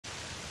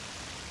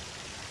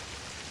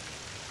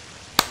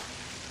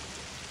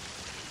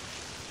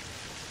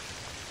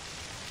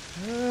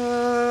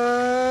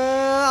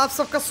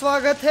सबका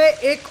स्वागत है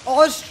एक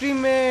और स्ट्रीम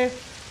में।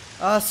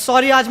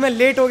 सॉरी आज मैं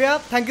लेट हो गया।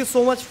 Thank you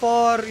so much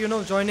for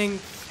joining.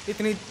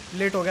 इतनी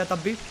लेट हो गया तब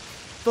भी।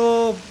 तो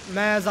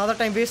मैं ज़्यादा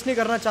टाइम वेस्ट नहीं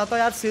करना चाहता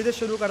यार, सीधे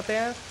शुरू करते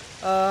हैं।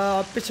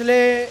 पिछले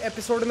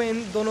एपिसोड में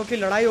इन दोनों की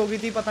लड़ाई हो गई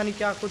थी, पता नहीं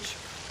क्या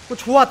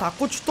कुछ हुआ था,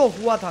 कुछ तो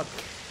हुआ था,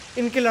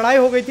 इनकी लड़ाई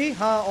हो गई थी।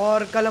 हाँ,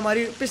 और कल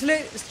हमारी पिछले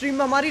स्ट्रीम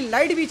में हमारी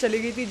लाइट भी चली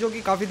गई थी, जो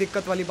कि काफ़ी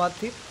दिक्कत वाली बात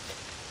थी।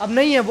 अब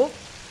नहीं है वो,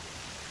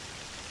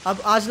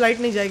 अब आज लाइट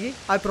नहीं जाएगी,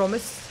 आई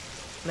प्रॉमिस।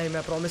 नहीं,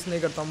 मैं प्रॉमिस नहीं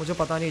करता, मुझे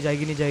पता नहीं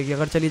जाएगी।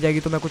 अगर चली जाएगी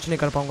तो मैं कुछ नहीं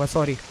कर पाऊँगा,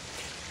 सॉरी।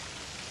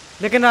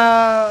 लेकिन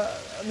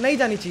नहीं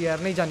जानी चाहिए यार,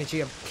 नहीं जानी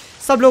चाहिए।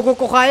 सब लोगों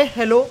को खाए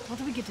हेलो,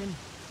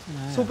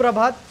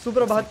 सुप्रभात।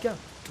 सुप्रभात क्या?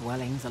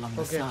 Dwellings along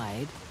the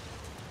side.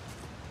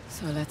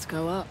 So let's go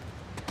up.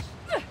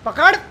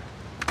 पकड़,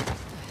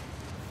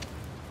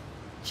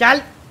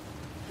 चल।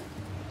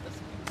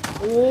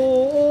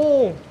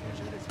 ओ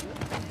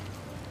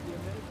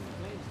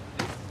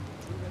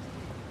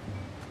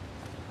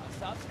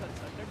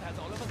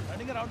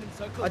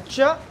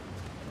अच्छा,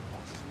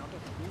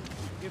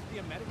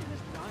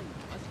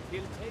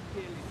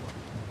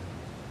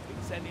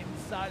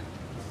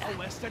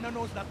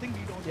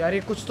 यार ये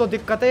कुछ तो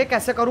दिक्कत है, ये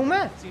कैसे करूं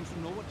मैं?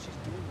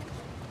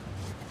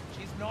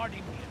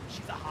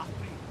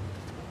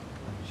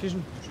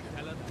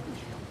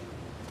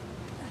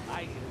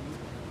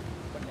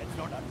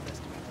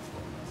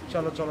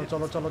 चलो चलो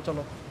चलो चलो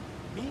चलो,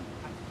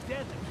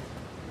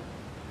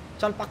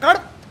 चल पकड़।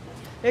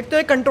 एक तो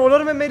ये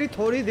कंट्रोलर में मेरी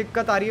थोड़ी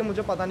दिक्कत आ रही है,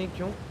 मुझे पता नहीं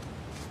क्यों।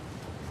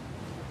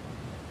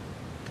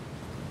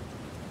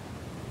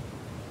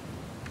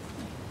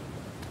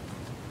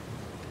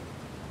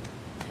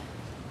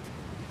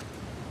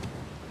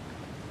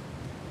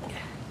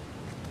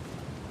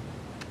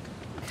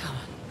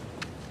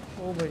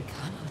 ओ भाई,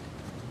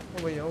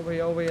 ओ भैया, ओ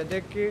भैया, ओ भैया,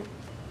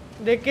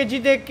 देख के जी,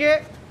 देख के।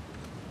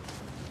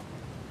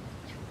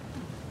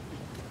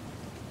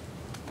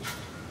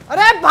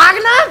 अरे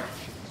भागना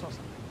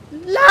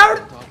लाउड।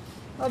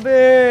 अबे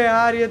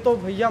यार, ये तो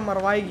भैया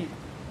मरवाएगी।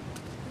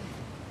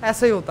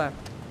 ऐसे ही होता है।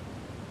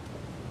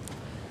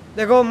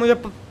 देखो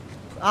मुझे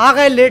आ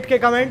गए लेट के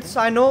comments,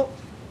 I know.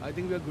 I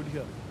think we are good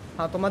here.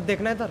 हाँ तो मत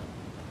देखना इधर।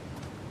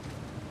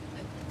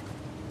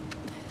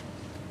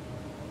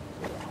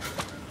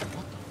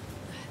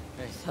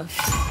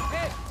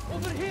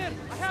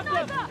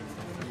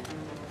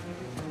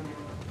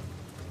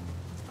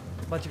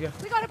 बच गया।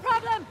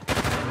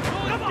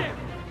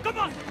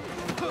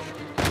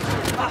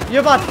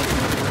 ये बात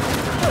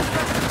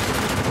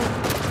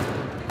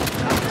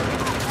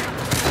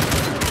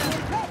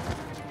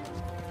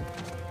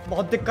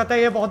बहुत दिक्कत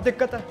है, ये बहुत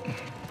दिक्कत है।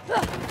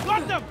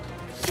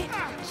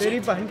 तेरी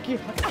बहन की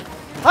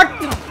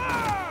हट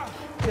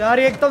यार,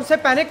 ये एकदम से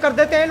पैनिक कर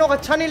देते हैं लोग,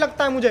 अच्छा नहीं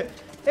लगता है मुझे।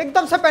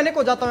 एकदम से पैनिक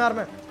हो जाता हूँ यार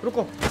मैं।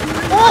 रुको,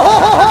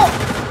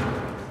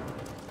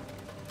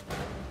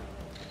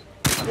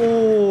 ओ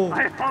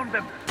I found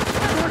them.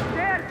 Those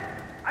there.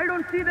 I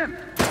don't see them.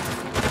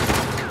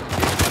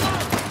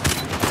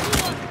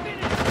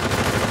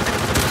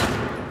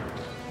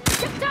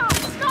 Get down,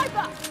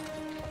 sniper.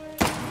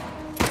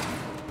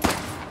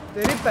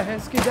 तेरी बहन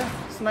की जा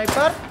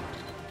स्नाइपर।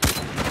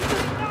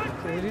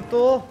 तेरी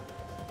तो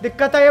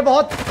दिक्कत है ये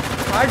बहुत।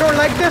 I don't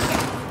like this.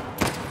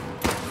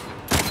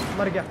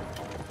 मर गया।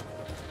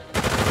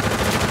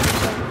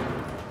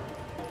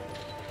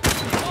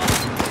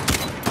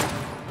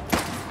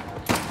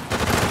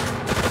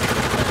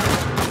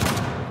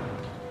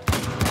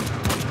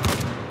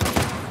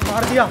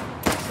 मार दिया,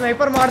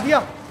 स्नाइपर मार दिया।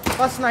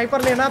 बस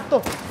स्नाइपर लेना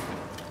अब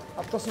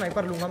तो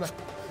स्नाइपर लूंगा मैं।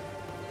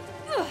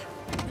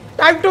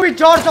 Time to be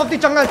George of the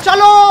jungle.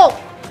 चलो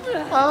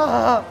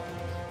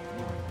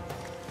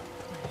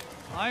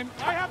I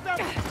have them.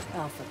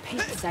 Oh, for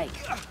Pete's sake.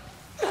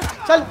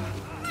 चल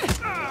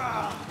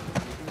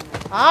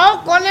आओ।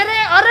 कौन है रे?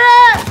 अरे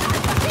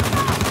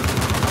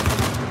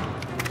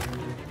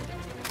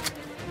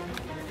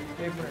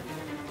एक मिनट,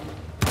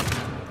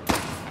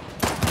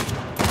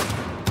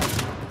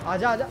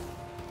 आजा आजा।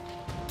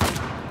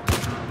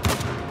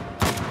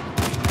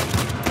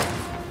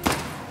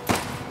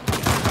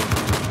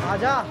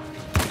 आजा।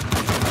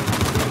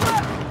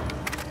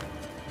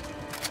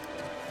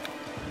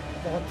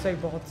 बहुत सही,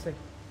 बहुत सही।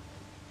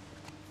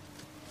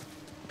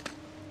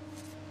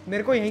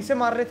 मेरे को यहीं से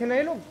मार रहे थे ना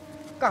ये लोग।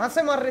 कहां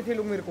से मार रहे थे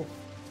लोग मेरे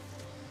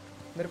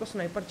को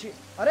स्नाइपर चाहिए।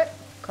 अरे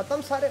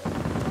खत्म सारे,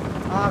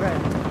 आ गए।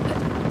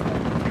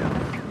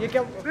 ये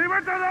क्या? They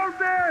went around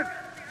there.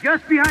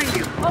 Just behind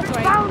you.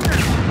 Found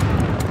them.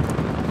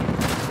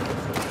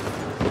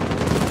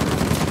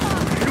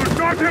 Should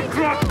not have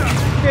crossed them.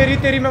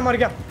 तेरी मैं मर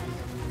गया।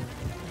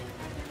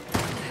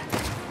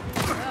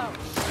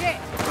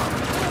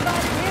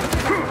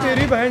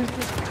 तेरी बहन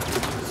की।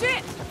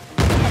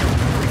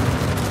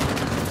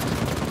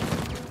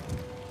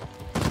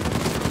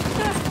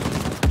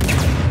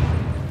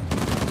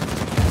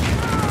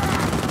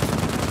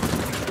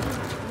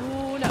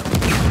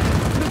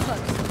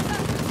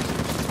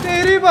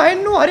 तेरी बहन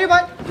नू हरी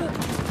भाई,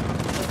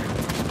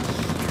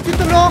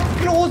 कितना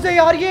क्लोज है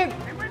यार ये।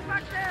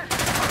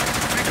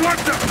 What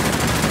the?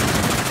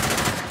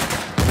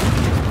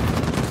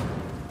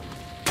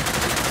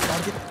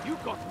 You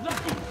got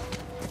lucky.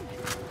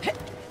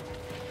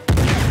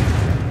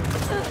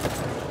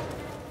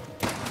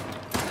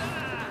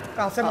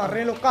 कहाँ से मार रहे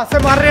हैं लोग? कहाँ से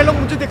मार रहे हैं लोग?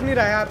 मुझे दिख नहीं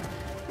रहा है यार।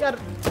 यार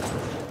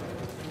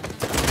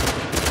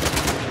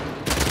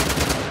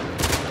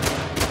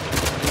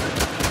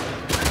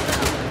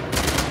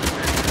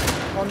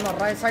कौन मार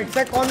रहा है साइड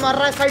से? कौन मार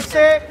रहा है साइड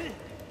से?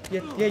 ये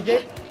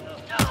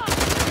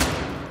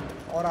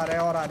और आ रहे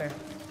हैं, और आ रहे हैं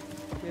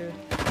ये।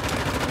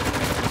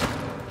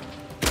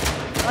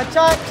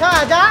 अच्छा अच्छा,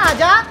 आजा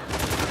आजा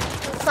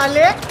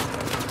साले।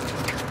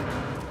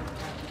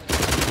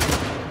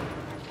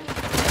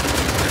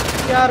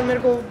 यार मेरे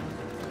को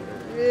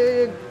ये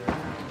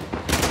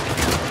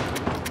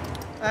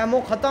एमो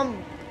खत्म,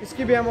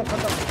 इसकी भी एमो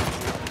खत्म।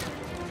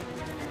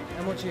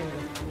 एमो चाहिए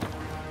मुझे।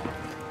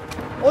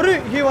 अरे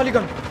ये वाली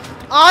गन,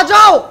 आ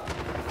जाओ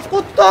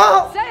कुत्ता।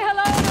 Say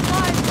hello to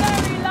my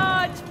very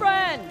large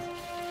friend.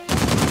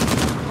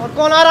 और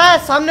कौन आ रहा है?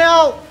 सामने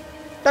आओ,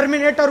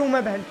 टर्मिनेटर हूं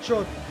मैं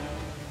बहनचोद।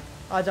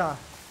 आजा।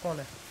 कौन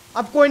है?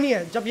 अब कोई नहीं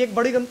है। जब ये एक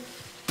बड़ी गन,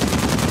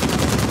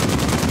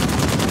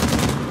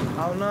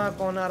 आओ ना।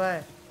 कौन आ रहा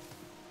है?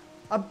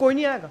 अब कोई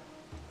नहीं आएगा।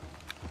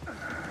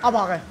 अब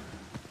आ गए,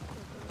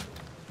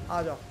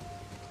 आ जाओ।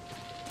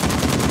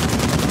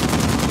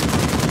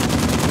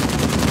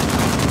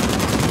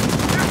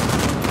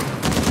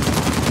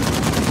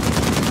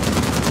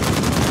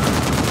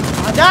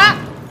 आजा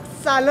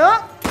सालो,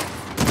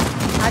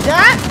 आजा।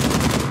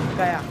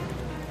 गया।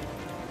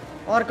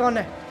 और कौन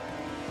है?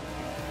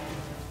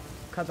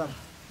 खत्म।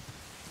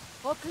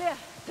 All clear.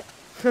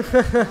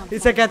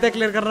 इसे कहते हैं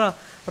क्लियर करना।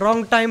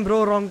 Wrong time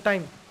bro, wrong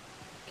time.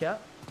 क्या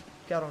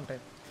क्या रॉन्ग टाइम?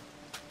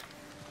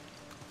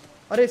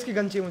 अरे इसकी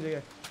गन चाहिए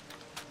मुझे।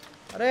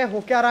 अरे हो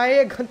क्या रहा है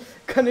ये?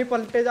 गन ही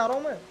पलटे जा रहा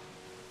हूं मैं।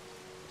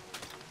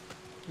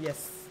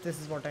 Yes,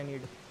 this is what I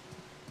need.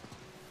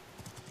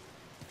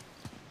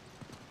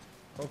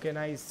 Okay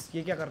nice.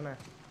 ये क्या करना है?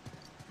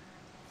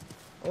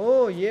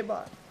 ओ ये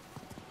बात।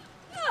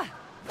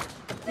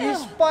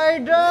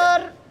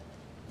 स्पाइडर।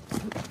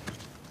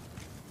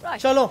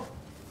 चलो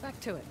Back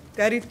to it.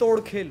 कैरी तोड़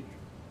खेल।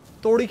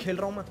 तोड़ ही खेल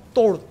रहा हूँ मैं।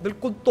 तोड़,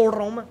 बिल्कुल तोड़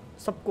रहा हूँ मैं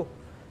सबको।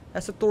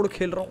 ऐसे तोड़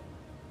खेल रहा हूँ।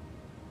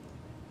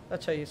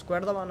 अच्छा ये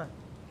स्क्वाड दबाना है।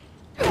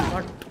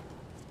 What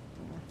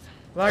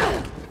what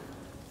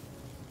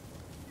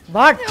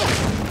what?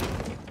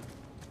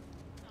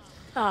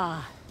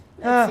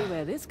 Let's see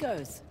where this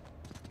goes.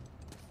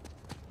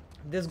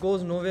 This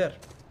goes nowhere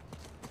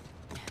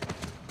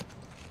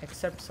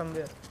except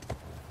somewhere.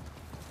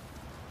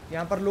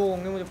 यहाँ पर लोग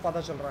होंगे, मुझे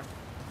पता चल रहा है।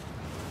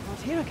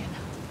 Not here again.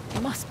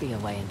 There must be a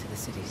way into the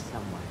city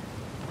somewhere.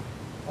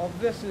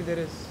 Obviously there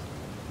is.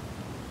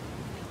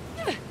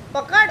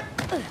 पकड़।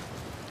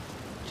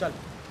 चल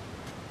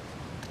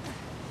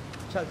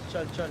चल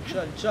चल चल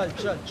चल चल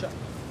चल चल।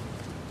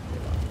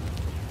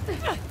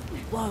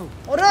 Whoa.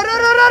 अरे अरे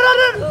अरे अरे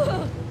अरे।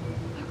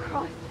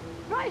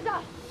 Rise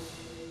up.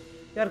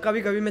 यार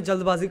कभी कभी मैं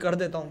जल्दबाजी कर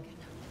देता हूँ।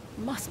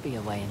 Must be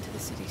a way into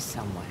the city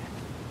somewhere.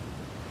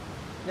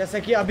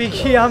 जैसे कि अभी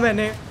किया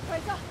मैंने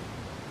Rise up.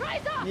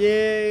 Rise up.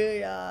 ये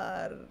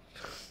यार।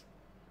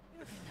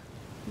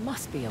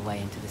 Must be a way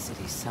into the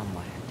city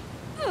somewhere.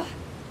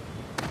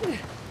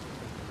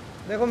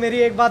 देखो मेरी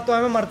एक बात तो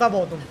है, मैं मरता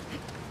बहुत हूँ।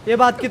 ये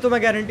बात की तो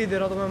मैं गारंटी दे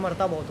रहा हूँ, तो मैं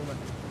मरता बहुत हूँ मैं।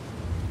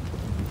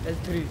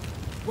 L3।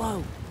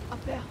 Whoa.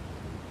 Up there.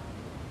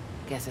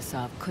 Guess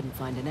Asav couldn't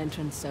find an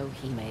entrance, so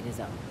he made his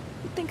own.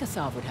 You'd think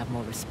Asav would have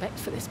more respect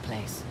for this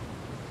place.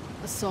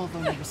 Asav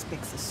only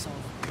respects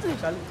Asav.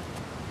 चल।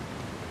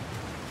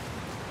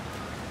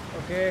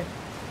 Okay.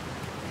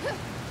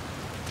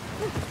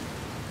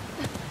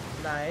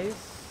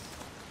 Nice.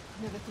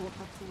 Never thought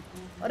I'd see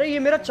it. अरे ये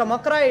मेरा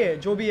चमक रहा है, ये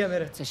जो भी है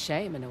मेरे। It's a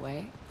shame in a way.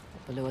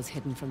 The blue is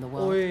hidden from the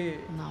world. ओए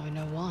Now we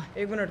know why.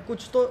 एक मिनट,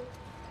 कुछ तो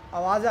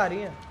आवाज आ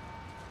रही है।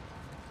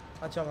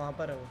 अच्छा वहां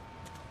पर है वो।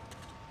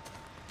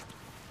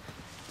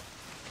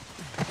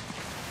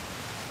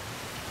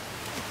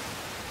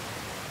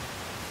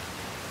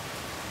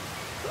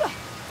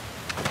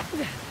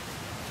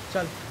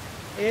 चल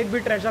एक भी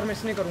ट्रेजर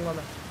मिस नहीं करूंगा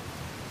मैं।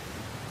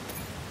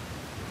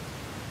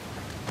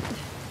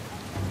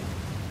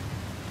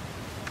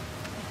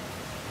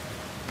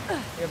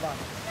 ये बात,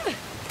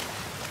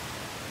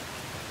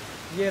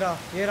 ये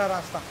रहा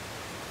रास्ता।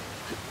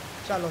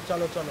 चलो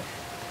चलो चलो।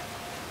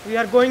 We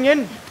are going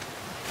in.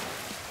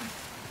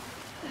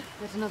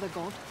 There's another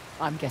god.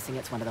 I'm guessing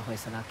it's one of the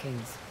Hoysala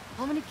kings.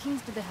 How many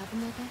kings did they have in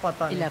their day?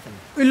 पता नहीं। 11.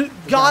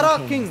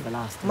 11 किंग। the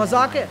last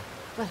मजाक है?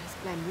 Well, his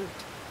plan route.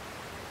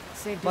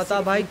 Saved his बता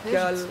city भाई from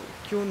क्या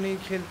invasions. क्यों नहीं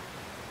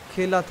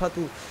खेला था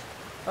तू?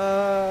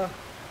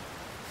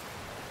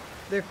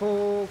 देखो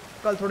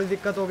कल थोड़ी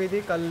दिक्कत हो गई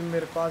थी। कल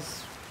मेरे पास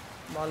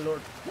मान लो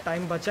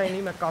टाइम बचा ही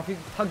नहीं, मैं काफ़ी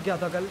थक गया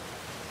था कल।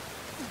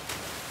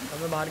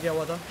 मैं बाहर गया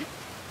हुआ था,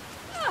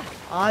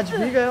 आज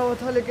भी गया हुआ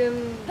था, लेकिन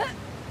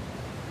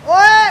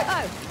ओए!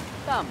 Oh,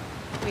 come.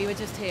 We were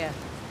just here.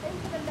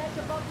 Into the ledge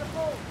above the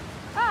fall.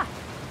 Ah,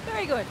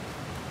 very good.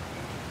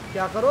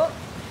 क्या करो?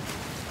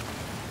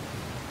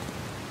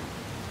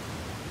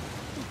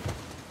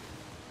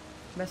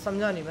 मैं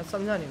समझा नहीं।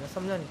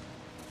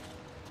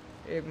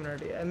 एक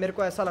मिनट, मेरे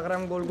को ऐसा लग रहा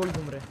है हम गोल गोल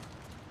घूम रहे हैं।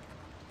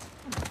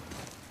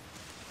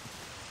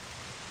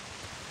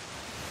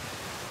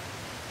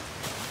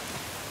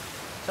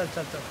 चल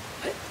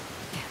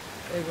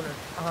एक मिनट।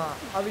 हाँ,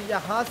 अब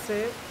यहाँ से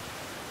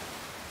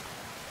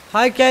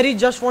हाय carry,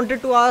 just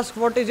wanted to ask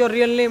what is your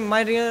real name.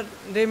 My real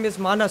name is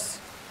Manas.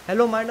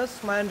 Hello Manas,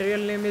 my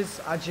real name is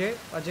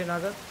Ajay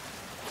नागर।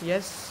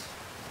 Yes,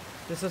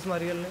 this is my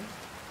real name.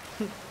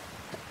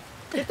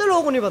 कितने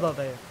लोगों को नहीं पता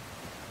था ये।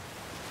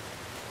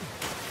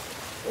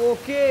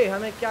 ओके,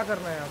 हमें क्या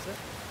करना है यहाँ से?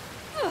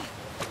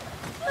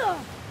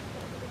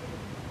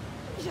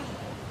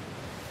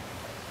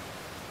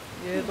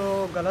 ये तो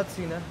गलत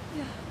सीन है।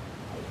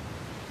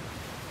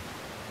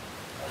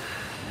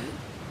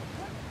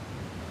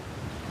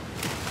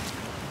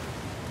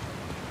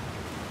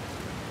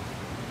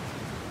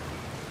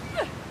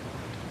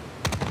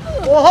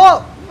 ओहो,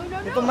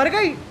 ये तो मर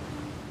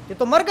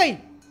गई।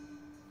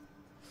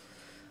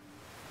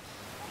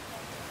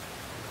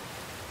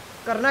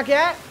 करना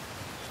क्या है?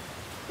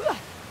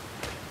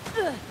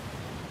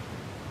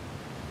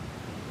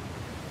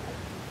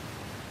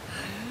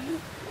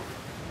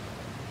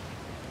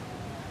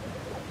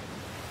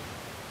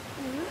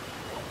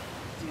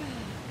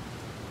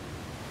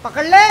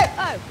 पकड़ ले।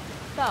 Oh,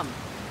 Thumb.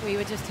 We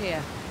were just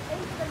here.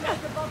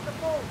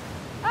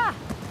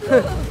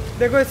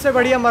 देखो, इससे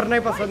बढ़िया मरना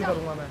ही पसंद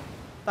करूंगा मैं,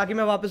 ताकि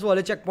मैं वापस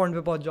वाले चेक पॉइंट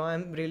पे पहुंच जाऊं। I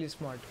am really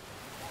smart.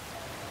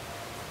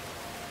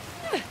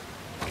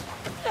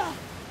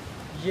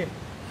 ये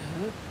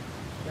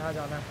यहाँ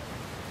जाना है।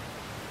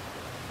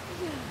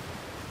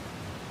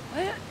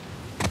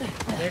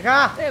 देखा?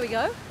 There we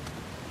go.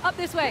 Up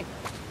this way.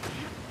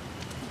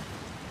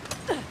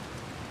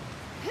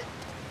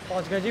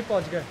 पहुंच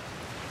गए।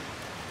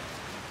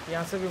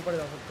 यहाँ से भी ऊपर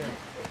जा सकते हैं।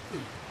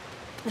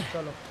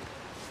 चलो।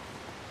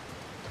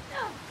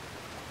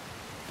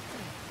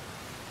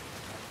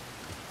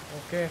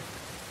 ओके,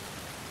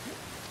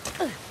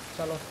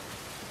 चलो।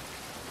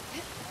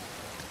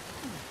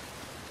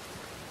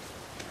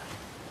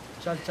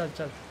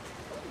 चल।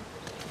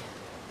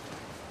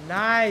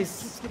 नाइस।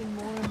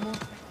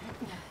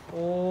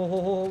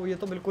 ओहो, ये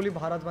तो बिल्कुल ही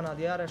भारत बना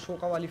दिया यार।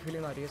 अशोका वाली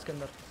फीलिंग आ रही है इसके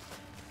अंदर।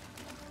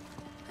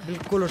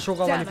 बिल्कुल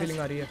अशोका वाली फीलिंग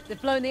आ रही है।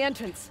 They've blown the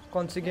entrance.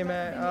 कौन सी गेम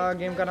है?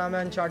 गेम का नाम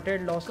है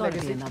अनचार्टेड लॉस्ट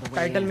लेगेसी।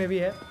 टाइटल में भी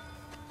है।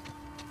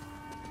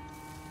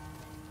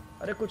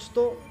 अरे कुछ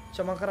तो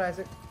चमक रहा है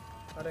ऐसे।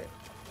 अरे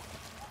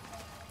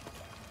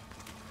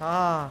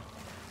हाँ,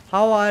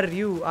 how are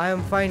you? I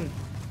am fine.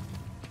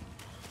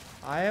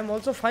 I am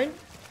also fine.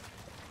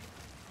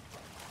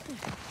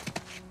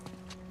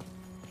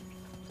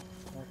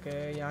 Okay,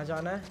 यहाँ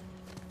जाना है।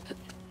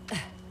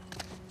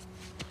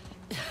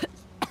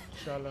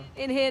 चलो।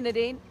 In here,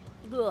 Nadine.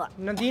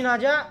 नदीन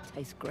आजा।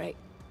 Tastes great.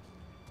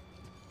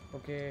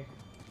 ओके,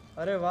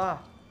 अरे वाह।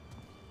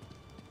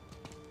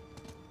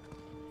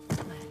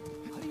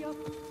 Hurry up.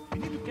 We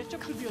need to catch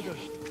up to the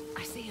others.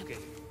 I see him.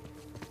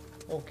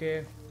 Okay,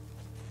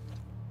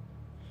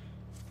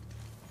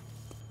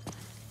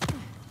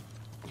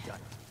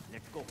 Done.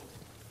 Let's go.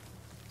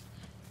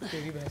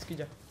 तेरी भैंस की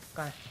जा।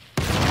 कहाँ है?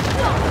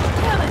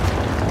 Damn it!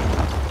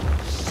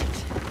 Shit.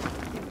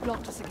 They've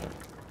blocked us again.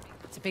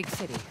 It's a big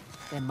city.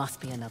 There must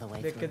be another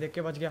way देख through.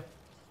 के बच गया।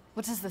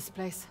 What is this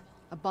place?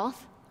 A bath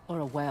or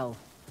a well?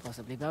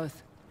 Possibly both.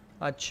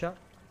 अच्छा,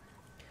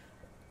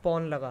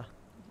 पौन लगा।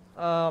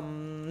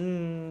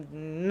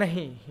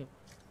 नहीं,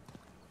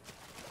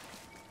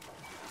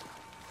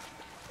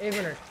 एक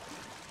मिनट,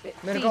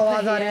 मेरे को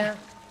आवाज आ रही है।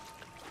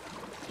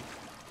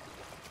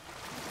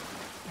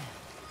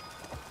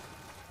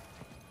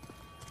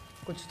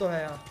 कुछ तो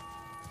है यहाँ।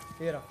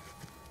 ये रहा।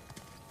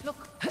 Look.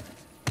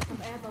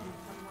 Some air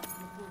bubbles coming up from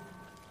the pool.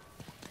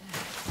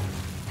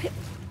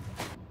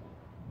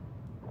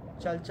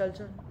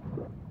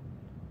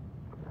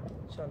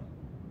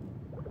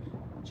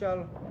 चल।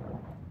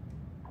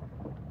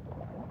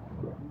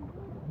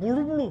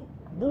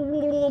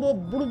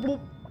 बुड़ू।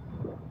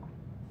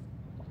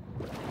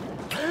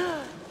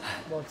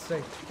 बहुत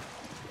सही।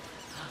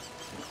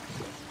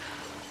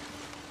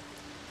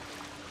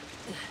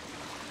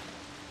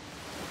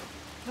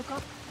 Look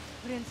up.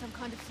 We're in some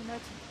kind of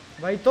cemetery.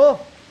 भाई तो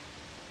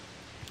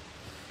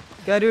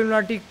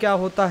कैरीमिनाटी क्या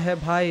होता है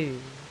भाई?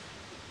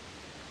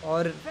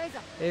 और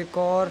एक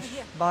और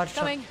बार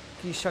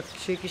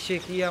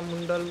शेकी या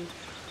मुंडल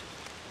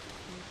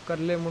कर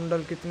ले।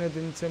 मुंडल कितने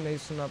दिन से नहीं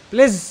सुना,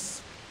 प्लीज।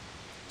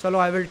 चलो,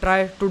 I will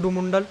try to do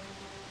Mundal.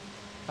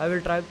 I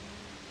will try.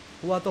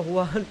 हुआ तो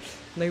हुआ,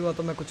 नहीं हुआ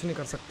तो मैं कुछ नहीं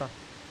कर सकता।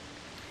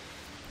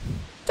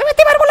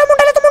 इतनी बार बोला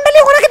मुंडल है तो मुंडल ही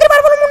होगा ना। कितनी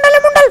बार बोला मुंडल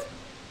है Mundal.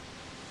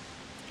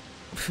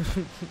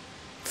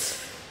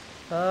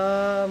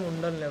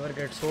 Mundal never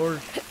gets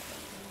old.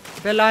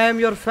 Well, I am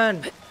your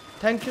fan.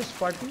 Thank you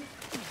Spartan.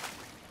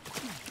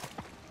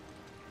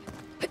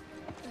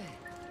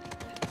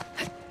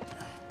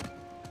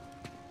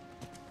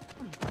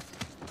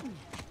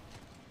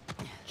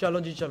 चलो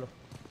जी, चलो।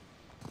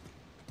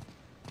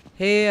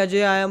 Hey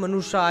Ajay, I am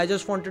Anusha. I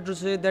just wanted to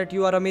say that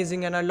you are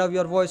amazing and I love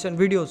your voice and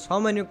videos. How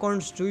many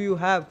accounts do you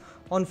have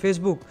on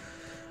Facebook?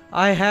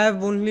 I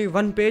have only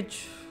one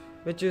page,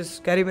 which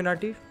is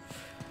CarryMinati.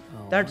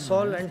 That's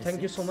all, and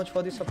thank you so much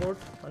for the support,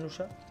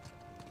 Anusha.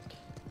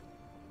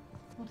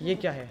 ये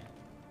क्या है?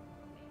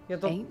 ये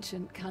तो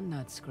ancient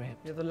Kannada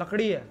script. ये तो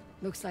लकड़ी है.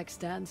 Looks like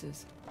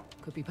stanzas.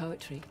 Could be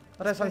poetry.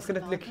 अरे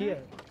संस्कृत लिखी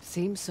है.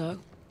 Seems so.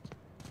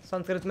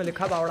 संस्कृत में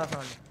लिखा बावड़ा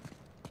सांड.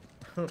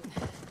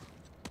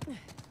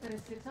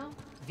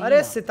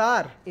 अरे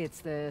sitar.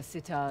 It's the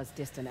sitar's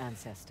distant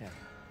ancestor.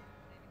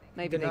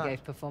 Maybe they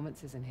gave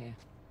performances in here.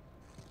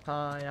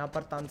 हाँ, यहाँ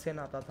पर तानसेन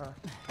आता था.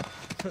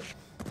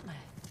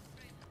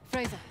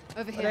 Fraser,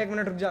 over here. अरे एक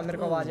मिनट रुक जा, मेरे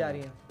को आवाज़ आ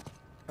रही है.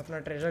 अपना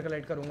ट्रेजर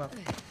कलेक्ट करूँगा.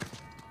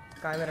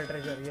 कहाँ है मेरा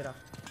ट्रेजर? ये रहा.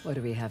 What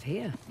do we have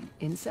here?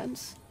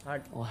 Incense?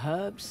 Or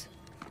herbs?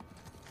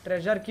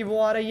 Treasure की वो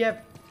आ रही है.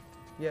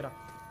 ये रहा.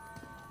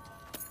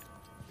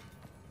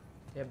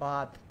 ये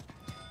बात.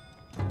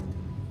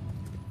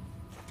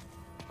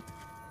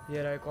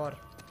 ये रहा एक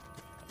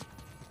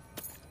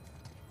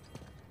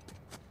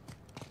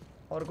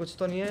और कुछ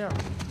तो नहीं है यहाँ.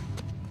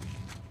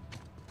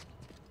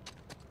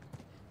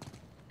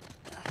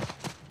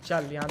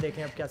 चल यहाँ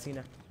देखें अब क्या सीन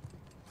है.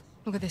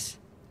 Look at this.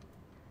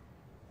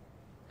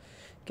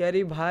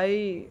 कैरी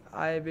भाई,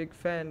 आई बिग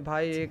फैन.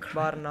 भाई एक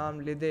बार नाम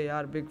ले दे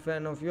यार. Big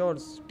fan of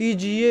yours.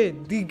 TGA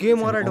the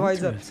gamer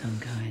adviser.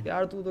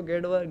 यार तू तो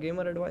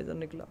गेमर एडवाइजर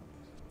निकला.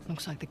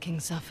 Looks like the king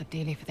suffered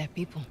dearly for their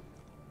people.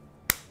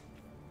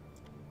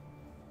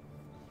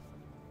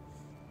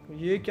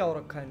 ये क्या हो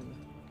रखा है इनमें?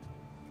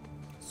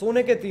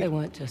 सोने के तीर. They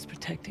weren't just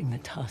protecting the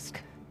tusk.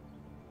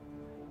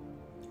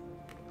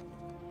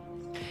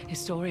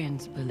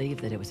 Historians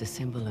believe that it was a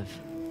symbol of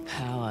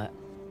power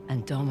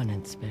and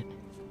dominance, but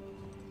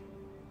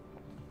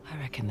I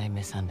reckon they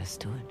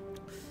misunderstood.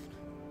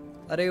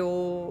 अरे वो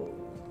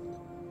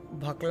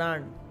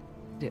भकलान.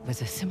 It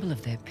was a symbol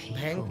of their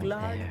people,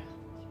 their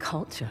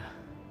culture.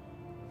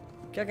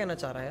 क्या कहना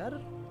चाह रहा है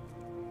यार?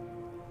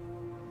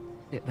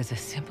 It was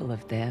a symbol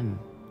of them.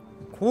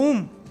 खूम.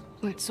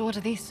 Wait, so what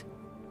are these?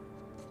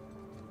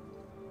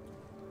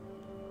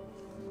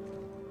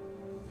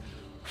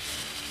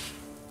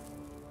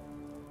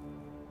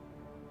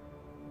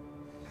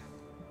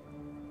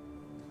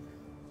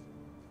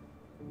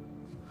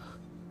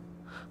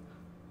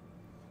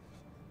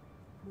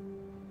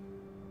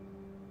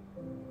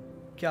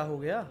 क्या हो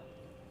गया?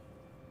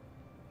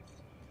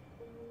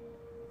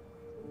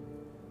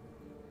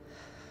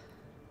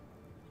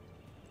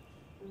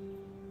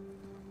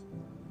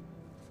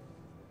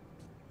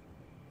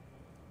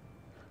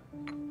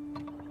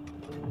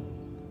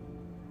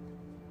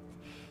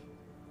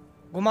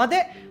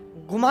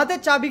 घुमा दे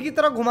चाबी की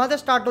तरह घुमा दे.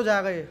 स्टार्ट हो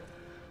जाएगा ये.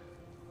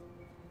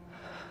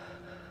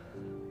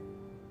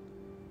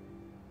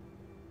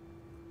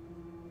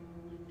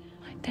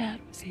 My dad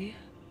was here.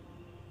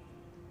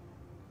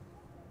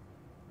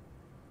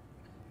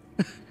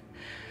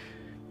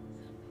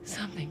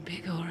 Something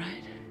big, all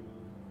right.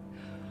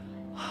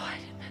 Why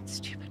didn't that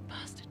stupid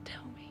bastard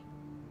tell me?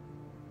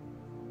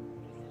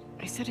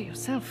 You said it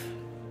yourself.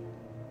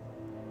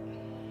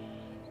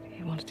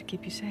 He wanted to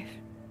keep you safe.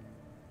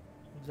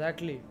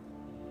 Exactly.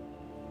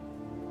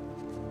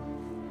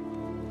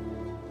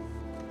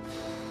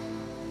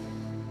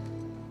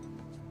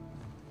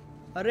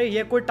 अरे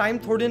ये कोई टाइम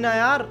थोड़ी ना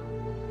यार.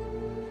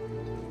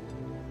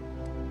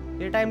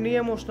 ये टाइम नहीं है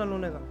इमोशनल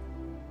होने का.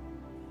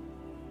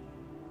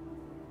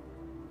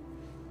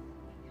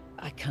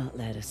 I can't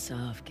let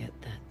Asav get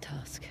that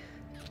tusk.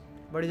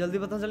 बड़ी जल्दी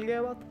पता चल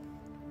गया बात.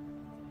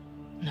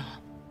 No.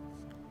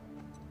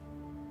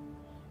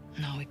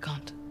 No, we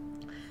can't.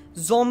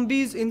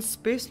 Zombies in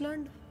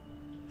Spaceland?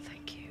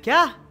 Thank you.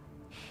 क्या?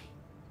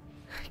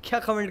 क्या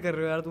कमेंट कर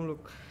रहे हो यार तुम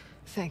लोग?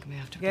 Thank me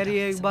after. कैरी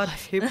एक बार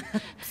hip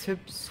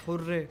SIP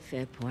सुर्रे.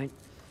 Fair point.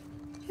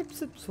 Hip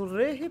SIP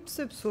सुर्रे, hip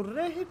SIP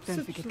सुर्रे, hip Don't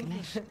SIP forget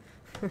Ganesh.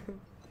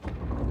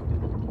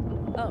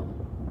 Oh.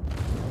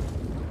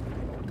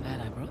 Glad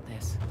I brought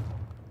this.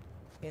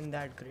 In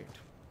that great.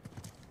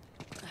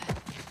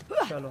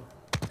 चलो.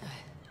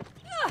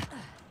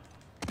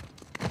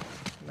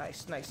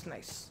 Nice, nice,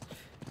 nice,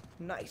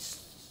 nice.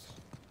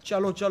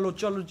 चलो चलो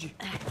चलो जी.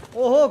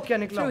 ओहो क्या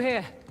निकला? Through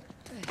here.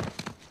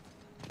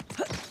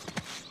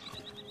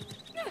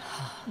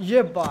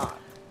 ये बात.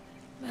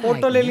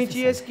 फोटो लेनी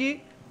चाहिए इसकी.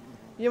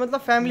 ये मतलब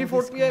फैमिली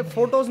फोटो. ये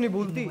फोटोज नहीं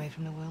भूलती.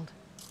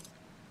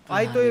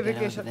 आई तो ये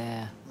वेकेशन.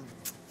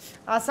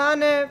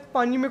 आसान है.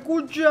 पानी में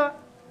कूद जा.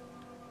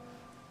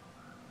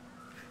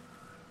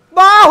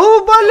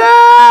 बाहुबली.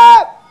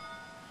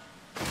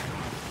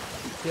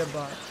 ये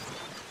बात.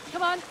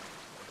 Come on.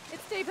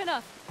 It's deep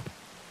enough.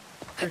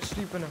 It's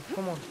deep enough.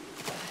 Come on.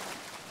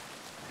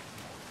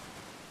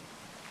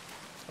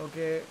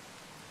 Okay.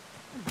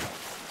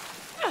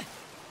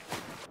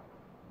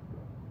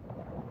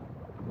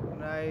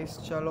 Nice.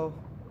 चलो.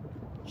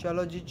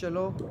 चलो जी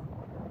चलो.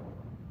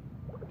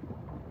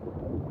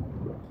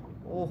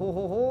 ओ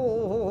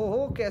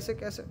हो कैसे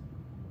कैसे.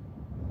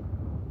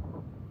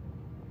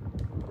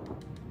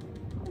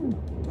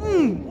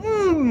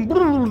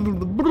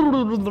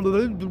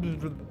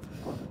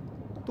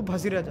 तू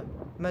फंसी रह जा,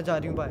 मैं जा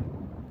रही हूँ, बाय।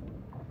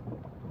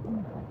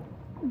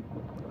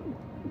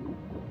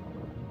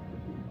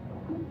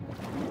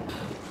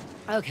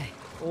 Okay.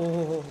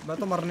 ओहो, मैं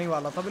तो मरने ही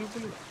वाला था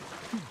बिल्कुल ही।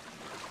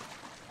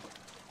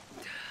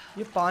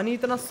 ये पानी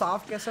इतना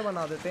साफ कैसे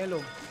बना देते हैं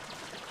लोग?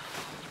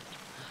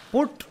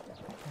 पुट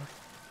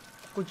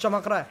कुछ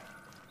चमक रहा है,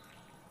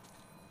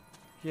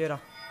 ये रहा।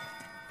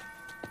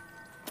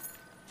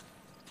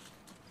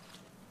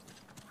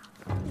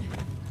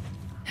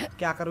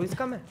 क्या करूँ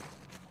इसका मैं?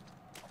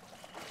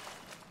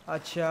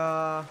 अच्छा,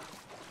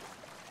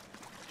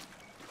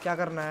 क्या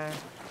करना है?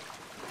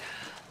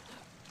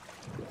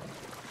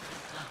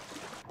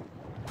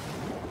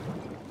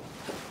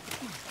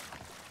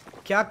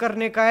 क्या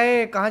करने का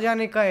है? कहाँ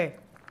जाने का है?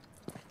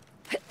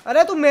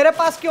 अरे तू मेरे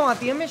पास क्यों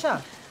आती है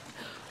हमेशा?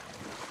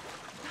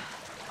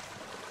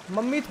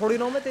 मम्मी थोड़ी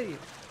ना मैं तेरी।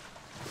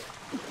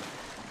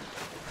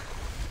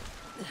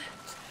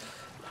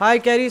 हाय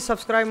carry,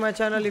 subscribe my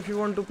channel if you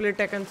want to play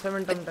taken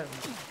 7 10 10।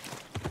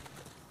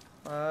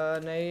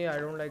 नहीं, आई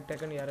डोंट लाइक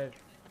टेकन यार।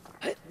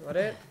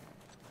 अरे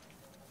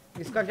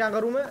इसका क्या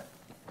करूं मैं?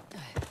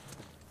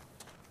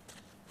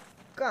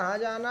 कहाँ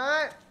जाना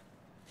है?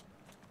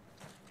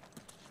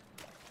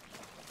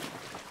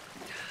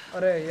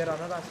 अरे ये रहा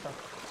ना रास्ता।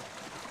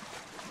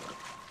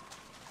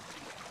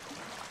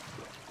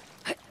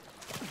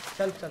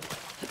 चल चल,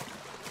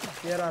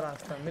 ये रहा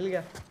रास्ता, मिल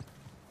गया।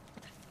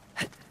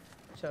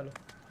 चलो,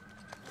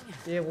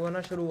 ये वो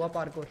ना शुरू हुआ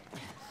पार्कोर।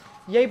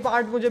 यही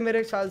पार्ट मुझे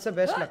मेरे ख्याल से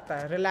बेस्ट लगता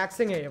है,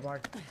 रिलैक्सिंग है ये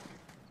पार्ट।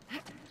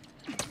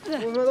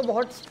 उसमें तो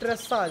बहुत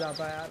स्ट्रेस सा आ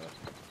जाता है यार।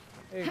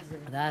 एक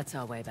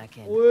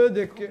सेकंड, ओए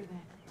देख के,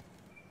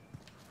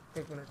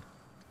 एक मिनट,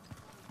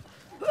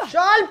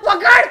 चल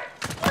पकड़।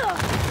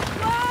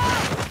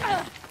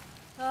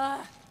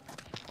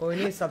 कोई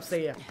नहीं, सब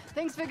सही है।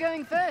 Thanks for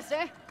going first,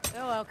 eh?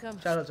 You're welcome.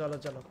 चलो चलो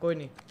चलो, कोई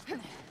नहीं।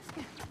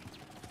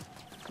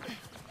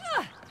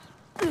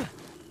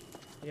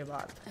 ये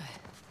बात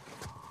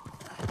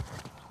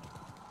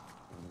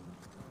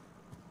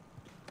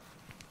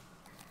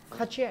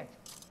खचे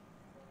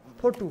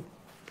photo.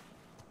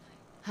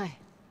 Hi,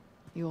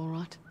 you all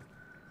right?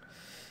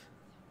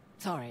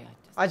 Sorry,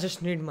 I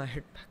just need my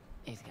head back.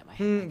 need to get my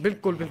head back.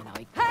 बिल्कुल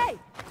बिल्कुल। Hey,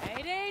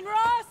 18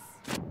 Ross.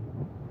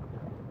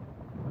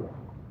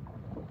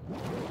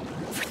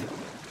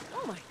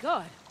 Oh my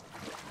God!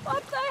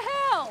 What the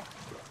hell?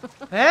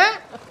 हैं?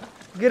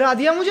 गिरा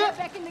दिया मुझे?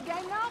 Back in the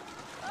game now?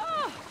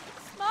 Oh,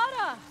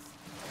 smarter.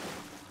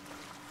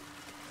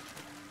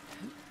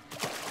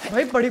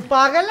 भाई बड़ी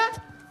पागल है।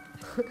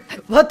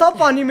 बताओ,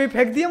 पानी में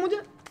फेंक दिया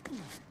मुझे।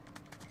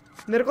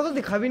 मेरे को तो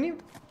दिखा भी नहीं,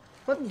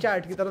 मैं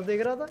चैट की तरफ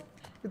देख रहा था।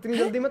 इतनी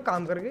जल्दी मैं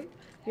काम कर गई।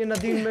 ये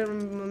नदी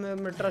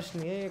में ट्रस्ट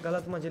नहीं है, ये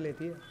गलत मजे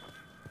लेती है।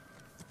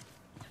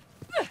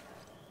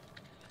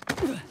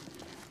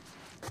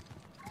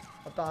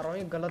 बता रहा हूँ,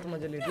 ये गलत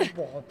मजे लेती है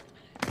बहुत।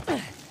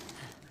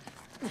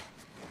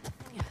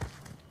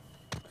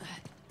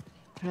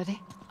 Ready?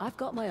 I've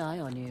got my eye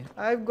on you.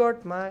 I've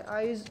got my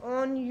eyes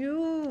on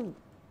you.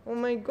 Oh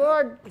my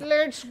God,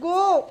 let's go.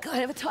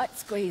 Kind of a tight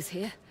squeeze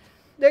here.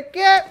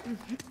 देखिए,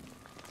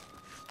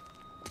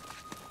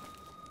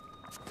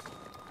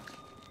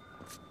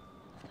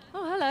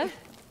 Oh, hello.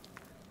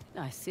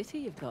 Nice city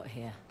you've got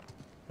here.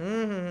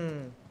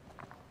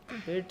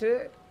 बेटे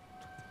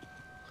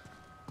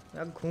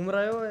यार घूम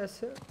रहे हो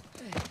ऐसे?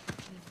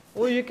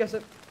 ओ ये कैसे?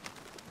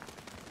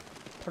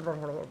 फट फट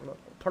फट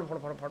फट फट फट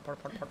फट फट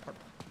फट फट फट।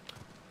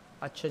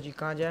 अच्छा जी,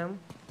 कहाँ जाए हम?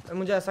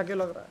 मुझे ऐसा क्यों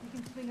लग रहा है?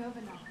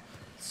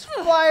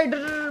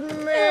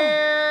 स्पाइडरमैन,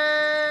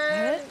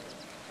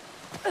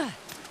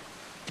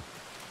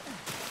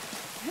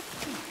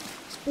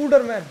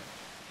 स्पूडरमैन,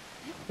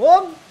 ओ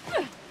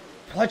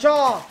फचा।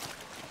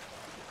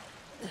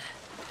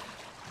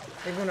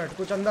 एक मिनट,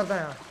 कुछ अंदर था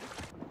यहाँ।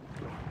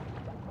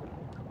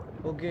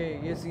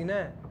 ओके, ये सीन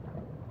है।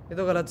 ये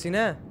तो गलत सीन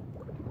है,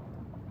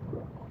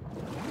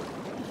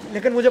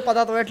 लेकिन मुझे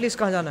पता तो एटलीस्ट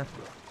कहाँ जाना है।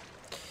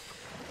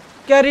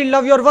 कैरी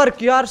लव योर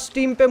वर्क यार।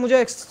 स्टीम पे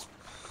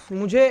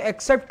मुझे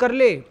एक्सेप्ट कर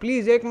ले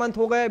प्लीज। 1 मंथ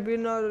हो गया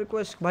बिना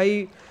रिक्वेस्ट।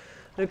 भाई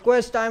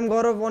request, I am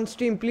Gaurav on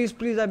steam, please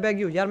please I beg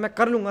you. यार मैं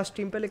कर लूँगा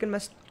स्टीम पे, लेकिन मैं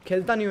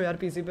खेलता नहीं हूँ यार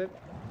पीसी पे,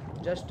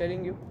 जस्ट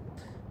टेलिंग यू।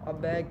 अब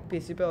मैं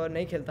पीसी पे और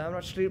नहीं खेलता है।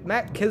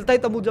 मैं खेलता ही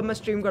तब हूँ जब मैं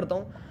स्ट्रीम करता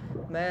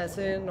हूँ। मैं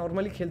ऐसे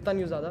नॉर्मली खेलता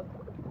नहीं हूँ ज़्यादा।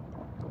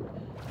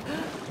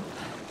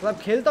 मतलब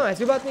खेलता हूँ,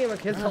 ऐसी बात नहीं है, मैं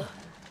खेलता हूँ।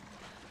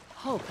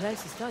 Whole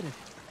place is flooded.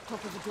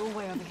 Top of the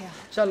doorway over here.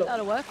 चलो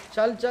That'll work.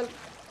 चल चल।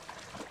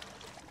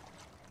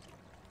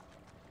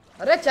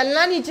 अरे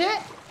चलना नीचे।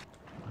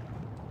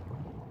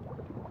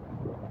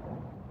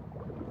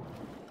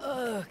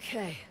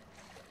 Okay.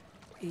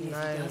 Easy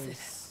does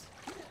it.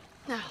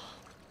 Now,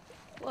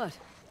 what?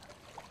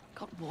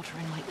 Got water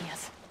in my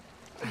ears.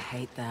 I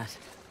hate that.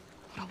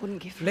 I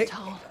wouldn't give you a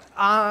towel.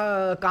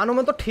 कानों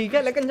में तो ठीक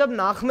है, लेकिन जब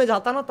नाक में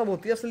जाता ना तब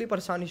होती है असली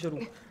परेशानी शुरू।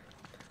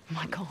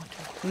 My God.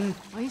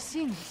 Are you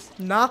seeing this?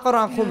 नाक और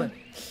आंखों में।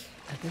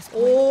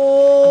 ओ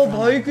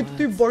भाई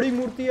कितनी बड़ी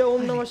मूर्ति है।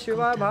 ओम नमः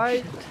शिवाय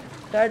भाई।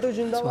 टैटू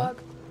जिंदाबाद।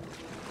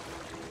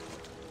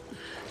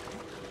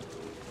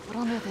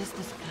 What on earth is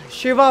this place?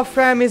 Shiva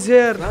fam is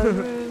here.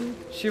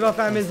 Shiva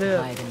fam is here.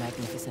 Hide a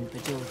magnificent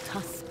bejeweled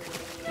tusk.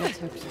 Let's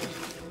hope so.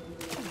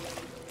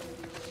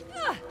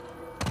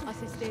 I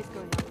see stairs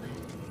going up there.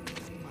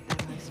 Not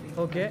that nice.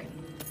 Okay.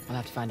 I'll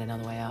have to find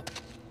another way up.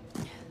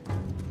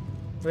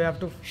 We have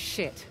to.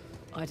 Shit.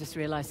 I just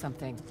realized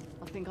something.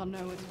 I think I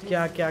know what to do.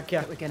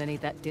 क्या? We're gonna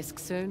need that disc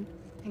soon.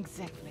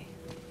 Exactly.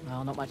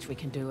 Well, not much we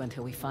can do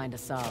until we find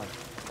Assad.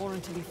 Or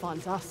until he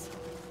finds us.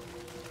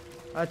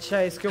 अच्छा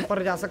इसके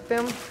ऊपर जा सकते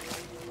हैं हम?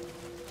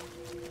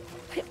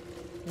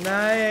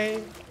 नहीं,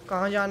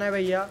 कहाँ जाना है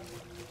भैया?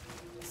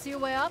 See a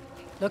way up?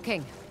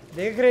 Looking.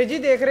 देख रहे जी,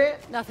 देख रहे.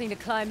 Nothing to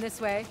climb this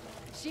way.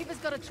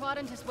 Shiva's got a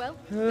trident as well.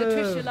 The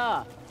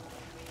Trishula.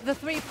 The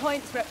 3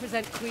 points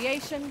represent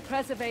creation,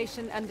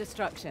 preservation, and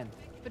destruction.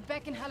 But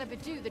back in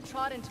Halabadu, the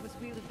trident was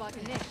wielded by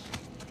Ganesh.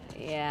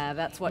 Yeah,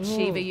 that's what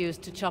Shiva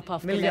used to chop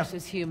off मिल गया.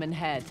 Ganesh's human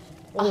head.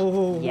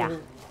 Oh. Yeah.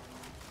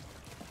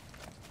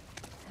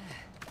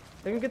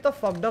 लेकिन कितना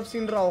fucked up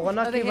scene रहा होगा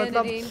ना कि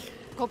मतलब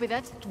Copy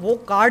that. वो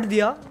काट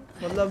दिया,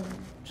 मतलब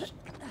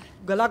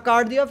गला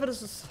काट दिया फिर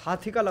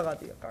हाथी का लगा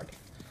दिया काट.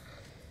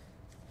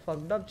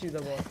 Fucked up चीज़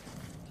है बहुत.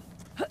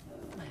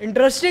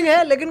 Interesting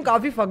है लेकिन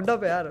काफी fucked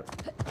up है यार.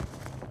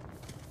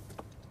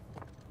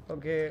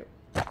 Okay.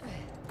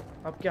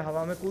 अब क्या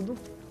हवा में कूदूं?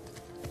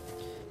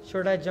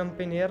 Should I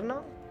jump in here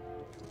now?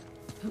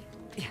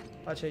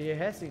 अच्छा ये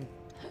है सीन.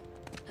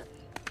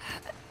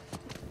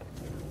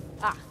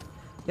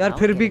 यार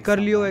फिर भी कर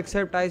लियो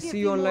accept I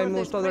C online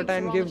most of the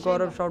time give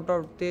Gaurav shout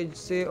out तेज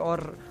से और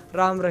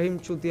राम रहीम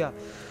चूतिया.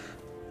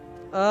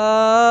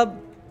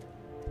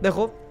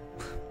 देखो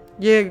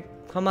ये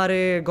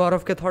हमारे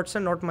गौरव के थॉट्स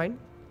हैं नॉट माइंड.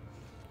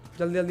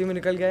 जल्दी जल्दी में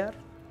निकल गया यार.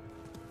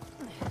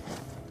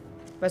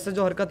 वैसे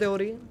जो हरकतें हो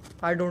रही हैं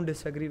I don't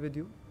disagree with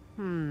you.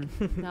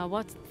 Now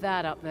what's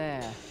that up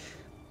there?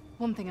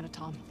 One thing at a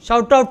time.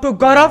 Shout out to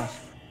गौरव.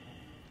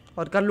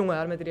 और कर लूंगा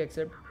यार मैं तेरी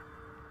एक्सेप्ट.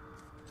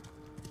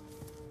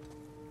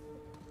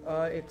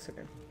 एक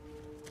सेकंड.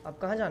 अब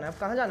कहाँ जाना है? अब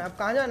कहाँ जाना है? अब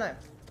कहाँ जाना है?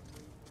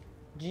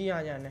 जी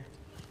यहाँ जाना है.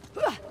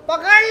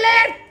 पकड़ ले.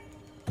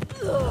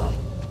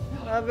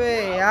 अबे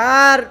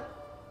यार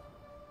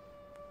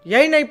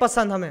यही नहीं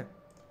पसंद हमें.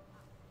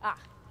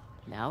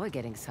 Now we're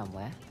getting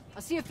somewhere. I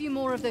see a few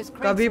more of those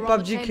crates. कभी around the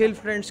पबजी chamber. खेल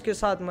फ्रेंड्स के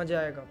साथ मजा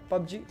आएगा.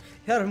 पबजी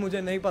यार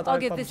मुझे नहीं पता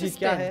I'll give this PUBG a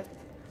क्या spin. है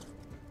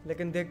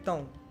लेकिन देखता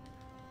हूँ.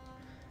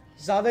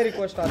 ज्यादा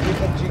रिक्वेस्ट आती है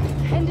पबजी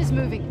की. Hand is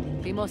moving.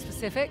 Be more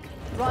specific.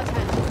 Right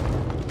hand.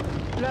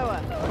 Lower.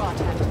 Right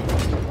hand.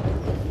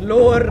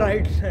 Lower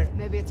right hand.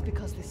 Maybe it's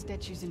because this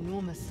statue's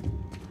enormous.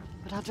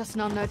 But I just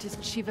now noticed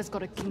Shiva's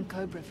got a king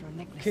cobra for a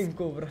necklace. King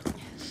cobra.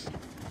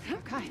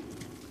 Okay.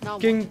 Now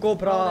king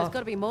cobra. Oh, there's got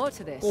to be more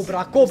to this. Cobra,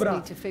 Just cobra.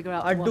 need to figure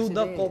out I what do it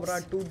the is. cobra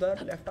to the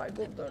left. I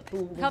go the to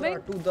Coming?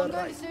 cobra to the I'm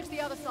going right. to search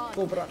the other side.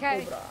 Cobra, Okay.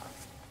 cobra,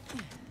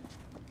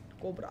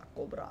 cobra,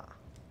 cobra.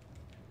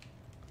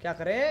 क्या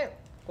करें?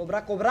 Cobra,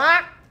 cobra,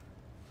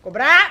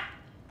 cobra.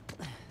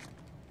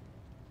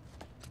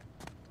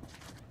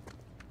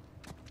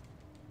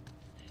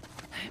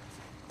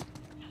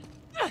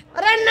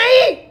 अरे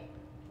नहीं,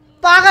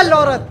 पागल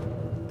औरत.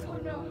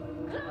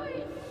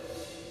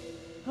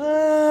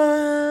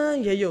 हाँ,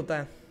 यही होता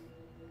है.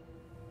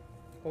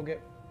 ओके.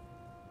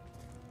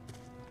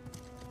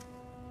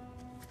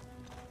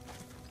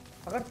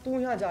 अगर तू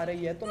यहाँ जा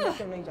रही है तो मैं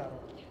क्यों नहीं जा रहा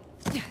हूँ?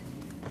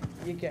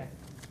 ये क्या है?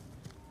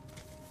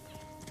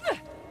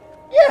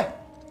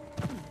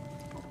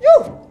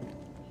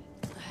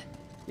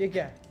 ये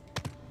क्या है?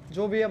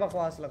 जो भी है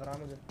बकवास लग रहा है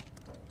मुझे.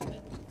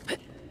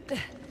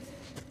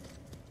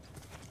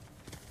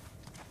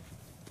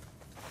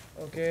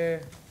 ओके.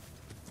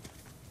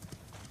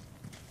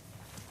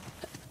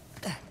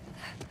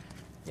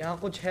 यहाँ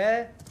कुछ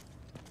है?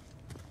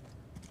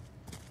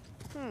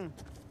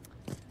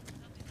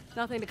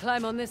 Nothing to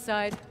climb on this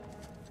side.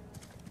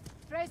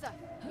 Fraser,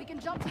 we can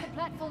jump to the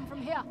platform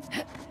from here.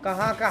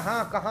 कहाँ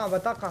कहाँ कहाँ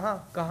बता कहाँ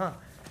कहाँ.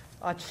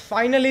 आज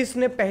फाइनली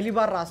इसने पहली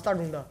बार रास्ता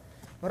ढूंढा.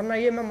 वरना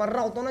ये मैं मर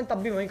रहा होता ना तब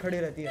भी वहीं खड़ी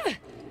रहती है.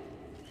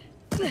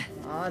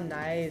 हाँ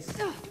नाइस.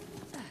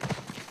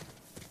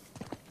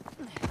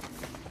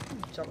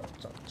 चलो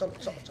चलो चलो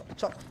चलो चलो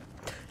चलो.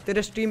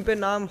 तेरे स्ट्रीम पे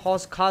नाम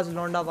हौस खास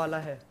लौंडा वाला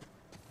है.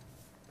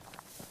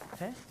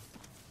 हैं?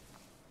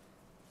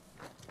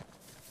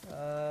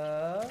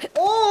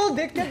 ओ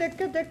देख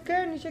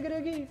के नीचे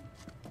गिरेगी.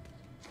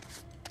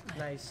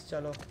 नाइस.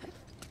 चलो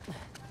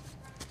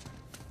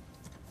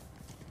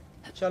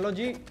चलो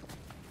जी.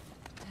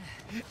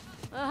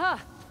 Aha.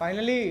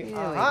 फाइनली. Here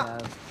we आहा.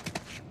 go.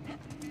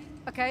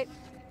 Okay,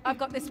 I've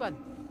got this one.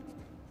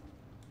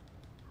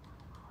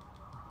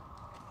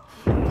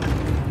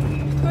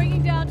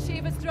 Bringing down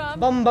Shiva's drum.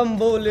 बम बम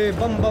बोले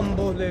बम बम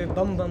बोले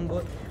बम बम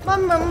बोले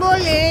बम बम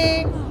बोले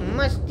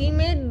मस्ती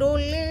में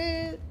डोले.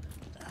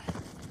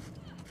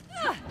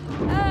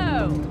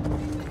 Oh,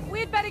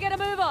 we'd better get a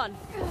move on.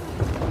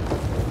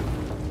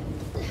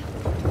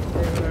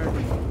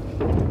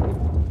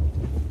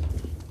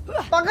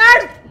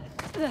 पकड़.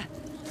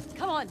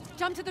 Come on,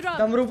 jump to the drum.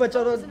 डमरू पे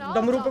चलो.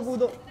 डमरू पे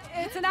कूदो.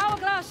 It's an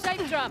hourglass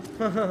shaped drum.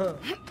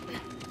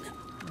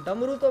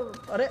 डमरू तो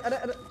अरे अरे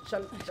अरे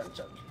चल चल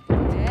चल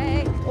Hey.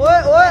 ओए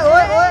ओए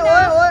ओए ओए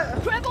ओए ओए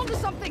Grab onto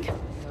something!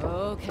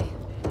 Okay.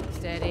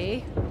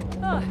 Steady.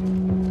 Oh.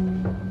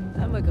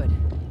 And we're good.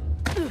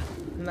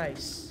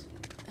 Nice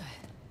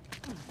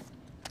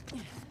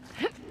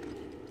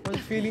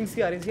मुझे फीलिंग्स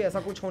की आ रही थी ऐसा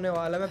कुछ होने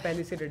वाला है मैं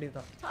पहले से रेडी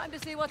था Time to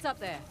see what's up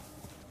there.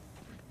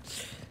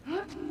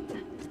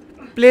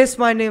 Place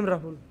my name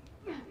Rahul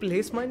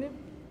place my name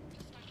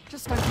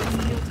Just don't get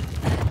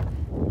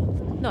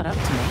killed. Not up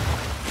to me.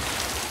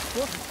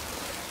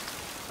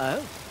 Oh.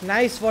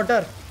 Nice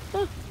water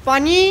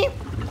पानी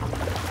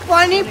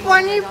पानी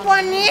पानी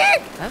पानी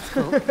That's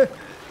cool.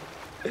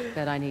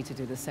 Bet I need to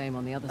do the same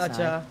on the other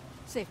अच्छा side.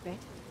 Safe bet.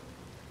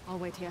 I'll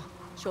wait here.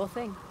 Sure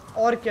thing.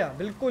 और क्या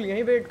बिल्कुल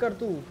यहीं wait कर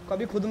तू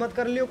कभी खुद मत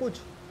कर लियो कुछ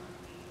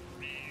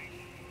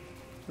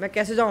मैं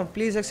कैसे जाऊं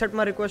please accept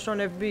my request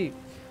on FB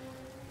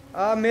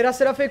मेरा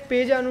सिर्फ एक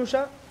पेज है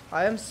अनुषा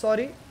आई एम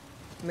सॉरी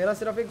मेरा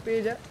सिर्फ एक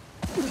पेज है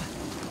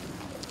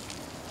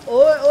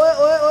ओए ओए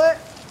ओए ओए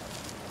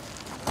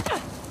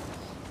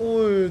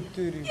ओए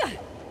तेरी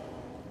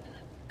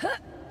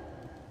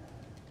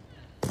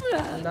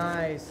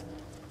नाइस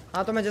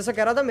हाँ तो मैं जैसा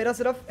कह रहा था मेरा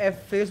सिर्फ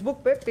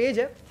फेसबुक पे पेज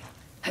है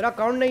मेरा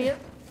अकाउंट नहीं है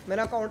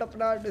मेरा अकाउंट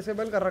अपना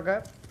डिसेबल कर रखा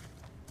है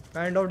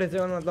काइंड ऑफ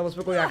डिसेबल मतलब उस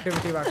पर कोई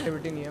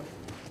एक्टिविटी नहीं है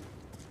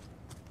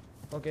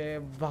ओके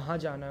वहाँ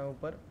जाना है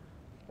ऊपर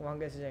वहाँ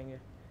कैसे जाएंगे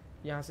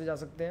यहाँ से जा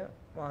सकते हैं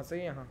वहाँ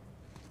से यहाँ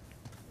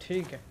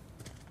ठीक है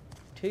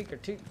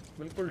ठीक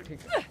बिल्कुल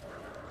ठीक है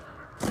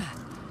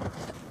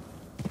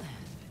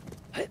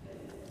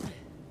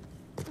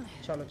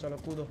चलो चलो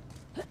कूदो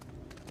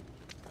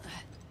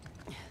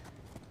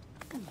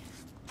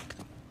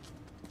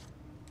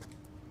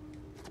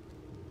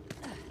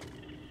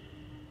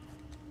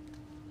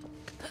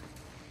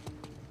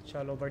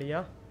चलो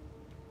बढ़िया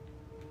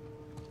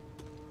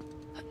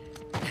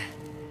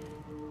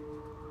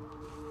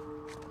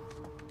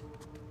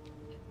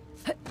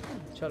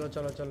चलो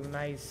चलो चलो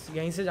नाइस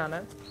यहीं से जाना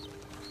है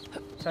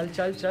चल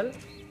चल चल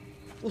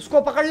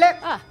उसको पकड़ ले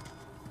Ah,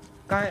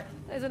 कहाँ है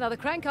there's another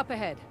crank up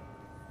ahead.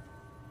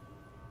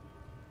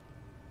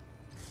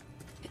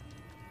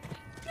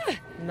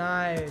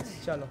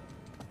 Nice चलो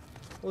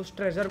उस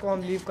ट्रेजर को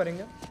हम लीव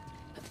करेंगे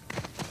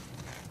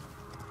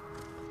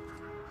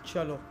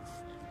चलो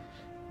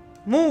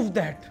मूव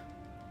दैट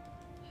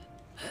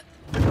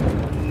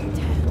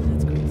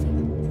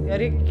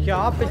यार ये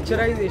क्या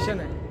पिक्चराइजेशन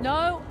है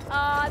No,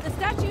 the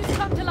statues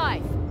come to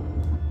life.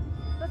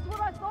 That's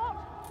what I thought.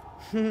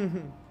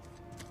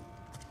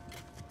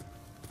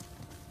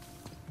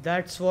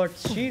 That's what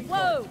she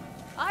thought. Whoa,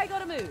 I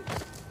gotta move.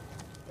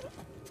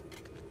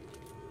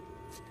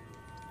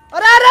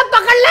 अरे अरे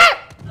पकड़ ले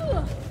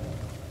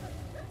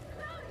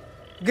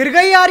गिर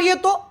गई यार ये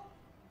तो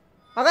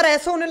अगर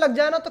ऐसे होने लग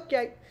जाए ना तो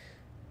क्या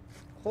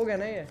हो गया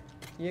ना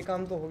ये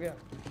काम तो हो गया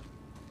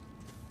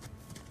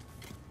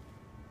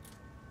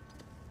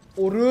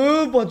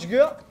अरे बच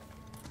गया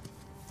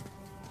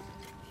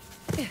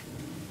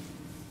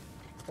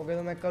ओके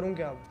तो मैं करूं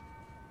क्या अब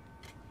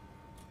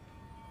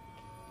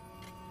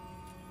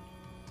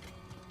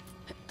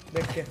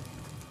देख के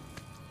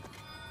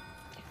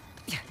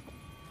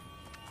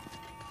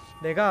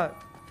देखा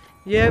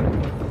ये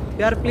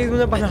यार प्लीज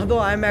मुझे बना दो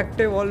I am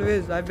active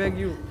always I beg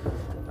you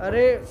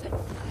अरे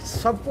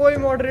सबको ही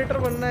मॉडरेटर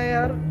बनना है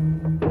यार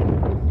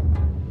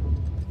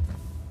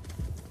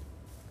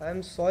आई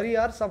एम सॉरी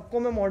यार सबको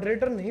मैं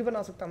मॉडरेटर नहीं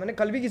बना सकता मैंने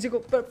कल भी किसी को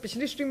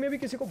पिछली स्ट्रीम में भी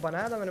किसी को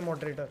बनाया था मैंने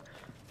मॉडरेटर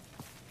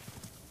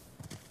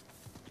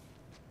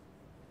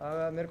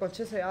मेरे को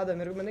अच्छे से याद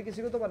है मैंने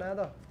किसी को तो बनाया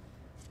था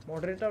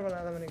मॉडरेटर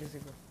बनाया था मैंने किसी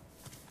को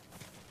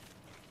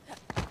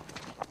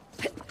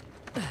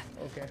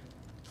ओके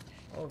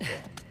ओके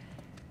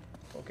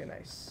ओके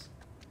नाइस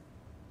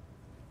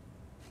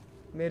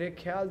मेरे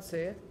ख्याल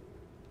से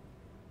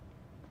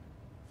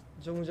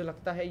जो मुझे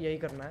लगता है यही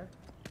करना है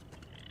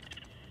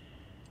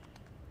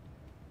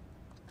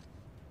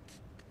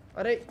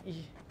अरे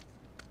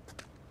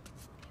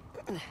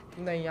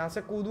नहीं यहाँ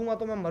से कूदूंगा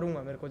तो मैं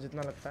मरूंगा मेरे को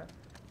जितना लगता है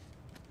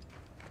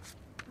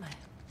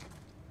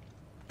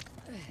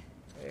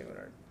एक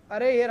मिनट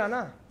अरे ये रहा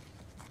ना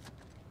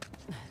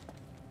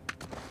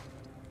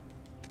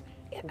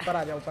ऊपर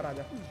आ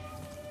जा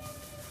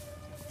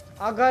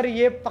अगर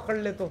ये पकड़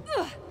ले तो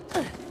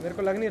मेरे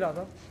को लग नहीं रहा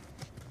था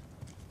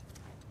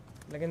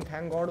लेकिन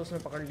थैंक गॉड उसने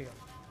पकड़ लिया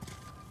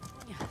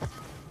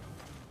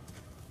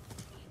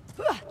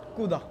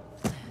कूदा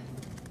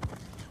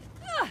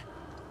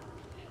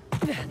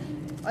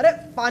अरे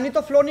पानी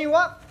तो फ्लो नहीं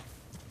हुआ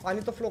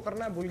पानी तो फ्लो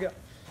करना है भूल गया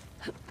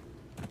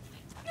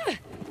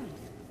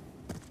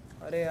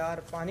अरे यार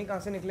पानी कहां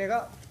से निकलेगा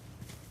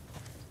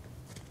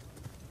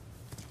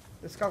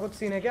इसका कुछ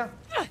सीन है क्या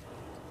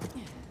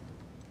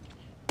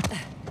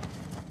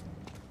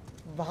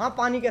वहां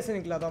पानी कैसे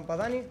निकला था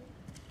पता नहीं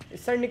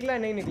इस साइड निकला है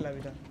नहीं निकला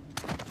अभी तक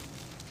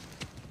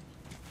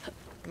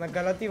मैं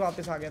गलत ही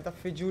वापस आ गया था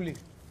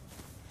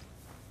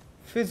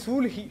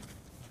फिजूल ही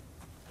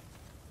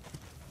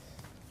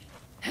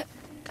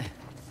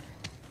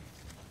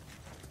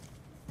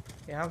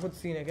यहाँ कुछ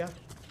सीन है क्या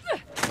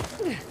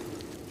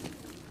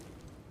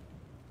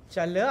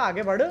चल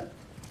आगे बढ़,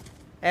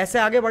 ऐसे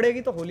आगे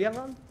बढ़ेगी तो हो लिया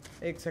काम।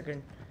 एक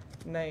सेकंड,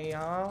 नहीं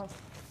यहाँ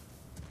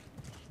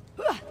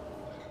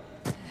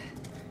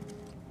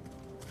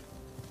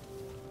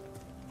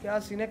क्या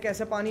सीन है,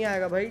 कैसे पानी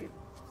आएगा भाई,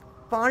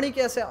 पानी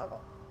कैसे आएगा?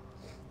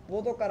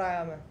 वो तो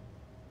कराया मैं,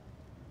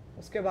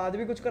 उसके बाद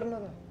भी कुछ करना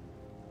था।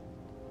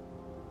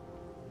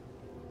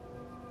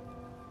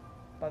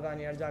 पता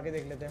नहीं यार, जाके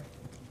देख लेते हैं।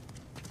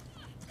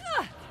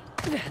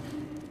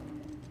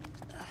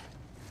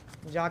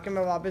 जाके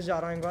मैं वापस जा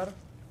रहा हूँ एक बार,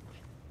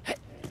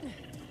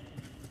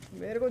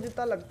 मेरे को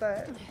जितना लगता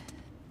है।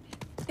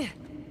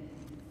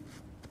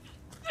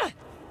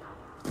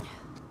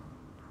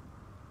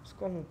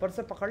 इसको ऊपर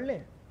से पकड़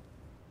लें,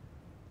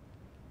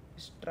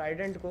 इस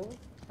ट्राइडेंट को।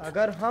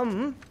 अगर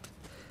हम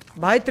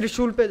भाई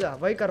त्रिशूल पे जा,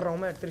 वही कर रहा हूँ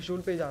मैं,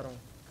 त्रिशूल पे जा रहा हूँ,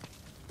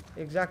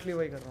 एग्जैक्टली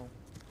वही कर रहा हूँ।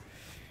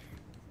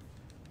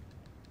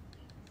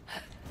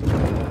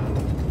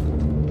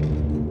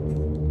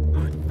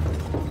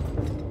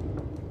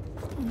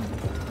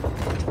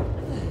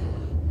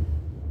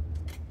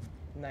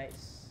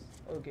 Nice,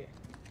 okay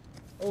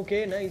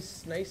okay,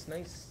 nice nice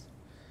nice.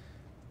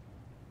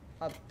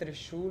 अब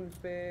त्रिशूल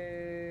पे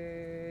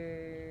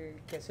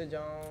कैसे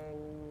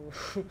जाऊँ?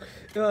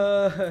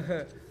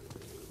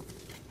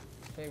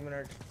 एक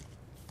मिनट,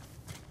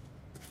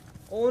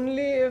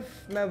 ओनली इफ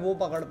मैं वो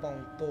पकड़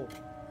पाऊँ तो।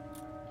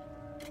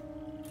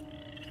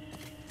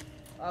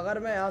 अगर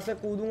मैं यहाँ से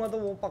कूदूंगा तो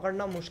वो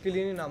पकड़ना मुश्किल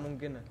ही नहीं,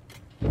 नामुमकिन है।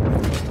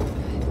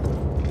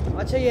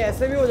 अच्छा ये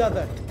ऐसे भी हो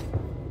जाता है?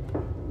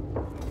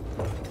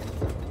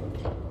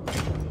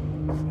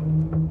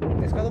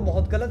 इसका तो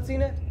बहुत गलत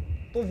सीन है।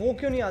 तो वो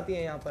क्यों नहीं आती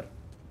है यहाँ पर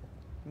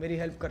मेरी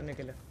हेल्प करने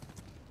के लिए?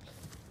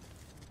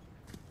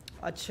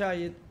 अच्छा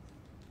ये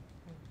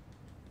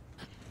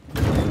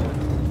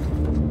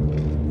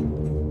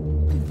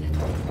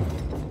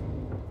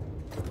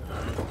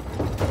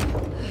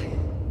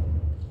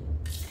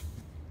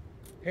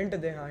हिंट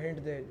दे, हाँ hint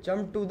they.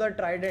 Jump to the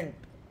Trident.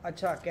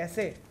 अच्छा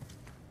कैसे,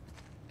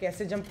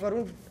 कैसे जंप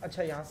करूं?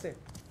 अच्छा यहाँ से,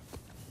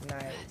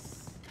 नाइस,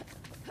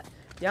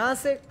 यहाँ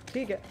से,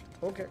 ठीक है,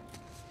 okay,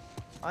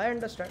 I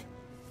understand.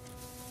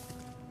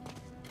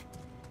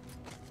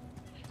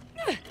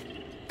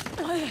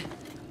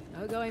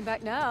 No going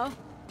back now.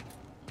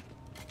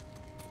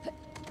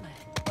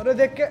 अरे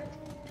देख के,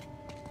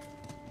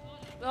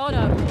 Oh no!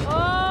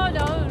 Oh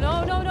no! No!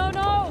 No! No!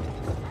 No!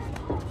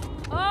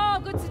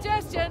 Oh, good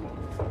suggestion.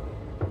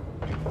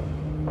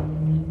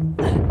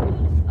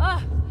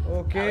 Ah,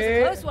 okay, that was a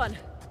close one.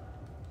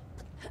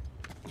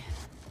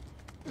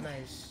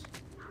 Nice.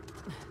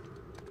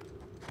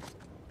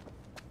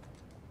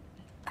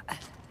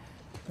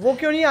 वो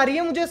क्यों नहीं आ रही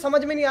है, मुझे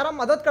समझ में नहीं आ रहा,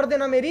 मदद कर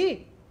देना मेरी,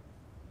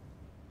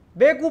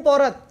 बेवकूफ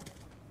औरत।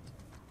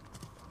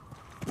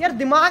 यार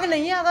दिमाग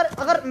नहीं है।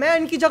 अगर मैं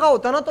इनकी जगह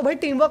होता ना तो भाई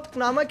टीम वर्क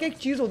नामक एक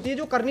चीज होती है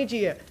जो करनी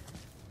चाहिए,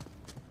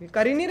 ये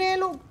कर ही नहीं रहे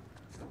लोग।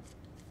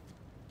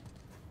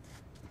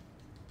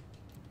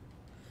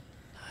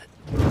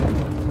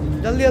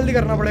 जल्दी जल्दी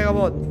करना पड़ेगा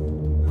बहुत।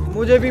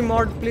 मुझे भी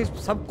मॉड प्लीज,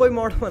 सबको ही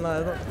मॉड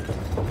बनाया था।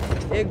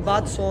 एक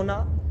बात, सोना,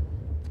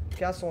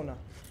 क्या सोना?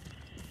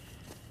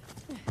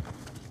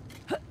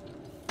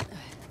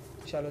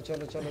 चलो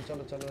चलो चलो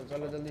चलो चलो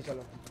चलो जल्दी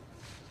चलो।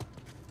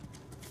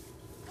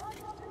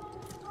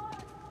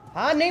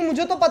 हाँ नहीं,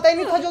 मुझे तो पता ही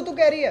नहीं था जो तू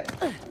कह रही है,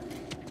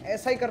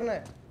 ऐसा ही करना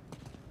है।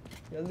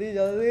 जल्दी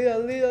जल्दी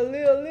जल्दी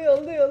जल्दी जल्दी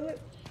जल्दी जल्दी।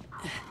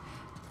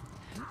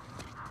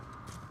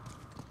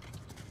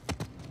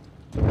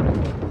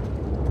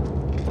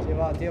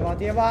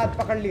 ये बात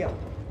पकड़ लिया,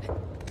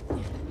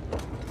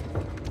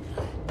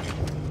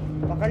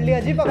 पकड़ लिया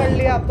जी, पकड़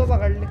लिया, अब तो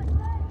पकड़ लिया।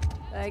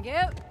 Thank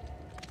you.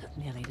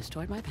 Nearly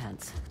destroyed my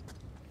pants.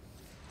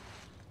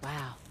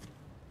 Wow.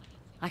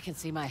 I can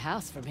see my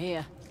house from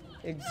here.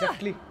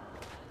 Exactly.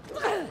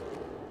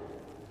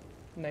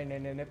 नहीं नहीं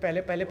नहीं,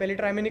 पहली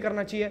ट्राई में नहीं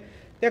करना चाहिए।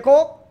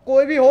 देखो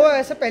कोई भी हो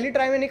ऐसे पहली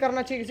ट्राई में नहीं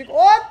करना चाहिए किसी को।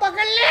 ओए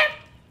पकड़ ले,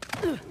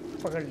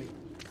 पकड़ ली।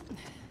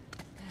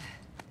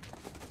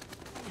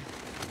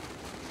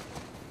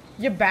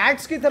 ये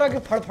बैट्स की तरह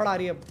क्यों फड़फड़ा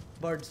रही है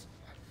बर्ड्स?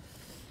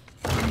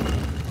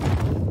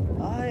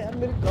 यार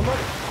मेरी कमर,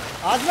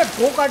 आज मैं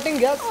गो काटिंग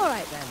गया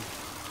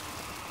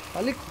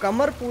खाली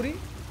कमर पूरी।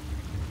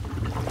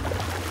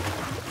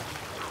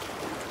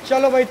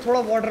 चलो भाई थोड़ा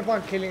वाटर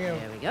पार्क खेलेंगे।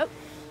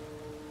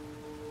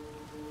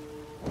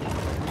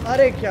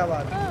 अरे क्या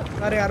बात,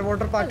 अरे यार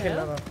वाटर पार्क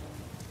खेलना था।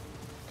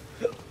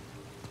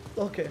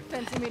 Okay,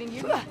 Fancy meeting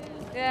you?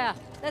 Yeah.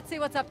 Let's see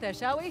what's up there,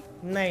 shall we?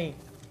 नहीं,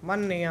 मन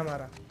नहीं है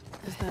हमारा।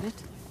 Is that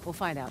it? We'll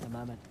find out in a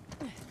moment.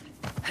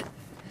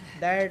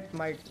 That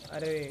might,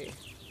 अरे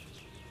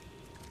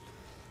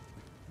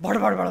बढ़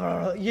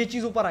ये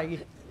चीज ऊपर आएगी,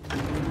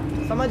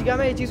 समझ गया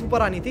मैं, ये चीज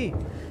ऊपर आनी थी।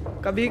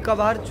 कभी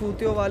कभार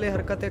चूतियों वाले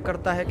हरकतें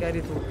करता है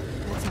कैरी तू।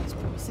 That sounds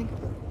promising.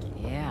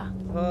 Yeah.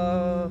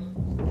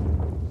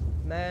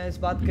 मैं इस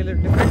बात के लिए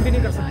डिफेंड भी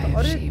नहीं कर सकता।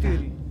 अरे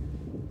तेरी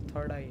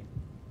third I.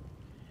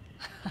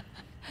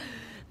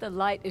 The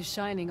light is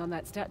shining on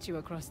that statue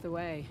across the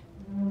way.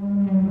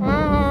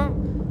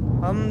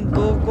 हम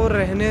दो को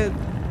रहने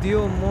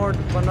दियो मोड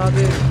बना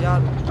दे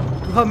यार,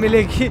 दुआ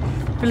मिलेगी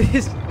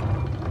प्लीज।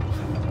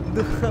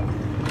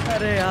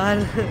 अरे यार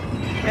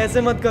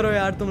ऐसे मत करो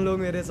यार तुम लोग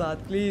मेरे साथ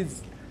please.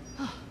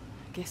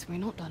 Guess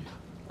we're not done.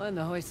 When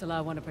the Hoysala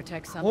want to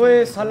protect something, ओए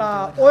they साला,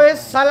 don't do it ओए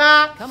halfway. साला,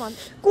 Come on.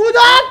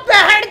 कूदा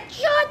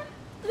बहनचोद।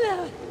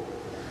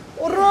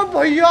 अरे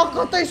भैया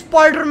कत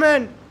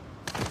स्पाइडरमैन,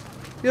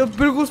 ये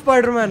बिल्कुल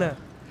स्पाइडरमैन है।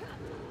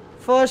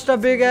 First a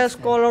big ass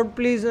call out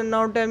please and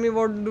now tell me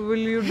what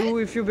will you do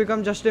if you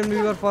become Justin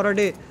Bieber for a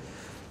day.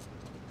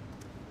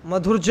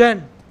 Madhur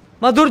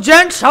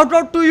Jain shout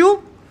out to you।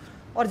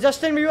 और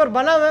Justin Bieber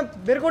बना मैं,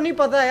 मेरे को नहीं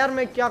पता यार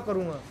मैं क्या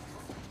करूँगा,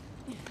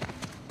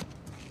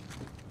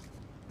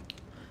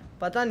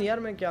 पता नहीं यार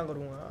मैं क्या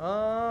करूँगा।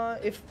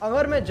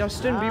 अगर मैं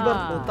जस्टिन बीबर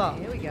होता,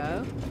 Here we go.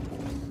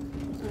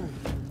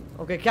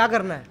 ओके क्या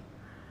करना है?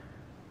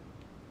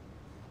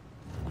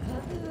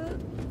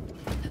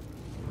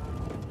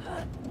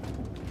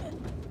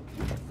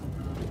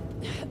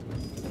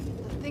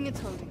 The thing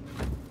it's holding.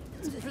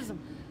 It's a prism.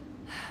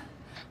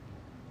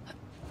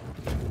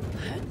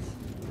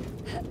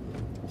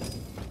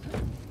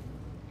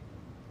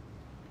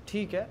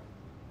 ठीक है,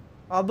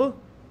 अब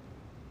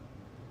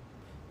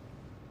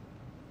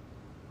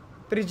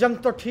प्रिज्म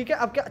तो ठीक है,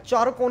 अब क्या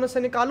चारों कोने से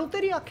निकालूं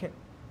तेरी आंखें?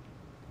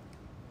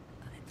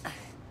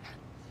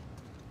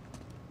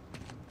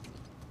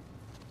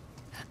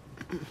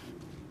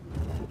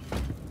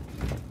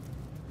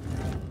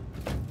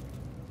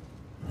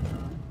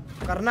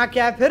 करना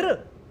क्या है फिर?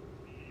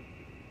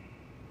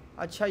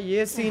 अच्छा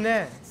ये सीन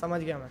है,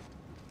 समझ गया मैं।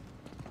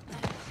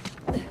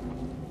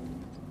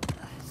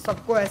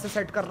 सबको ऐसे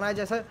सेट करना है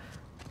जैसे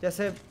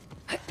जैसे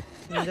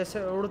जैसे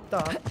उड़ता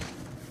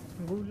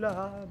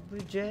गुलाब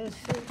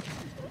जैसे,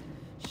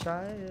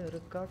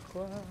 शायर का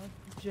ख्वाब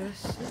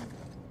जैसे।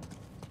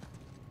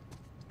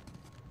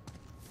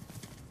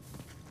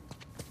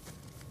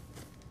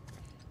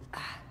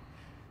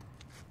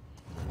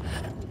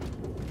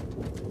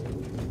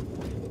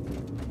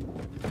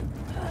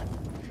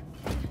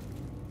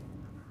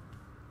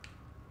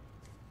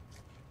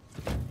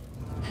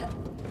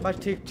 बस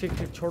ठीक ठीक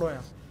ठीक छोड़ो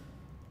यार।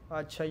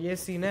 अच्छा ये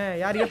सीन है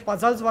यार, ये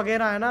पजल्स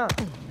वगैरह है ना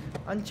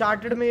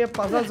अनचार्टेड में, ये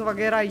पजल्स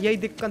वगैरह यही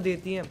दिक्कत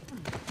देती हैं,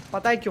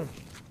 पता है क्यों?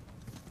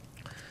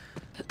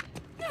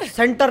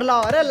 सेंटर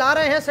लाओ, अरे ला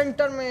रहे हैं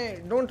सेंटर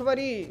में, डोंट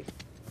वरी,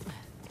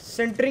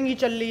 सेंटरिंग ही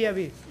चल रही है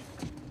अभी।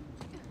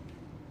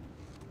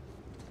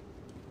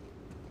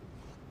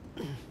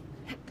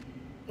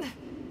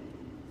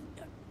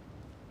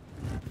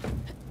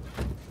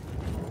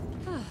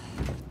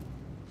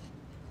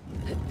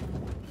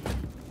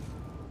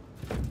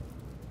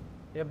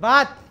 ये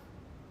बात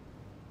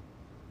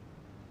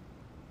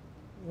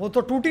वो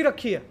तो टूटी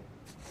रखी है,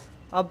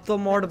 अब तो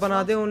मॉड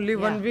बना दे ओनली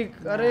 1 वीक।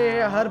 अरे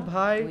हर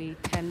भाई We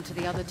tend to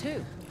the other two.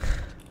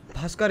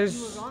 Bhaskar इस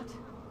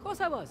Of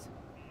course I was.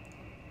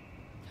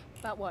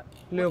 About what?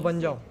 ले बन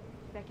जाओ।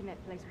 Back in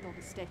that place with all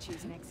the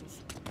statues and axes.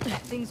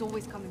 Things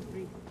always come in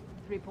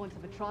 3 points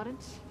of a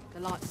trident.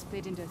 The light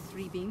split into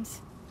 3 beams.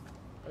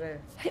 अरे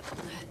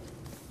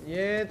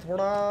ये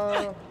थोड़ा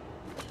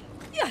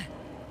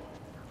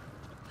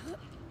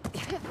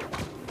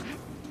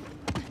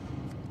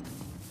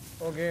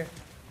okay,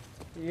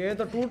 ये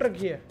तो टूट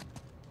रखी है।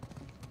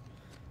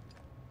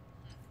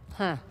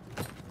 Huh.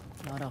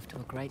 Not off to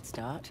a great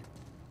start.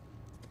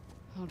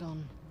 Hold on.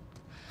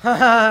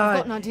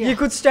 हाँ, an idea. ये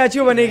कुछ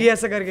स्टैचू बनेगी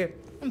ऐसा करके।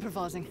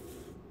 Improvising.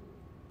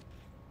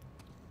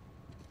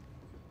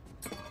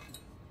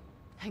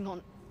 Hang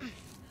on.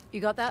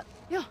 You got that?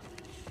 Yeah.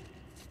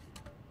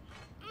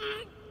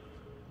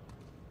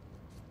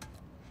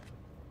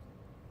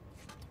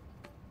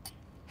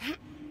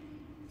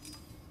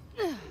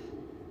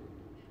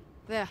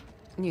 There.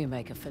 You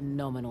make a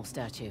phenomenal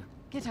statue.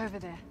 Get over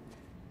there.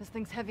 This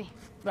thing's heavy.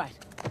 Right.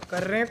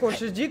 कर रहे हैं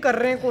कोशिश जी, कर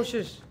रहे हैं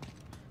कोशिश,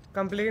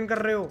 कंप्लेन कर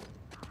रहे हो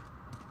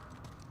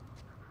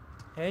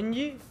हैं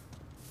जी?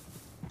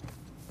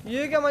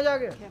 ये क्या मजा आ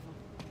गया? Careful.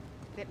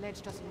 That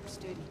ledge doesn't look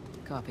sturdy.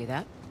 Copy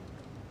that.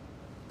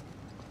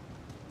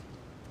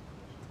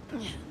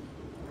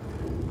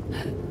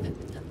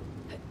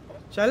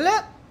 चल ले।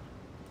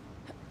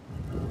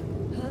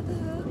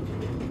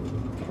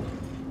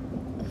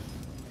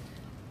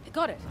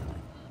 Got it.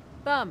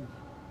 Bum.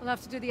 We'll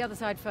have to do the other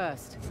side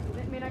first.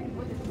 That mean I can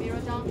put this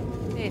mirror down?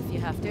 If you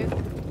have to.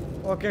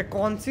 Okay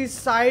कौन सी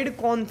side,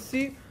 कौन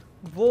सी?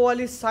 वो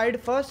वाली side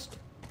first.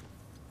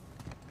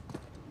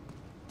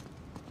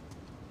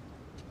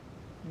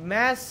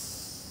 Mess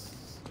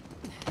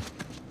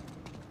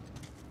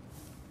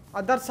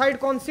other side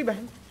कौन सी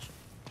बहन?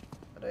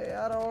 अरे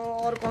यार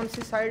और कौन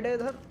सी साइड है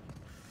इधर?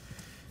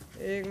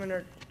 एक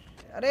मिनट,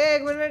 अरे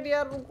एक मिनट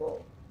यार रुको।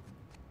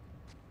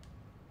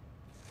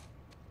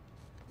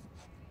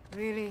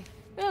 Really?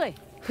 Really?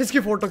 इसकी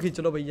फोटो खींच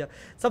लो भैया,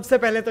 सबसे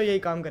पहले तो यही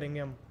काम करेंगे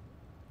हम।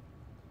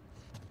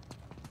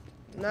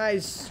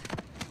 नाइस।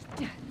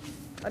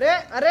 अरे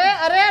अरे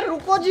अरे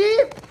रुको जी,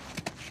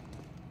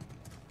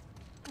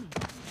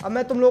 अब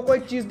मैं तुम लोग को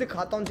एक चीज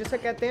दिखाता हूँ जिसे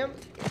कहते हैं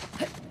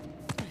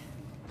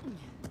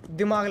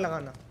दिमाग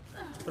लगाना।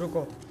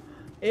 रुको,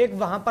 एक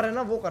वहां पर है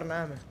ना, वो करना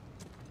है हमें।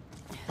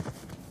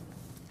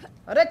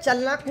 अरे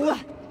चलना कूद।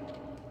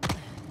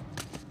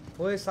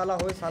 होए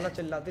साला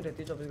चिल्लाती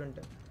रहती 24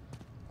 घंटे।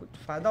 कुछ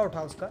फायदा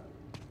उठा उसका।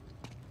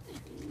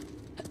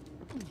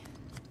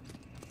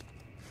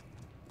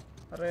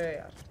 अरे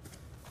यार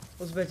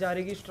उस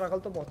बेचारी की स्ट्रगल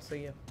तो बहुत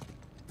सही है।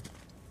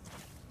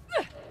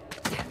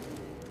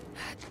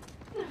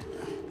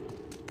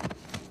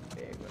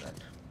 एक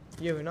मिनट,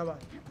 ये हुई ना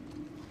बात।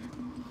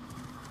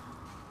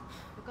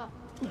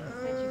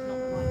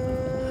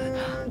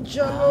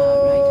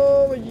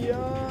 चलो भैया।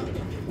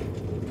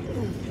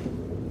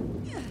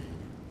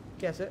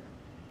 कैसे?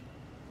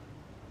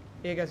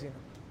 ये कैसी?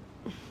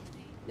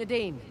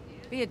 Nadine,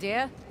 be a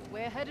dear.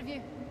 We're ahead of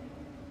you.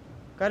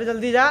 कर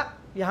जल्दी जा।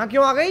 यहाँ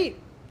क्यों आ गई?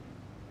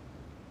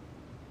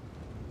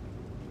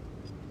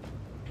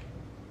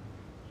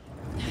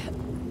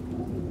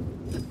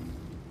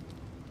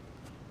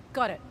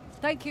 Got it.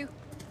 Thank you.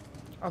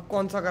 अब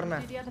कौन सा करना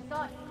है? Do the other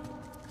side.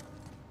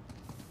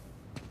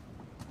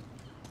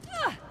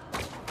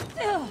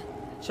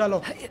 चलो।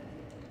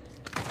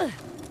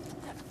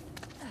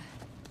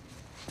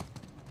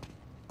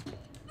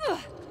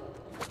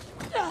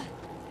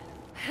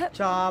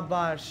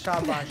 शाबाश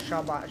शाबाश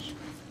शाबाश।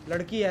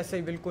 लड़की ऐसे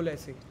ही, बिल्कुल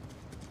ऐसे ही।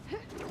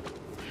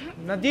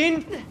 नदीन,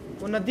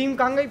 वो नदीम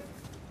कहाँ गई?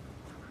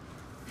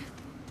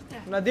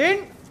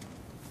 नदीन,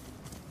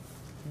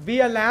 be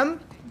a lamp.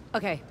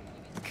 Okay.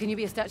 Can you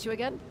be a statue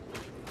again?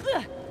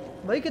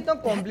 भाई कितना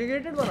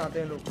कॉम्प्लिकेटेड बनाते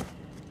हैं लोग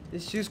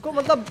इस चीज को।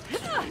 मतलब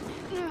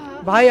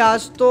भाई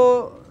आज तो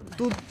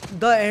तू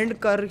द एंड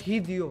कर ही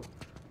दियो।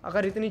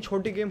 अगर इतनी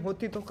छोटी गेम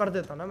होती तो कर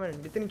देता ना मैं।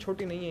 इतनी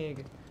छोटी नहीं है ये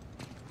गेम,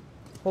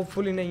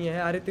 होपफुली नहीं है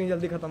यार। इतनी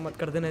जल्दी खत्म मत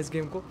कर देना इस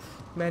गेम को,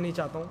 मैं नहीं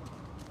चाहता हूँ।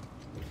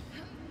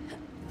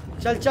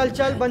 चल चल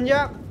चल,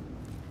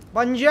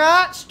 बन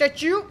जा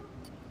स्टैच्यू।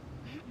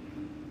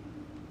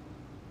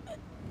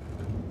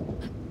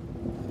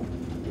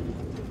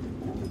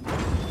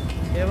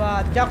 ये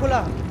बात क्या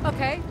खुला?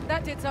 Okay,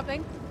 that did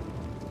something.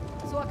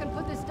 So I can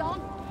put this down?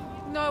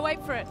 No, wait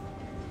for it.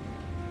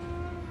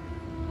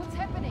 What's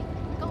happening?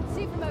 I can't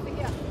see from over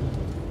here.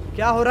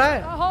 क्या हो रहा है?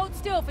 Hold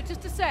still for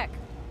just a sec.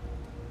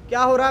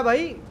 क्या हो रहा है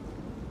भाई?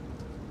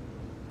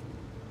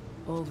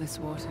 All this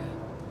water.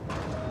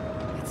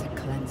 It's a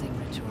cleansing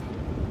ritual.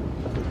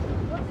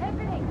 What's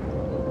happening?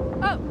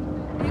 Oh,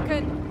 you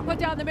can put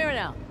down the mirror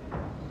now.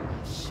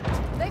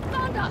 They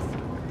found us!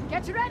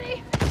 Get ready!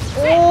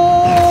 ओ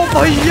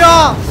भैया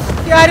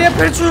यार ये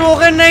फिर शुरू हो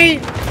गए। नहीं,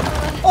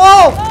 ओ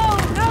Oh,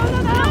 no, no,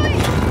 no!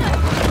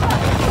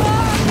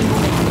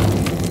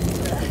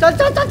 चल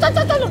चल चल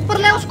चल चल, ऊपर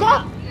ले उसको,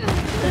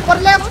 ऊपर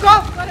ले उसको।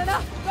 Got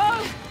enough, go!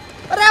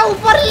 अरे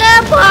ऊपर ले,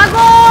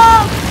 भागो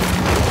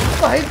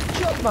भाई,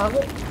 क्यों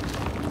भागो?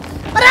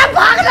 अरे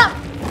भागना।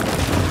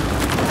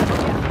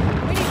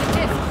 We need the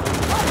disc.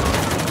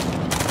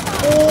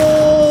 O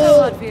So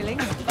hard feeling.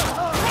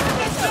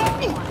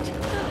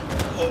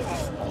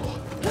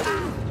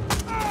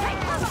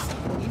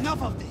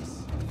 Enough of this.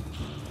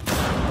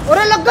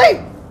 अरे लग गई।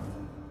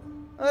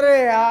 अरे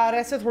यार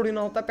ऐसे थोड़ी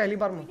ना होता, पहली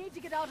बार में। We need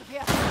to get out of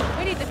here.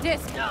 We need the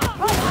disc.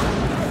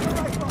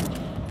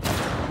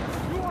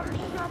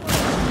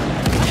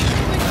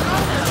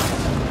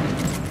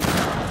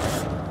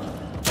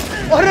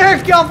 अरे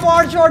क्या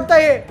फॉर शॉट था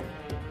ये।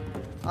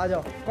 आ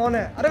जाओ। कौन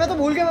है? अरे मैं तो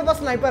भूल गया मेरे पास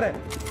स्नाइपर है।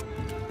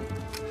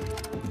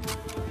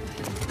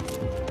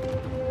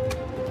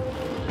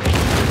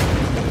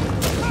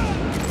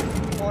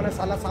 कौन है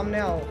साला? सामने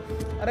आओ।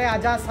 अरे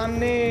आजा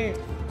सामने,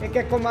 एक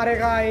एक को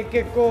मारेगा, एक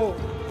एक को।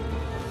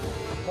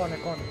 कौन है?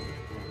 कौन है?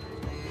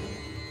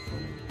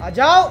 आ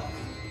जाओ।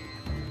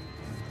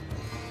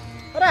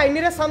 अरे आई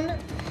नहीं रहे सामने।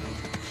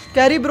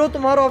 कैरी ब्रो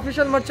तुम्हारा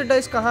ऑफिशियल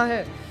मर्चेंडाइज कहाँ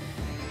है?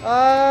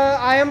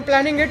 I am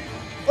planning it.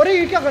 अरे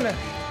ये क्या करना है?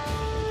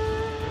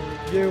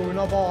 ये हुई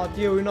ना बात,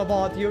 ये हुई ना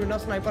बात, ये हुई ना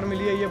स्नाइपर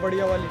मिली है ये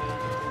बढ़िया वाली।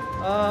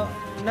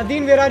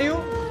 नदीन where are you?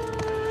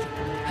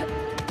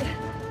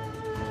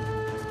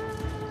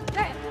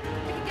 There,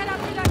 we can get out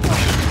through that door.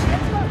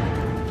 Let's go.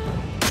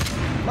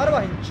 मरवा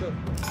हिंचो।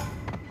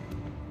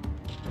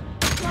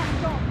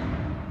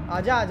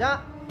 आजा आजा,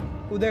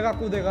 कूदेगा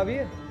कूदेगा भी।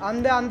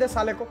 आंधे आंधे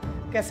साले को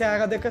कैसे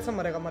आएगा देख, कैसे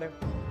मरेगा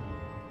मरेगा।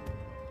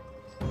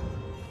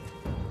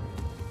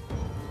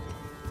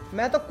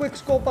 मैं तो क्विक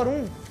स्कोपर हूँ,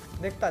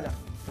 देखता जा।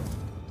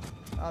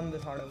 आंधे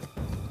साले को।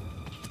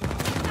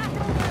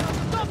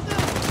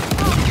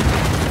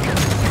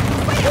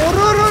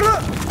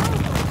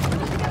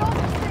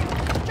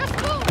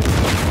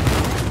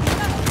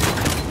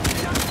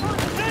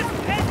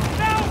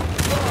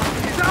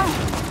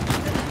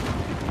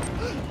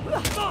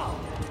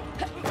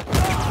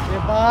 ये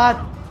बात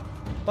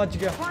बच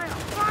गया।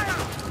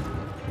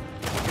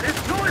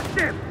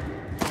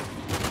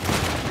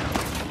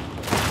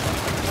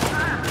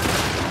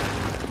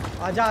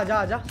 आजा आजा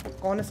आजा,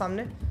 कौन है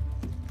सामने?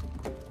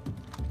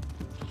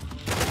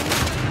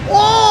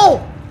 ओ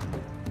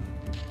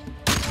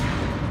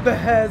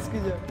बहस की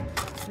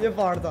जगह ये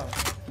फाड़ था।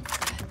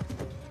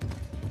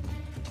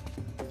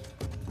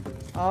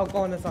 आओ,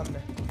 कौन है सामने?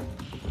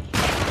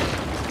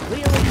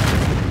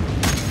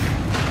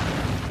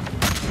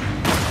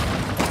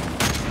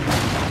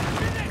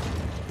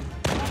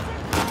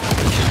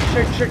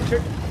 शिट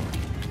शिट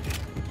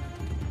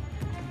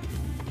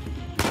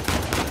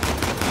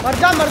मर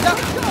जा मर जा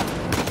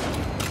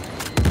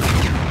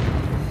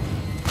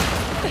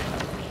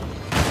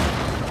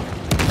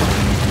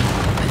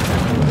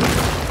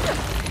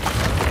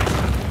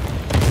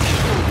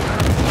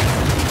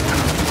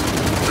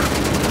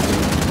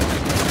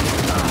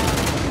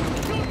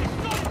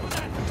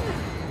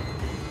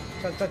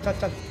चल चल चल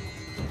चल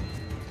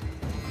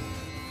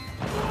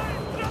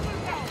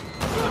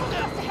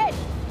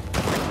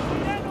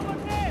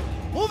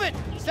Move it!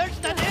 Search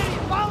that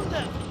area! Found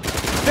them!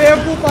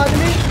 बेवकूफ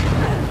आदमी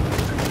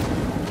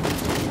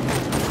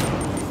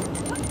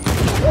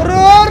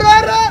रो रो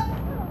रो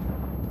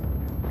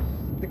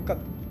दिक्कत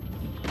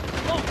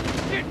Oh,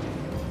 shit!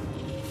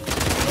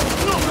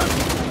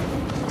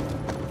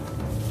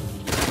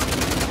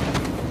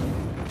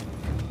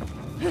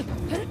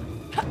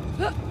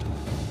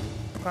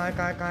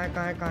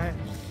 कहाँ है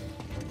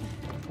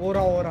हो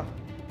रहा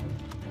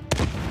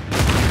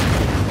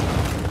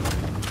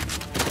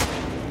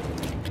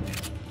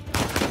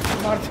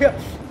मार दिया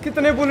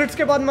कितने बुलेट्स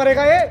के बाद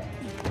मरेगा ये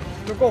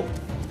रुको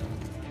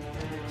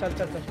चल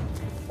चल चल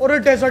और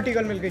डेजर्ट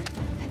ईगल मिल गई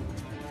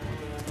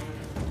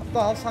अब तो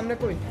आओ सामने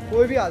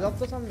कोई भी आ जाओ अब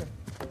तो सामने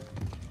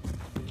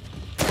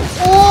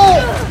ओ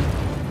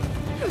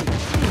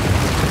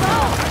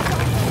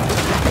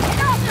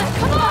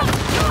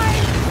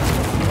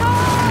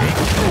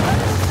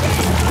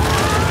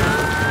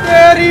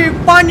तेरी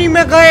पानी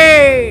में गए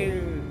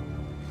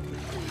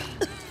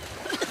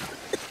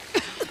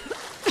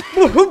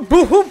बुहु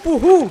बुहु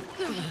बुहु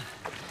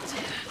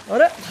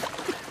अरे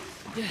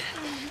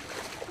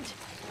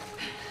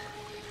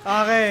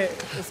आ गए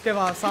इसके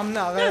बाद सामने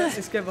आ गए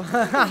इसके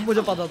बाद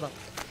मुझे पता था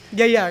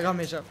यही आएगा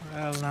हमेशा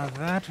Well, now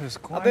that was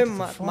quite अबे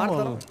the मार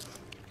दो fall.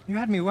 You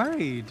had me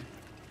worried.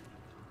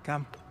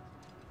 Come,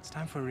 it's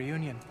time for a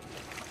reunion.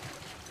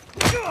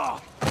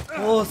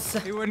 O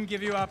He wouldn't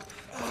give you up,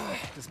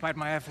 despite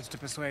my efforts to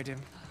persuade him.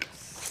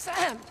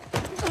 Sam!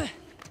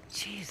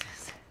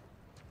 Jesus.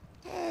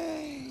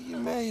 Hey, you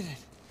made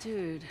it.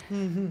 Dude.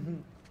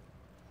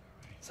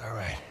 It's all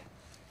right.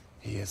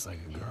 He is like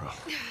a girl.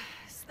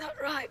 Is that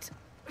right?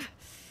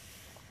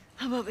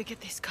 How about we get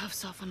these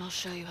cuffs off and I'll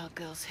show you how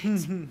girls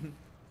hit.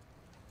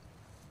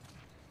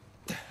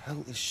 The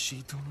hell is she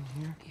doing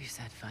here? You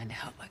said find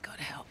help, I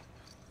gotta help.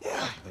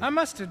 Yeah. I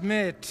must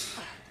admit,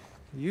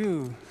 you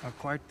are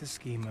quite the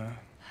schemer.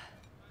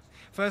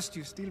 First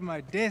you steal my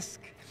disc,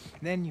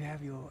 then you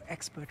have your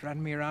expert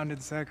run me around in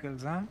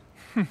circles, huh?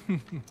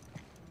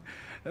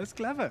 That's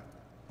clever.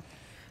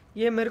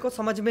 ये मेरे को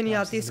समझ में नहीं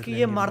आती इसकी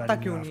ये मारता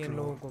क्यों नहीं है इन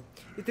लोगों को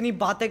इतनी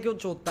बातें क्यों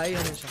चोदता है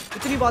हमेशा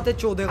इतनी बातें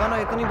चोदेगा ना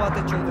इतनी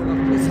बातें चोदेगा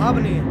हिसाब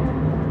नहीं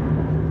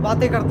है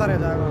बातें करता रह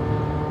जाएगा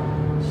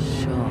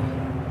Sure.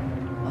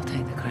 I'll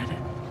take the credit.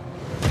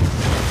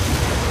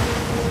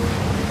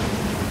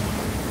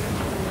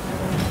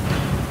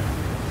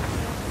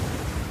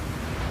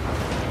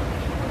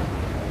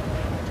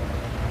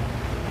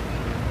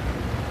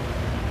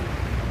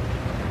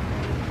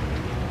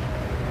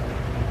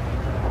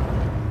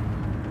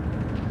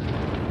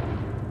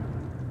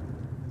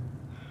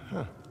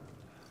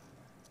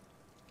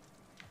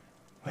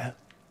 Well,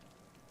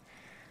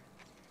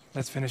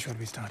 let's finish what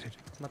we started.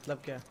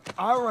 मतलब क्या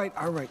All right,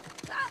 all right.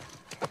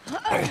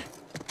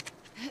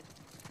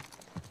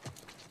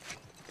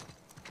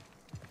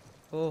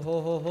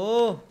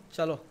 हो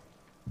चलो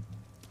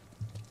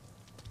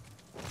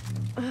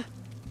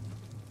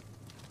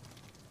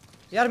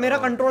यार मेरा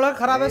कंट्रोलर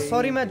खराब है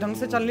सॉरी मैं ढंग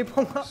से चल नहीं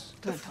पाऊंगा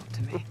Don't talk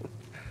to me.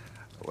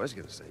 I was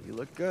gonna say, you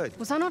look good.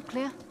 Was I not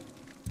clear?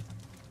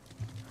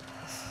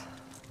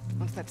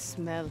 What's that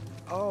smell?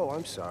 Oh,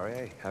 I'm sorry.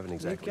 I haven't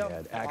exactly क्या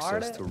had फाड़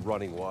access है? to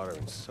running water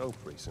and soap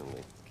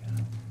recently.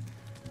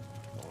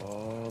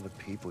 All the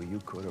people you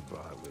could have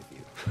brought with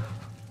you.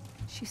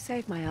 She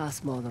saved my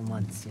ass more than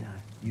once, you know.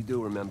 You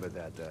do remember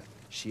that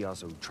she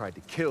also tried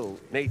to kill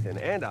Nathan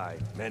and I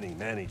many,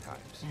 many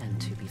times.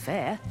 And to be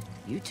fair,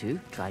 you two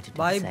tried to do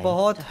भाई the same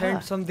बहुत to her.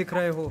 Handsome दिख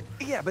रहे हो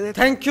Yeah, but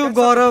Thank you, that's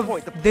not the Gaurav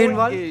point. The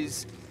Denwal. point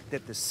is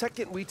that the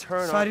second we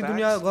turn our सारी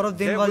दुनिया backs, Gaurav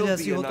there Denwal will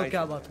जैसी be a हो तो knife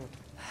क्या in बात हो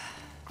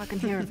I can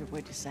hear every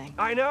word you're saying.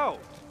 I know.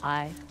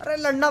 अरे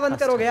लड़ना बंद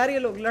करोगे यार ये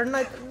लोग लड़ना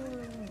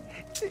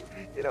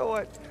You know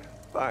what?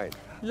 Fine.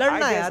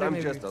 लड़ना I guess यार I'm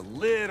मेरे just a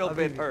little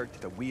अभी bit भी। irked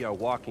that we are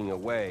walking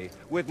away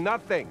with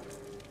nothing.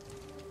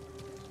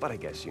 But I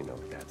guess you know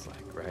what that's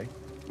like, right?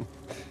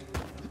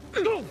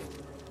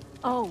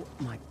 Oh,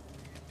 my.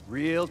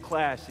 Real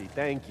classy,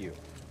 thank you.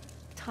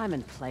 Time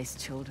and place,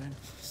 children.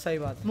 सही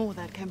बात More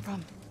that came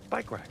from.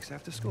 Bike racks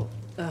after school.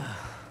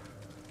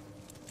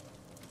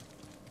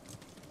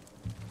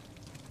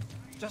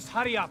 Just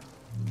hurry up.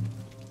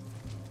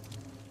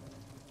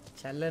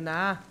 चल ना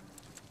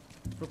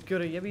रुक क्यों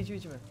रही है बीच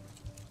बीच में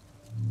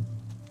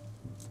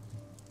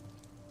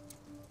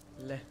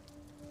ले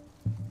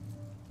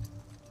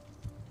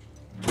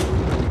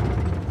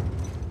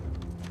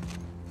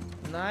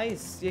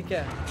नाइस ये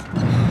क्या है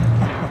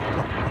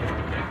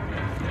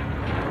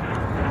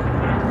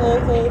ओ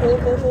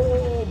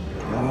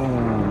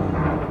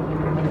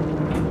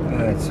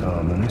That's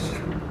ominous.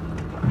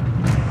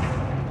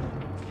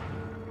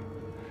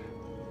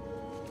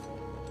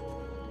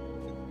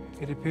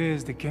 It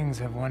appears the kings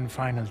have one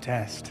final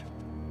test.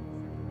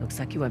 Looks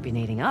like you won't be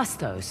needing us,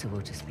 though, so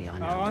we'll just be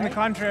on our On the way.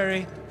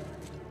 contrary.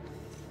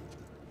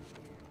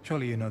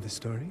 Surely you know the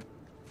story?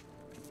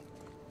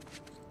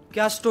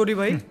 क्या story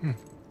भाई?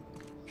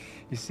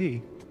 You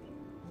see,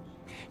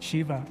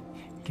 Shiva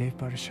gave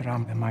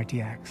Parashuram a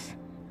mighty axe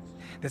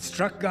that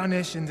struck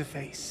Ganesh in the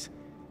face,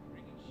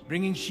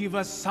 bringing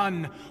Shiva's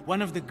son,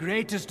 one of the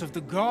greatest of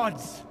the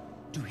gods,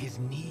 to his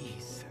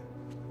knees.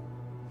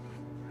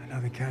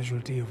 Another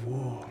casualty of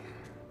war.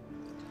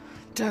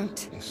 Don't.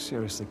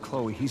 Seriously,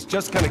 Chloe, he's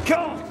just gonna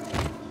kill him!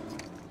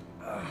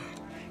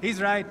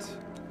 He's right.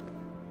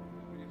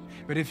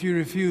 But if you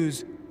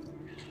refuse,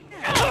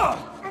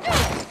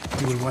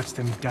 you will watch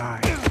them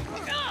die,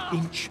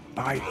 inch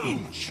by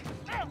inch.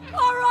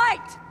 All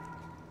right!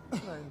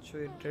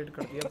 Irritate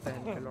कर दिया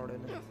बहन के लौड़े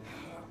ने।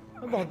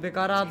 बहुत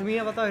बेकार आदमी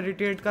है, बताओ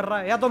इरिटेट कर रहा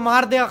है। या तो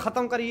मार देगा,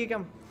 खत्म करिए क्या?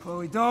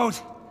 Chloe,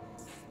 don't.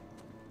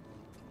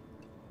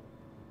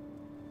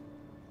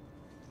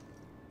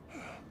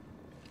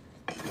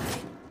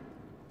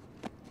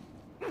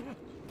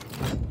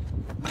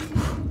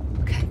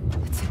 Okay,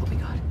 let's see what we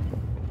got.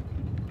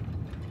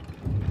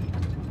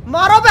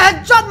 मारो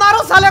बहनचोद,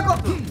 मारो साले को।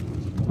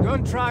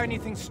 Don't try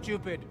anything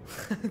stupid.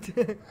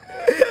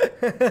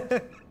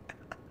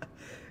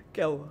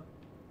 क्या हुआ?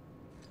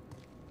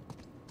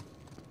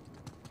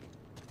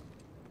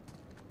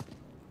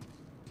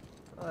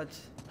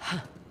 अच्छा,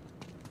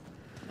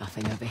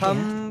 Nothing over हम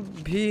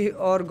here. भी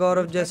और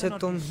गौरव जैसे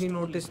तुम ही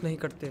नोटिस नहीं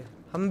करते।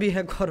 हम भी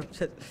हैं गौरव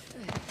जैसे।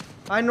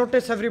 I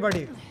notice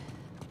everybody.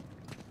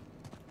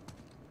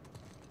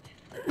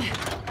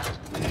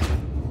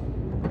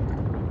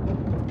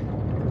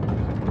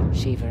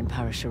 Shiva and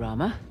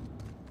Parashurama.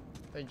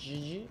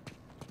 जी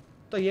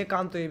तो ये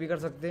काम तो ये भी कर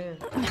सकते हैं।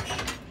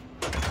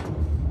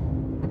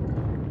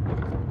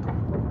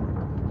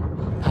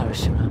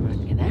 Parashurama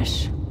and Ganesh.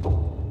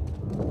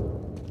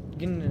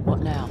 गिन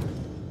What now?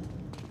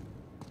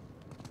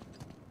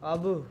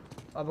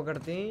 अब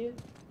करते हैं ये।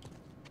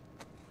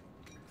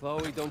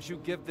 Chloe, don't you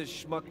give this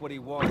schmuck what he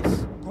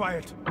wants.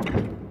 Quiet.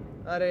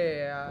 अरे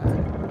यार,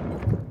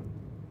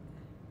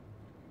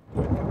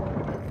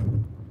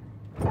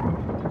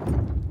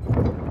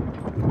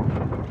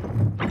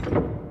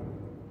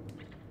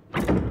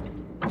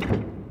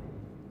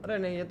 अरे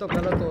नहीं, ये तो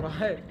गलत हो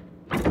रहा है।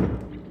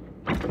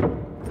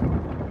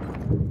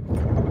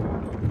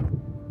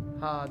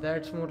 हाँ,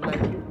 that's more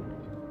like it.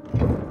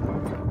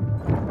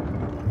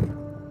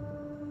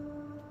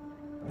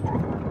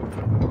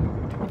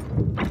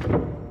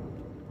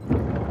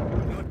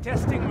 You're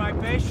testing my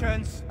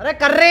patience. अरे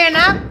कर रहे हैं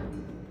ना,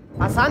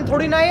 आसान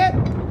थोड़ी ना ये।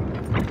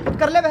 खुद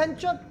कर ले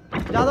बहनचोद,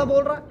 ज्यादा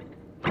बोल रहा है।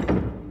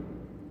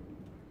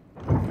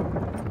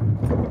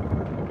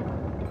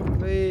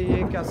 भाई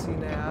ये क्या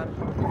सीन है यार?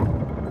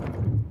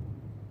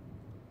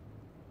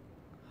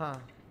 हाँ,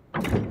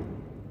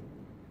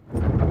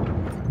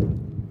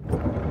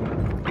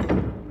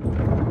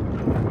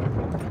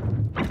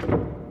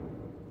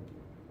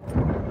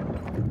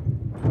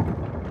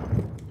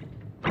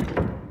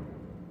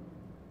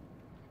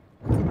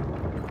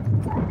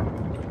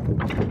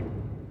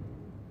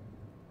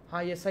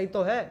 हाँ ये सही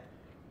तो है।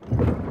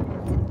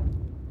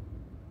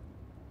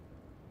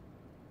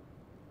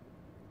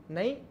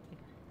 नहीं,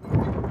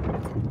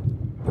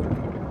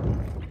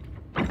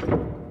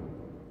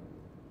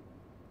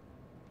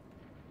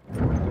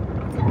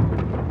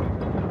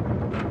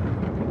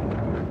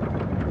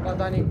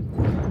 पता नहीं,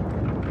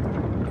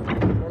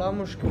 थोड़ा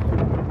मुश्किल।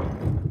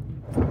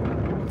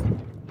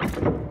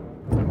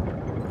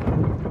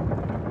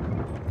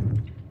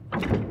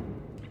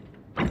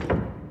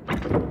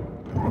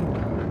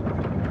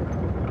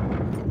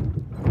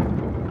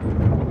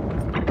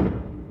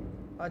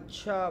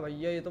 अच्छा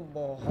भैया, ये तो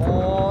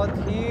बहुत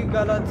ही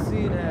गलत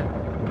सीन है।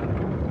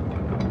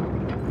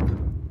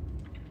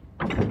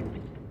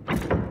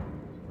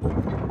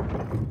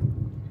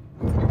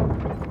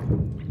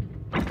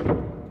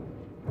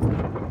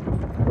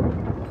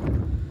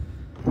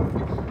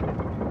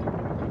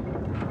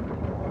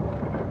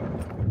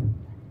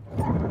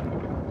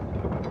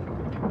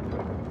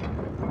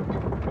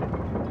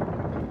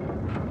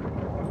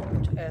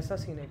 ऐसा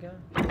सीन है क्या?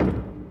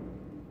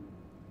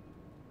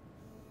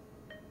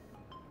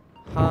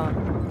 हाँ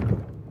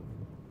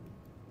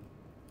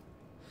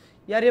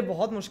यार, ये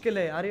बहुत मुश्किल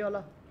है यार ये वाला।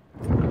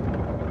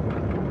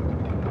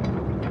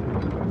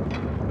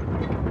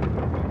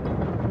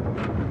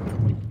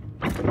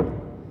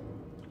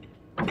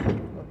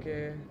 ओके,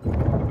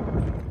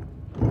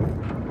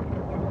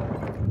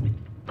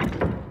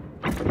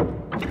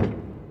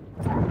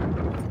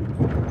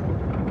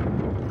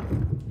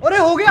 अरे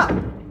हो गया,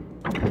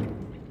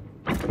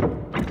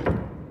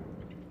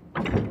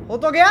 हो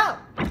तो गया।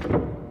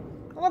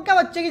 वो क्या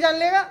बच्चे की जान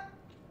लेगा?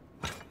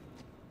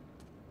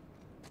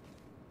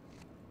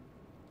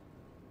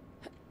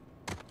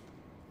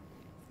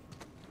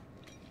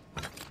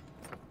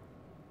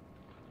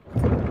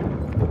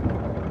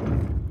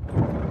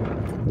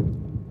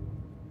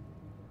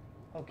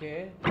 ओके,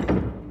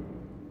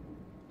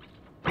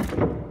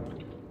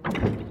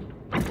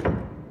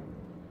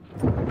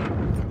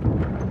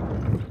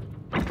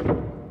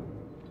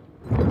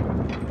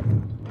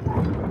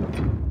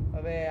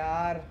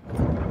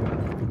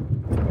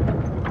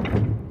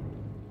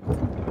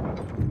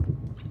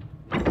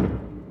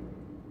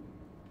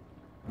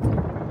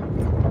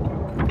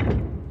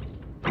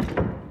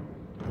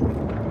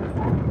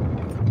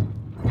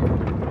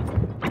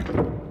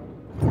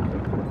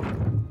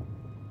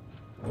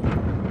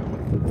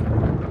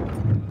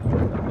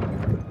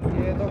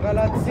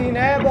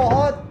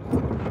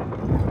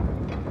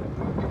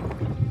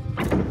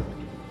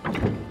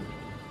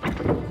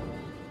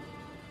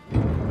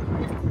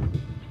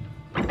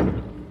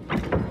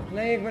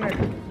 नहीं 1 मिनट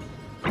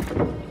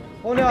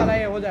होने वाला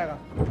है, हो जाएगा।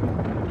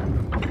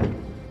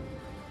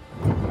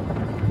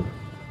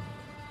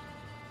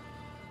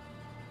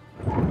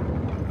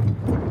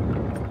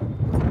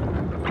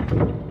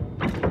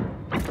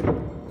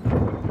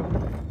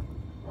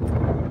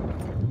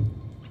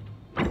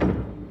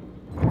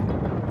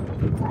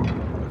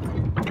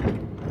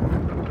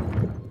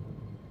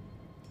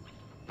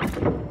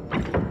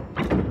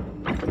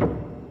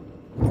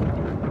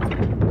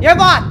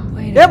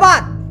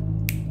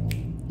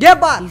 ये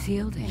बात He's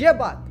healed him. ये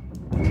बात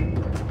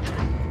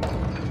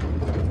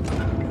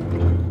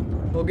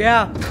हो गया।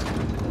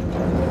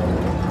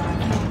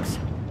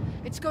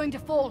 It's going to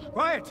fall.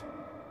 Quiet!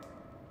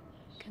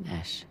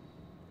 Ganesh,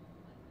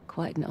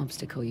 quite an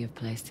obstacle you've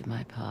placed in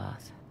my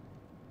path.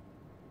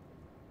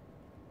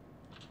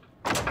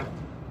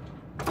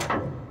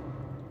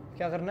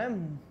 क्या करना है?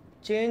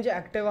 Change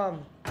active arm.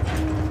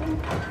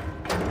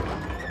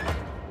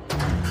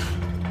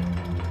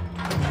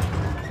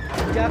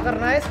 क्या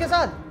करना है इसके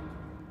साथ?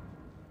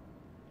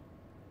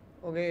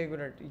 ओके 1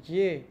 मिनट,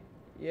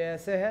 ये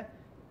ऐसे है,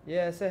 ये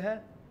ऐसे है,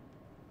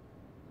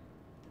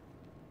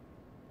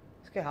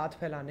 इसके हाथ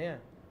फैलाने हैं।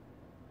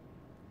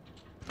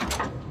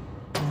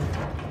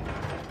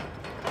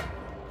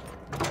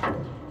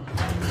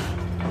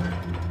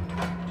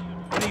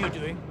 What are you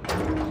doing?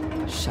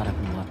 Shut up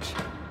and watch.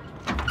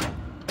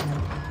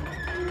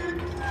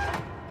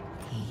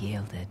 He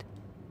yielded.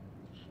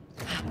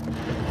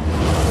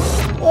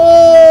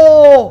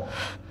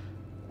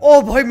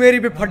 ओ भाई मेरी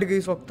भी फट गई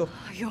इस वक्त तो।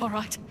 You're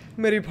right.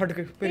 मेरी फट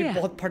गई, मेरी Yeah.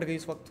 बहुत फट गई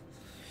इस वक्त।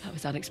 That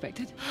was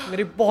unexpected.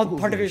 मेरी बहुत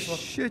फट गई इस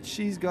वक्त। Shit,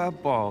 she's got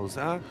balls,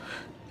 huh?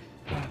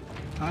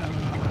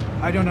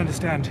 I don't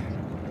understand.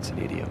 It's an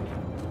idiot.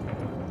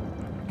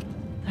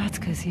 That's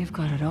because you've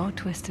got it all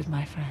twisted,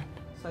 my friend.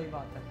 सही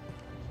बात है।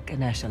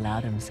 Ganesh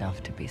allowed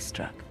himself to be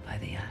struck by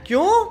the eye.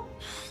 क्यों?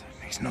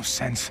 That makes no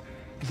sense.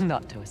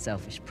 Not to a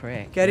selfish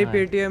prick. Carry no.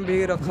 Paytm भी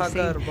रखा You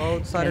कर, see,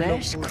 बहुत सारे लोग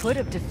Ganesh could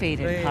have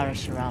defeated Right.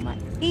 Parashurama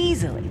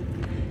easily,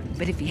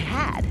 but if he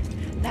had,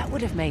 that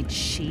would have made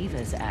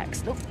Shiva's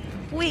axe look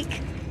weak,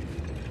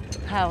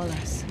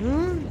 powerless.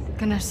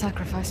 Ganesh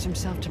sacrificed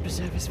himself to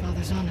preserve his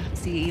father's honor.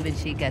 See, even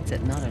she gets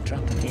it, not a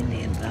drop of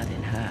Indian blood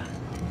in her.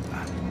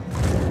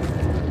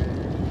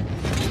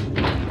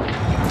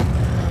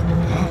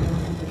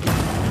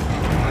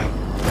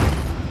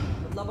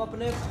 मतलब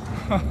अपने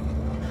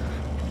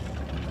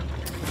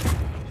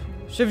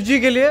शिव जी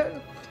के लिए,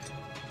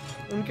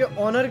 उनके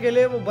honour के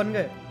लिए वो बन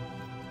गए।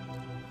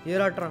 ये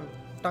रहा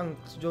टंक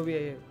जो भी है,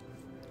 ये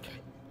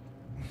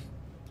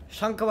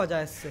शंख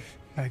बजा इससे।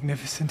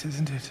 Magnificent,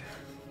 isn't it?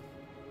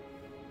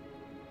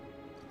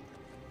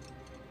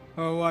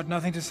 Oh, what?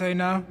 Nothing to say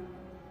now?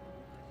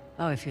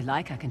 Oh, if you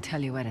like, I can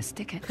tell you where to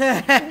stick it.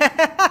 Well,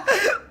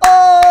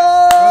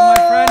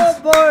 my friends,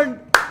 Burned.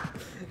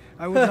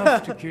 I would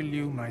love to kill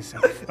you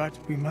myself, but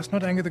we must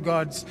not anger the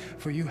gods,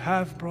 for you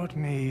have brought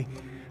me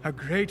a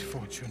great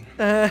fortune.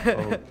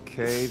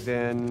 Okay,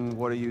 then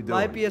what are you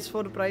My doing?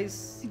 PS4 price,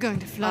 You're going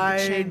to flood the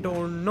I chamber.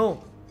 don't know.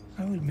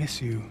 I will miss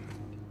you.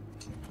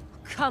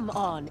 Come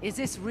on, is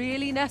this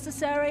really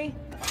necessary?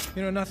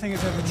 You know, nothing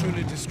is ever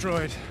truly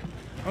destroyed,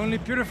 only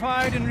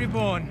purified and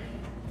reborn.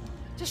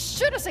 Just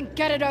shoot us and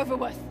get it over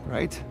with.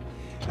 Right?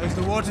 As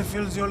the water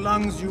fills your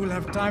lungs, you will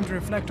have time to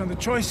reflect on the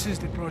choices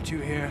that brought you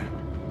here.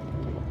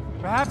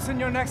 Perhaps in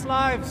your next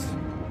lives,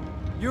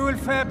 you will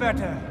fare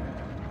better.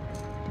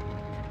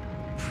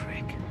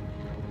 Prick.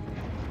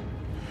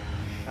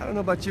 I don't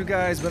know about you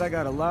guys, but I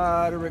got a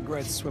lot of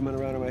regrets swimming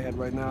around in my head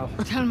right now.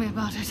 Tell me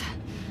about it.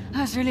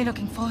 I was really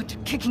looking forward to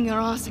kicking your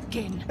ass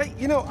again. Hey,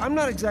 you know, I'm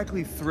not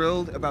exactly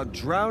thrilled about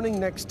drowning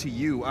next to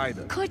you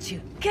either. Could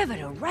you give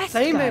it a rest,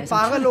 सही में guys? I'm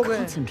पागल trying हो to गए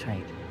हैं।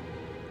 concentrate.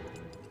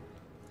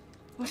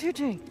 What are you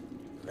doing?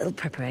 A little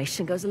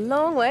preparation goes a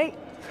long way.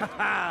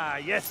 Haha,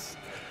 yes.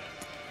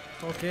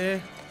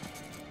 Okay.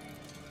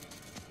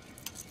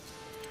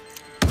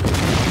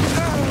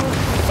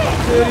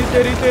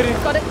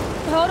 तेरी Got it.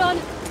 Hold on.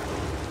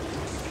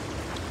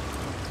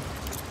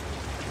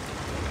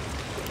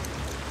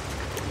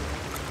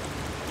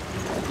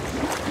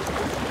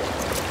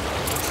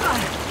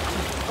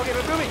 Okay,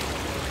 we're moving.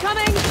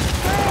 Coming.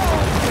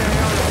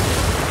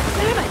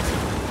 Damn it.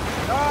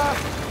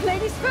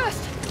 Ladies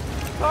first.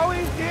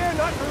 Chloe, dear,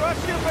 not to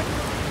rush you, but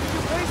could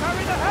you please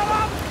hurry the hell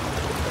up?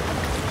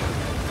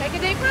 Take a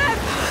deep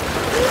breath.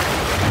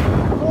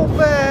 ओ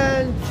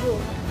बेंचो।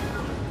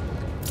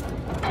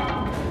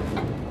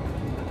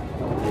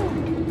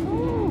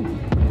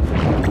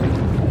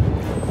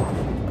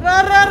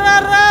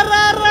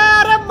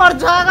 रे मर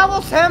जाएगा वो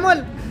Samuel.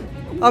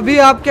 अभी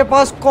आपके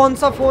पास कौन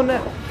सा phone है?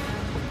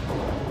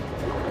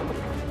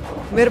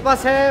 मेरे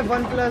पास है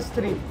OnePlus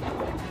 3।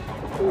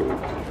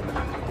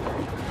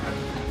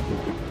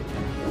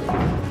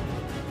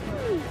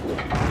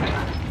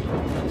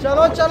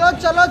 चलो चलो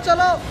चलो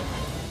चलो।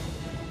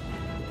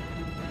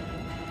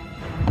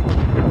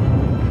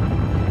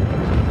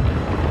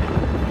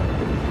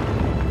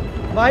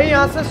 भाई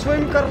यहाँ से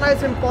स्विम करना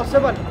इज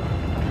इम्पॉसिबल।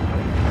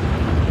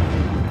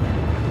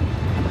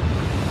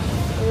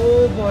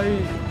 ओ भाई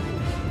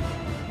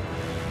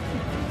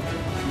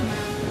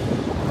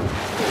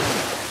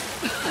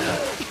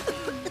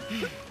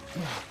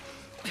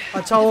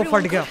अच्छा वो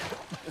फट गया।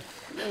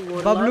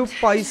 बबलू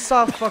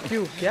पैसा fuck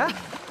you क्या?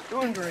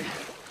 Doing great.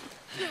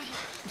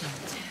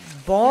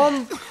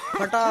 बॉम्ब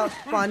फटा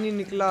पानी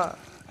निकला।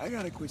 I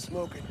gotta quit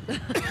smoking.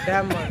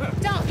 Damn man.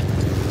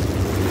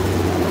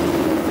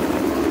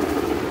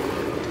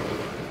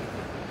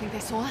 Think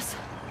they saw us?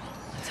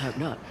 Let's hope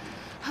not.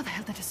 How the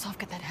hell did Asav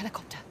get that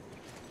helicopter?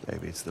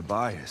 Maybe it's the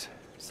buyers.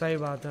 सही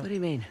बात है। What do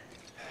you mean?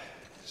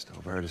 Just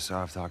overheard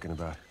Asav talking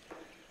about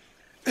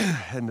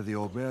heading to the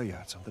old rail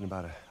yard. Something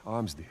about an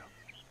arms deal.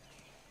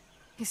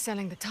 He's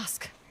selling the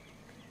tusk.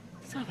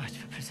 So much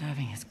for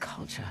preserving his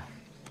culture.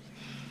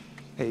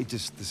 Hey,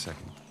 just a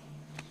second.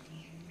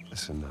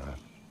 Listen,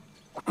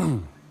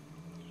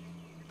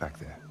 back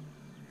there.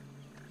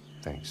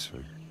 Thanks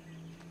for...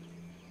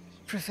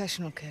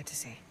 Professional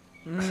courtesy.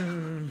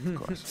 Of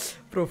course.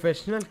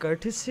 Professional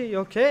courtesy,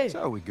 okay?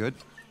 So, we good?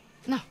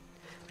 No.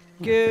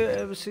 कि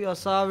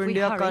असाव If we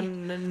India का hurry,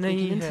 we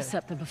नहीं can है।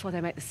 intercept them before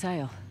they make the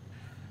sale.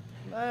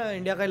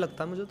 India का ही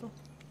लगता है मुझे तो।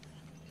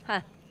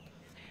 Huh.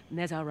 And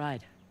there's our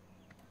ride.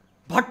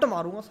 Bhatt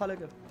मारूंगा साले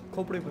के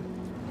खोपड़ी पे।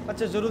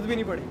 अच्छा जरूरत भी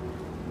नहीं पड़ी।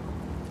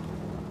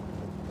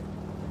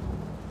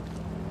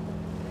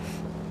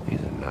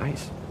 These are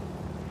nice.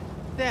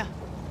 There.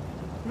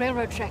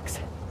 Railroad tracks.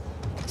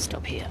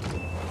 Stop here.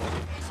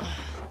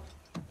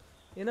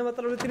 इन्हें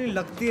मतलब इतनी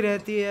लगती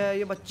रहती है,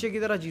 ये बच्चे की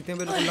तरह जीते हैं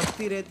बिल्कुल,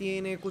 लगती रहती है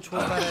इन्हें, कुछ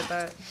होता रहता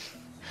है।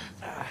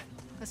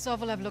 Asav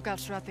will have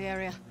lookouts throughout the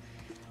area.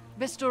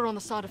 Best store on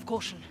the side of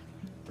caution.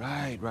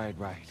 Right.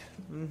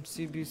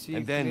 CBC,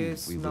 And then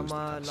Grace, we lose the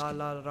Nama, tusk.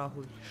 Lala,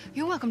 Rahul.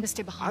 You're welcome to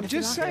stay behind. I'm if you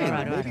just like.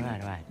 saying.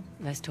 Right.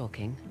 Less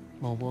talking,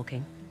 more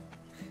walking.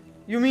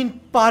 You mean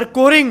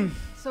parkouring?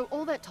 So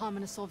all that time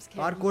in Asav's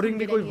care, Parkouring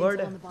भी कोई word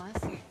है।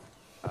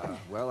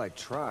 Well, I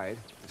tried.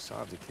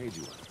 Asav's a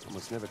cagey one.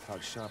 Almost never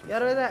talked shop.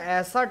 यार वैसे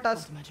ऐसा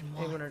touch imagine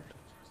एक why. Minute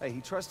Hey,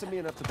 he trusted me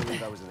enough to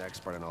believe I was an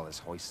expert in all this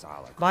hoist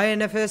style. भाई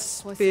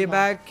NFS Voice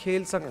payback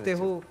खेल सकते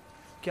हो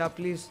क्या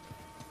please?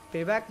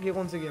 Payback ये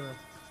कौन सी गेम है?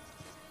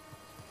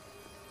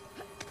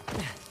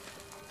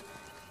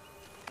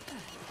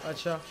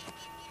 अच्छा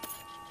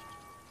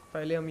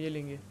पहले हम ये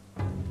लेंगे।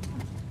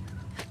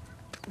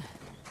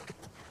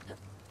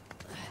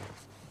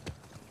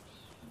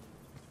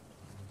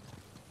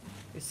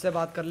 इससे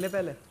बात कर ले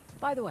पहले।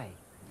 By the way,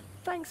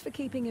 thanks for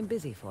keeping him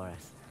busy for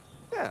us.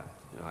 Yeah,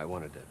 I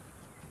wanted to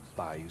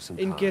buy you some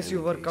In time. case you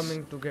in were case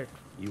coming to get.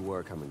 You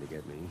were coming to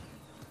get me.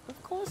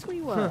 Of course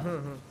we were.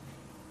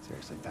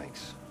 Seriously,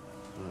 thanks.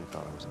 I really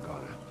thought I was a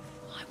goner.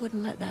 I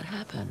wouldn't let that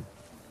happen.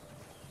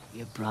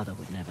 Your brother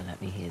would never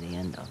let me hear the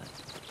end of it.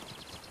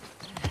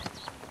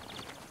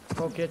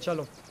 Okay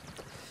चलो।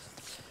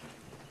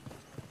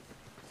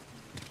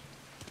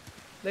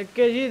 देख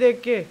के जी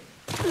देख के।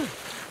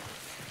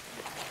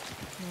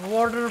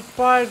 Water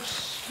parks.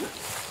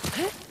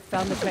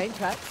 Found the train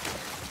tracks.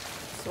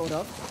 Sort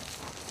of.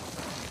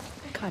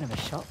 Kind of a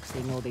shock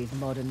seeing all these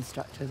modern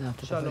structures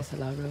after the Chalo.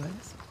 Hoysala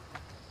ruins.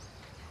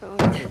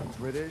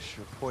 British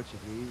or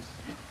Portuguese.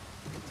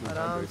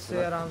 आराम 1800s, से,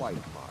 not आराम से।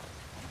 quite modern.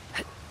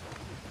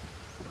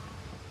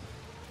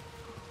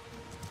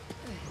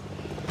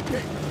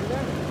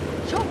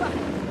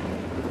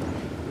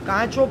 कहाँ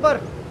है चोपर?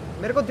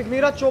 मेरे को दिख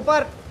नहीं रहा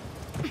चोपर।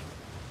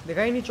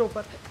 दिखा ही नहीं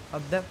चोपर।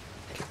 अब दे।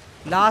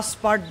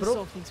 Last part, bro.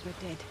 Asav thinks we're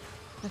dead.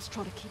 Let's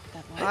try to keep it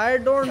that way. I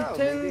don't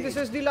think this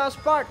is the last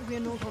part.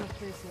 We're not on a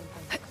clear sail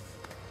place.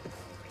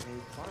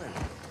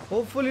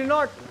 Hopefully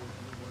not.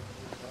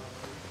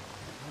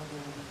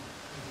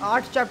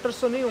 8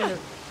 chapters तो नहीं होंगे।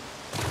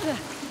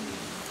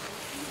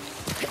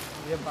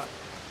 ये बात।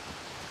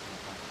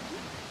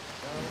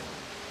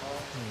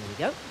 Here we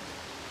go.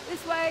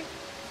 This way.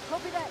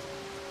 Copy that.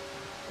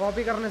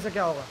 Copy करने से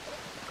क्या होगा?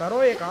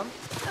 करो ये काम।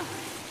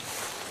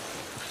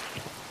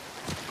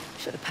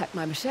 Should have packed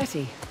my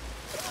machete.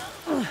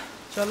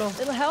 चलो।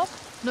 Little help?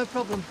 No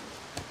problem.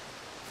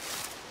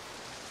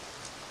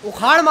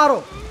 उखाड़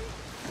मारो।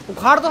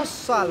 उखाड़ दो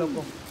सालों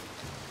को।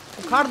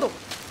 उखाड़ दो।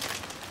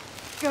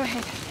 Go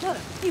ahead. No,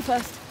 you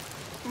first.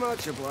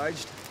 Much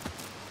obliged.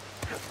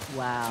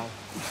 Wow.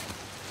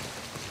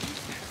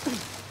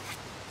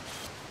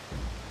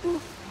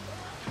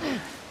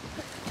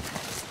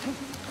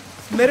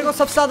 मेरे को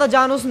सबसे ज्यादा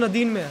जान उस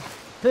नदीन में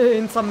है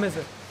इन सब में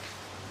से।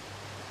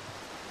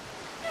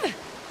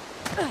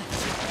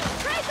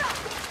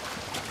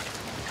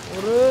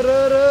 रे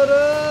रे रे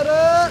रे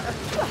रे।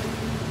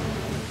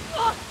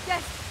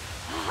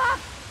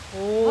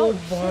 ओ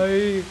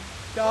भाई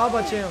क्या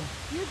बचे हम।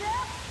 You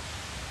there?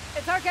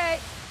 It's okay.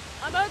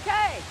 I'm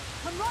okay.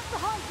 I'm right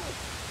behind you.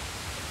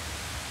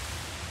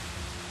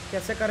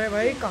 कैसे करे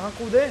भाई? कहाँ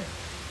कूदे?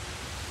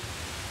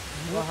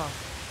 वहाँ।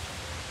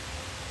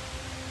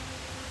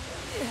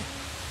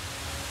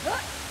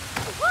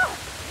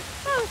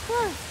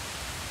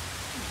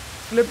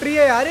 स्लिपरी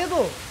है यार ये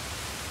तो।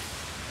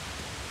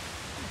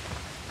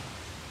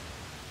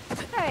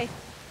 Hey,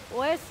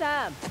 where's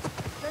Sam?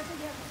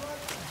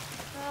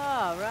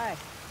 Oh, right.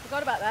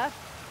 Forgot about that.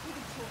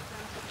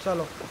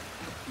 चलो।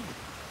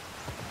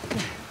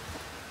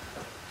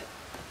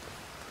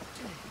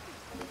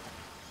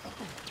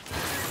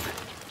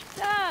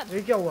 Sam!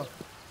 ये क्या हुआ?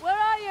 Where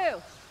are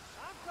you?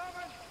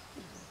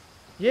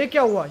 ये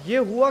क्या हुआ? ये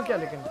हुआ क्या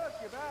लेकिन?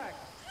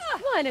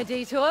 Minor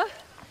detour.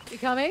 You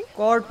coming?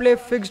 Chord play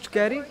fixed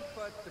carry?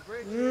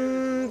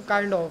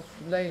 Kind of.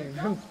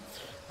 नहीं.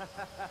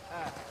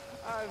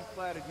 I'm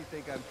flattered you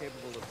think I'm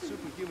capable of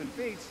superhuman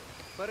feats,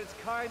 but it's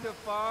kind of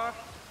far.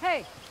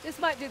 Hey, this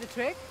might do the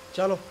trick.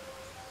 चलो.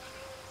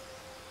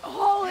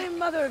 Holy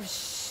mother of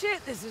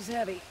shit, this is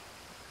heavy.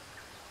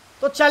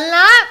 तो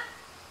चलना.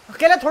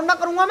 अकेले थोड़ा ना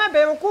करूँगा मैं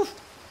बेवकूफ.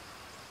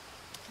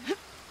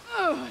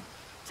 Oh,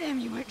 damn,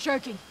 you weren't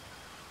joking.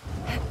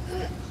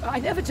 I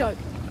never joke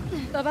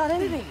about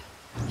anything.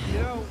 You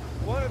know,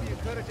 one of you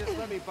could have just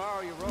let me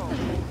borrow your robe.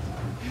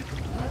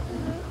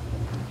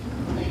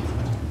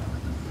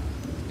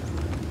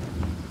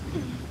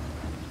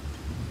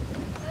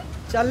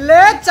 चल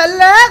ले, चल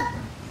ले.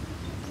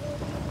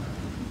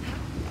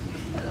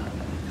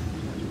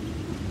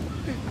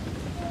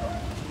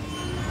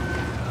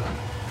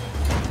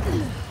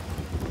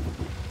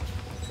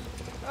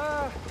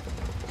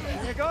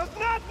 Here goes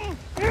nothing.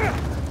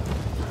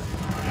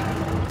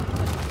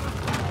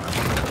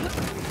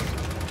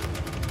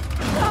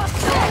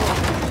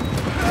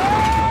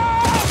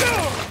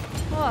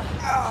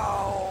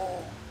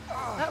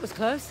 That was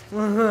close. You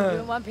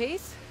in one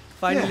piece?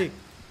 Finally.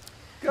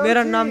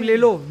 मेरा नाम ले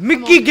लो.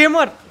 Mickey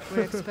gamer.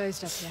 We're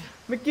exposed up here.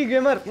 Mickey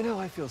gamer. You know,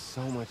 I feel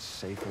so much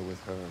safer with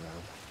her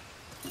around.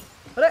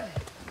 अरे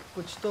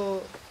कुछ तो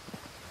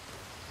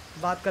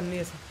बात करनी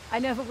है. I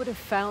never would have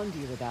found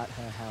you without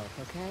her help,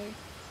 okay?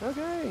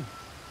 Okay.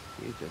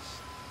 He just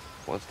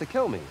wants to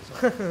kill me.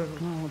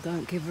 Oh,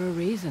 don't give her a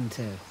reason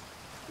to.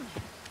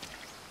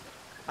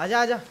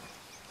 आजा आजा.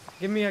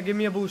 Give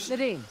me a boost.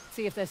 Nadine,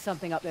 see if there's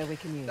something up there we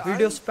can use.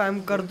 Video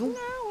spam कर दूं?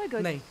 No, we're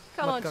good. नहीं.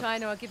 Come मत on, कर.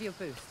 China, I'll give you a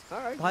boost. All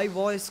right. भाई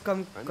voice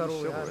कम करो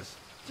Show यार. us.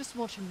 Just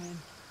watch him, man.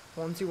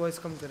 कौन सी voice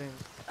कम करें?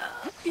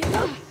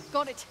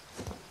 Got it.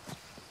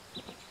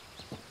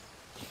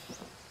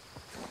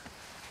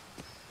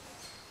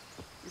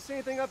 You see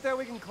anything up there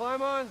we can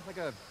climb on? Like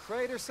a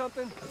crate or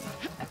something?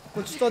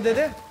 कुछ तो दे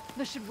दे.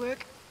 This should work.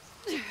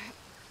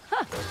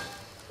 Huh.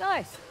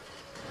 Nice.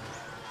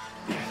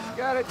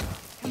 Got it.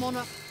 Come on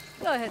up.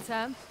 Go ahead,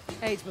 Sam.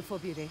 Age before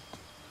beauty.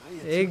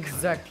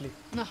 Exactly.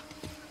 No,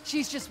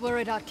 she's just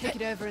worried I'd kick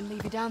it over and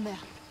leave you down there.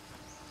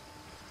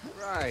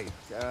 Right.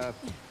 How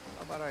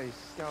about I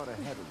scout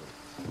ahead a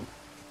little?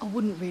 I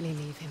wouldn't really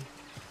leave him.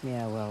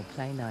 Yeah, well,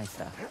 play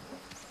nicer.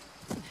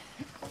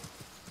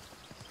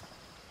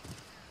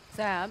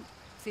 Sam,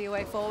 see your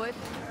way forward?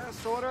 Yeah,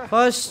 sorta.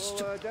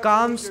 First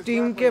काम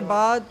steam के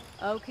बाद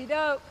Okie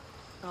doke.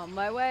 On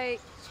my way.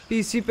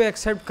 PC पे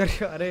accept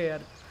करिए. अरे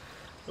यार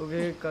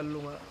okay कर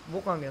लूँगा. वो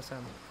कहाँ गया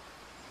सैम?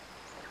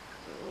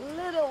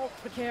 Little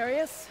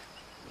precarious.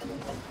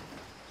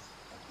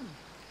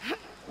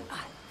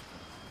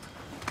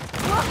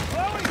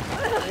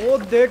 वो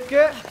देख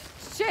के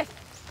Shit.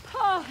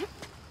 Oh.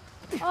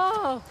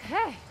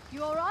 Okay.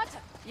 You all right?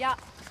 Yeah.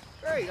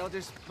 Great, I'll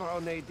just borrow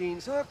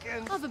Nadine's hook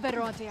and... I have a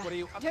better idea. What are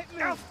you... Don't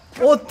move.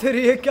 ओ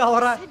तेरी ये क्या हो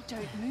रहा है? I said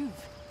don't move.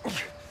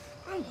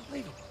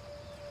 Unbelievable.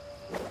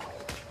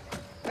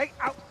 Hey,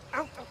 ow,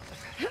 ow, ow.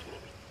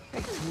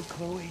 Hey, too,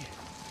 Chloe.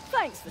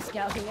 Thanks for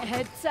scouting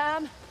ahead,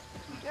 Sam.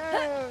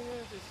 Yeah,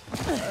 just...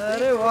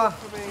 अरे वाह.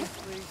 For me,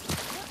 please.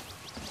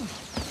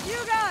 You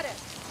got it.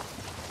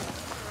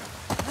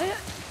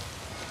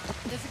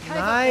 There's a cave up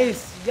nice.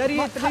 यार there. ये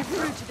Might इतनी cut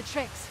through to the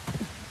tracks.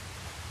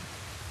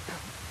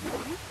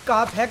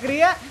 कहाँ फेंक रही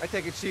है? I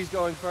take it she's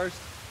going first?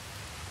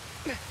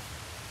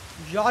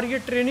 यार ये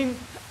training.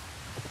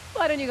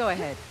 Why don't you go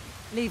ahead?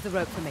 Leave the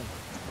rope for me.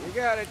 You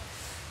got it.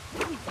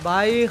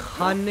 भाई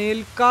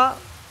हानेल का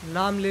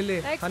नाम ले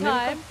ले. Next हानेल का.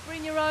 time,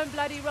 bring your own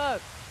bloody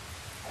rope.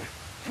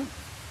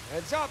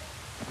 Heads up.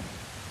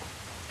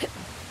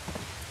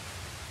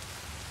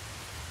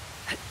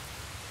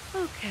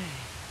 Okay.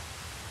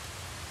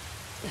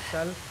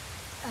 चल.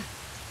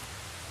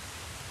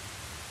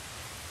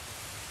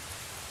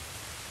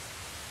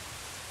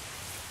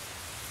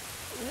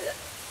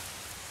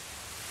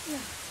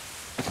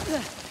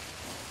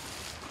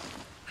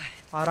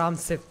 आराम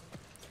से.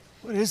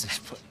 What is this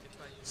place?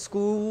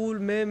 School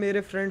में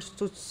मेरे फ्रेंड्स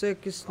तुझसे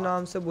किस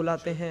नाम से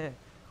बुलाते हैं?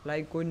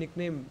 लाइक कोई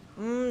निकनेम?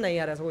 नहीं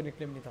यार ऐसा कोई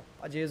निकनेम नहीं था.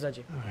 अजेज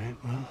Ajay. All right,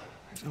 well,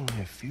 there's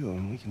only a few of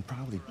them. We can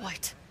probably...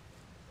 Wait.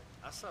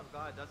 That some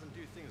guy doesn't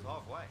do things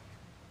halfway.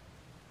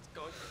 It's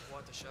going to be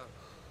quite a show.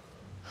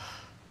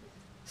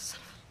 Son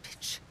of a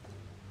bitch.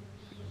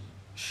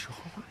 Sure.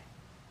 What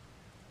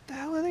the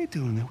hell are they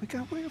doing there? We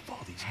got rid of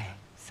all these... Hey,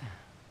 Sam.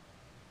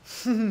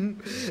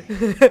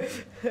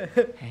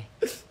 Hey.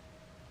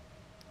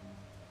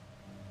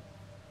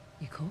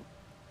 You cool?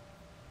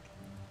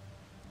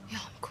 Yeah,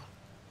 I'm cool.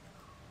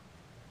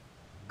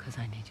 Because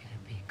I need you to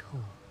be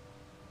cool.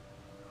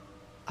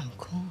 I'm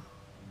cool.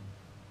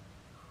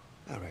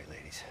 All right,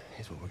 ladies.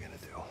 Here's what we're gonna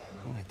do.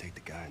 I'm gonna take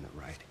the guy on the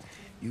right.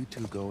 You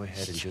two go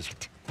ahead and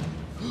just...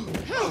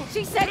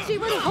 She said she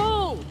was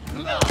cool!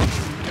 Whoa!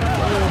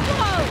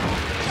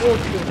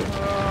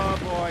 Oh,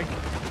 boy.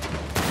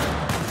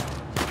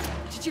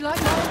 Did you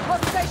like my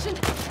improvisation?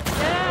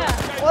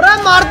 और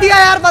मार दिया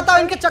यार, बताओ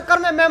इनके चक्कर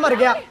में मैं मर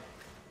गया।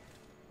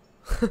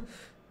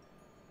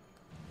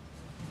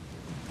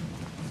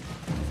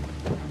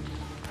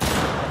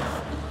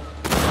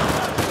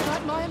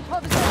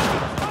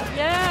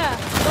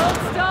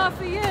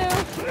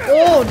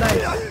 Oh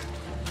nice.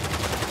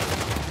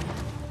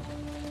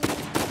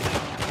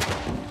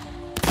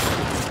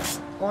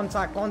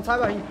 कौन सा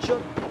भाई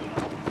चुप।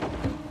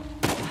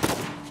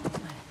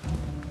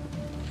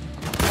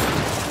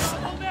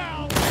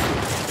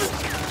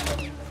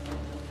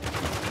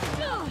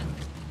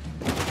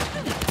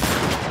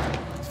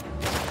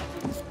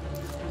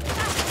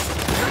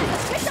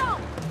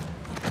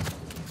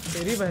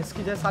 तेरी भैंस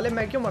की जैसे साले,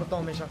 मैं क्यों मरता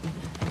हूँ हमेशा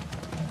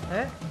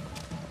हैं?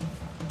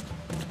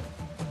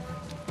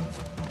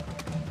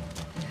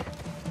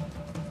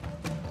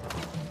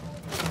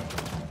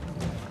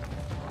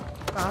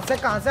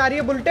 कहां से आ रही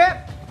है बुलटे?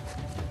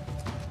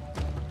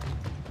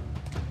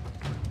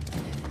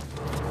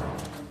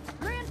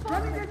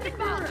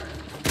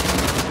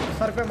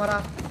 सर पे मरा।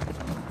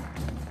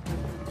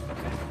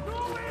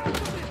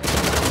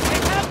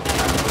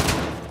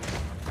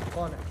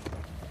 कौन है?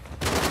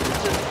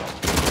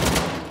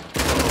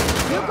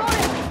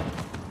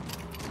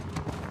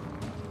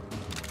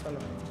 चलो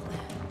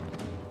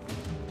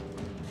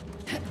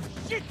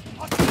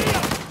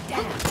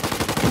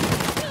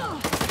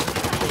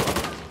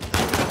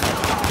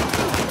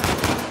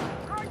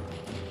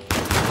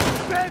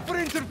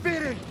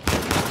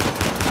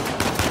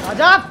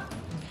आजा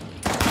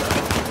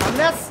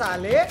हमने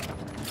साले।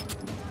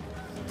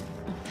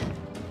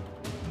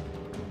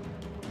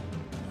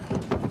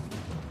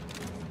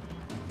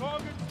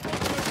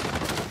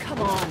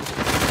 Come on.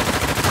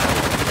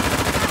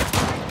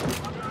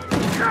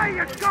 Try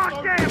your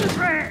goddamn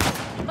friend!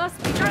 Must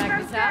be dragging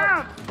us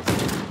out.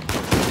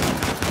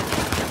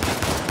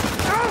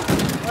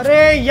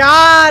 अरे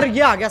यार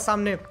ये आ गया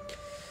सामने।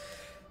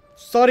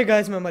 सॉरी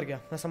गाइस, मैं मर गया,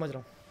 मैं समझ रहा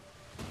हूँ।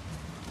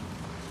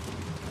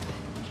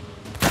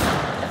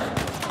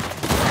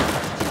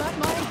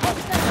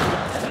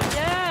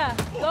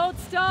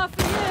 Star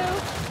for you.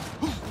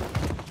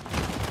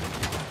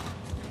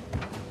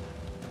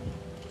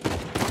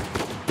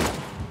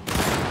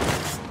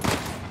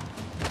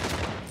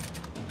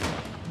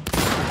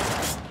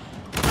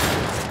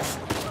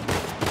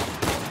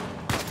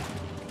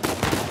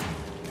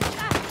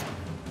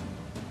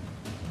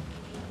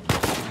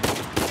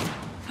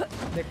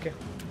 देख के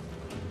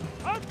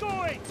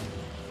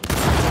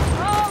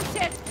Oh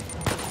shit.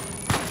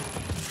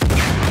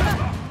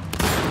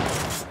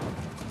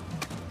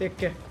 देख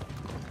के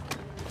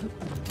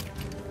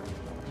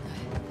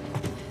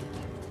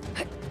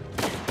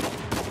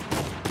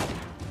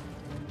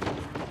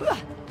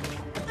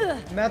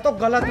मैं तो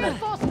गलत हूँ।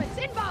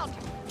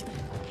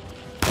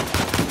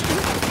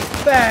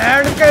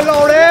 बहन के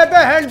लौड़े,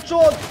 बहन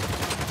चोद।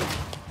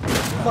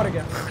 मर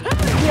गया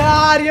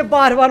यार, ये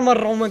बार बार मर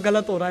रहा हूँ मैं,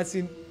 गलत हो रहा है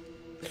सीन।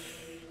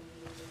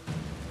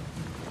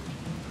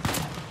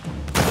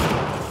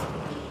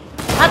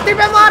 हाथी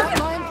पे मार।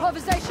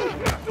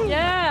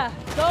 Yeah,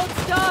 gold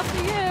star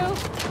for you.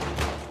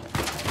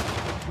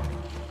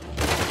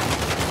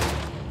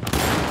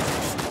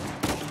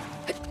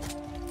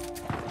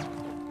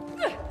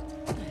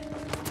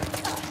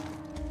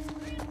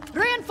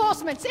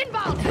 Reinforcements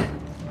inbound.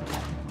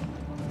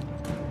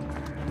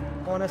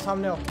 कौन है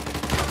सामने? हो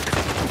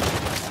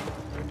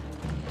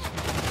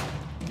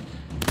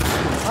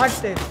हट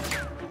से।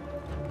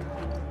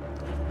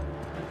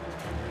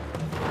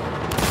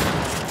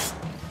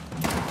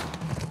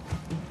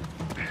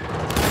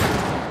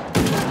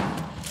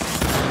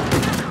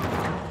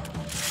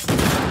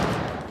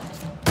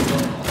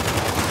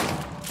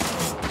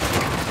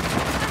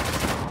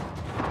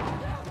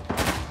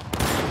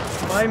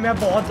 भाई मैं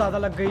बहुत ज्यादा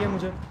लग गई है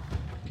मुझे।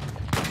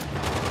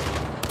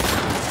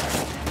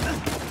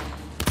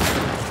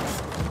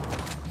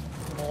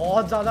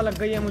 बहुत ज्यादा लग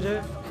गई है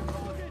मुझे।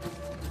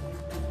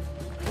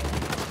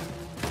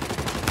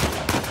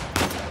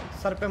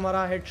 सर पे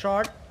मरा,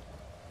 हेडशॉट।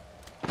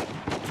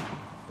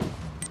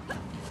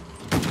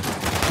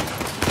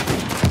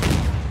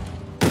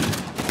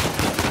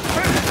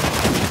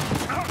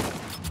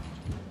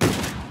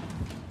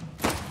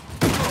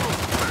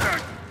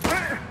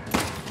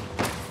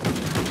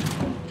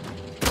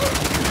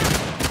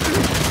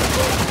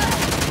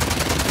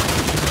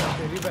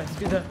 तेरी भैंस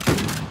किधर?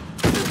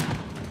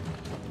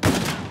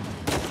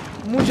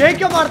 मुझे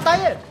क्यों मारता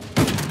है ये?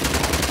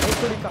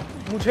 का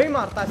मुझे ही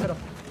मारता है सिर्फ।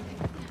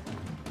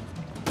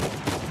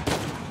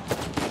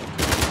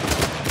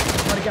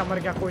 मर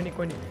गया, कोई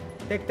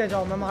नहीं देखते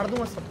जाओ, मैं मार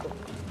दूंगा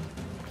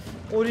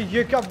सबको। और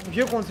ये क्या,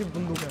 ये कौन सी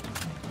बंदूक है?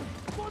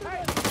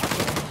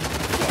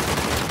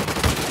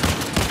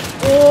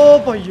 ओ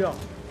भैया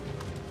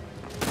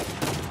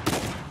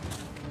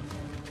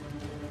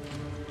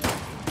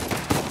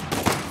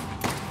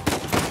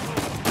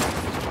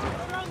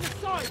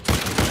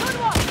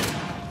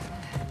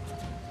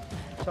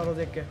चलो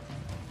देख के।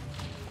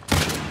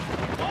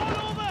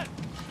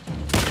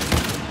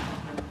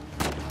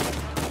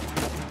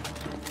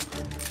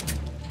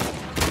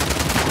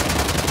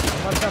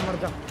 मर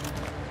जा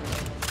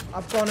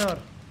अब कौन है और?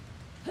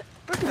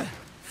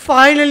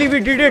 Finally we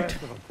did it.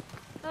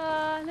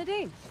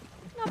 Nadine,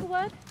 another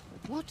word?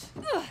 What?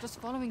 Just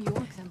following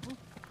your example?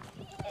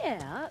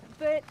 Yeah,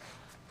 but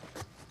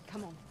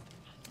Come on.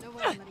 No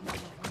way I'm letting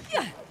you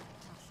go.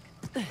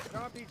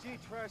 RPG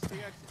trashed the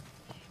exit.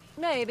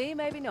 maybe,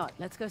 maybe not.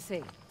 Let's go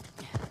see.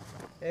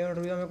 एक minute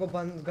रुको, मेरे को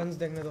guns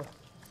देखने दो।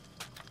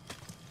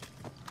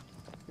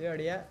 ये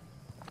बढ़िया।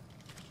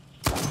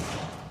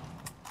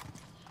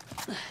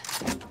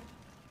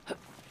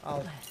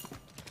 आओ।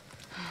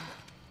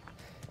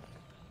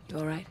 You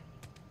all right?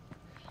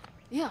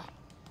 Yeah.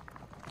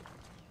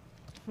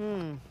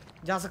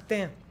 जा सकते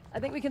हैं। I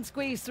think we can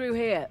squeeze through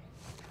here.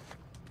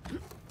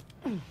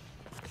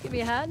 Give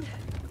me a hand.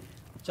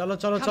 चलो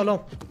चलो चलो।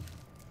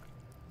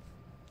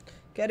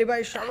 कैरी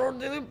भाई shout out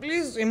they they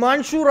please.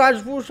 Himanshu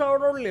Rajput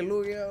shout out ले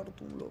लो यार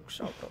तुम लोग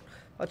शाउट आउट।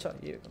 अच्छा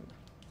ये बंदा।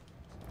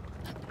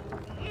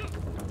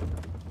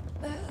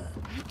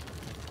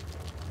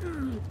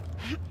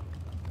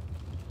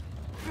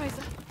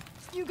 Fraser,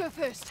 you go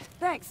first.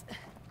 Thanks.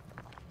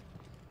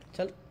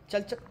 चल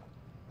चल चल।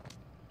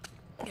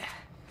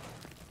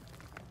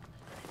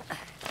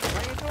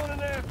 How you doing in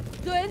there?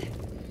 Good.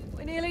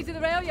 We're nearly to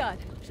the rail yard.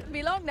 Shouldn't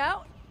be long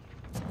now.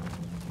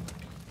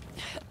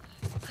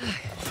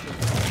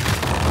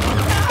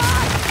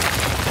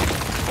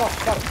 Fuck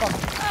fuck fuck।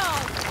 Oh,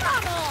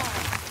 come on!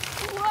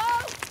 Whoa!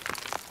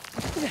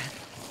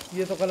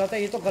 ये तो गलत है,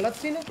 ये तो गलत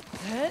सीन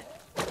है।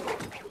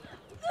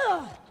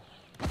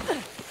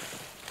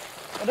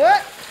 अरे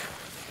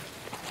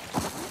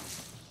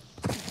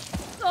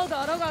Oh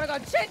god, oh god, oh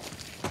god, shit!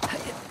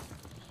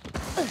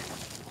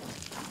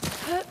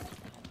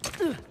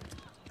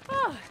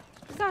 Oh,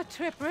 is that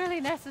trip really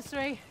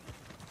necessary?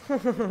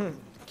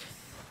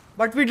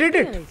 but we did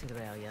it. Nearly to the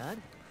rail yard.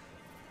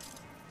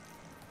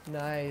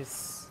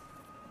 Nice.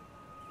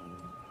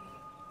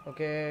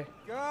 Okay.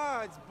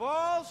 God's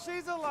balls,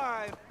 she's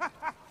alive.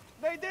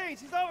 Nadine,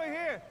 she's over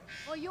here.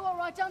 Oh, you all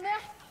right down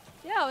there?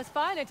 Yeah, I was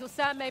fine until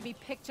Sam made me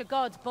picture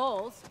God's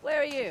balls. Where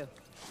are you?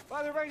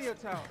 By the radio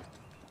tower.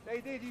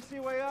 Nadine, do you see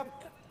way up?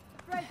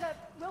 Fraser,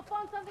 we'll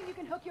find something you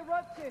can hook your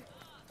rope to.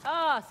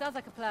 Ah, sounds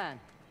like a plan.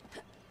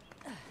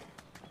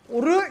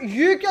 अरे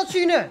ये क्या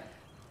scene है?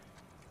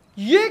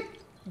 ये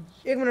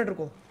एक minute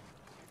रुको।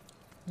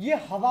 ये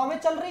हवा में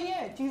चल रही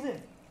है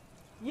चीजें।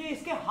 ये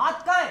इसके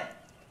हाथ का है।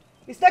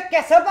 इसने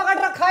कैसे पकड़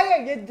रखा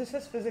है ये? दिस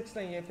इज फिजिक्स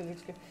नहीं है,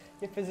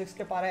 ये फिजिक्स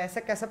के पार है।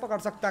 ऐसे कैसे पकड़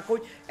सकता है कोई?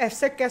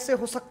 ऐसे कैसे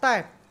हो सकता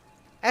है?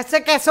 ऐसे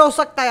कैसे हो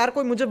सकता है यार?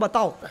 कोई मुझे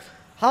बताओ।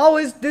 How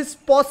is this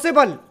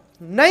possible?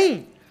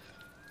 नहीं,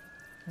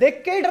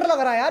 देख के ही डर लग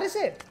रहा है यार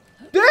इसे।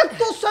 देख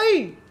तो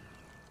सही।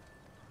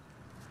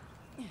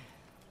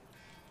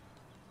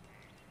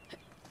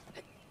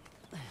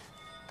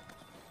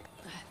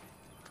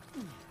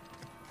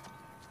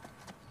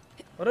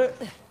 अरे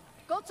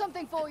Got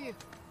something for you.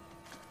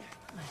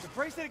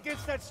 Brace it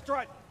against that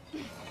strut.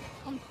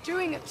 I'm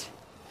doing it.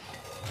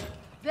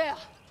 There.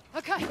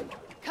 Okay,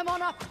 come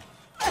on up.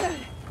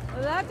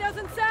 Well, that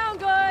doesn't sound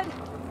good.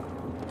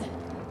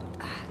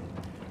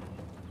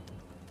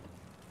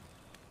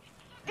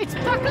 It's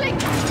buckling.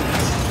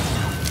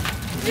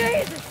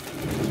 Jesus!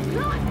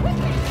 Right,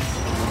 quickly.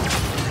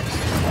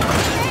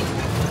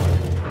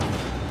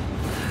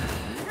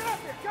 Get up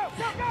here, go,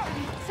 go, go!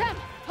 Sam,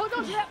 hold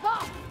on to that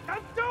bar.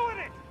 I'm doing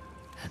it!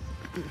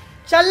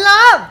 चलना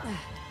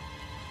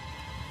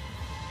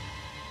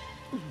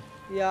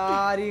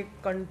यार ये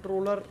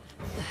controller.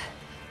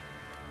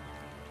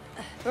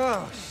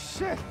 Oh,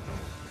 shit.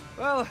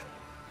 Well,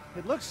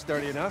 it looks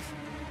sturdy enough.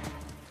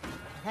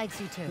 Thanks,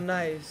 you two.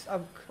 Nice.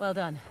 अब Well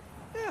done.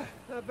 Yeah,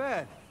 not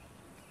bad.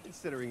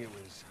 Considering it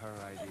was her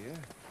idea.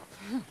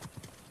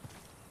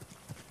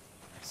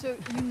 So,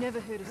 you never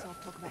heard us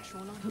talk about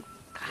Shoreline?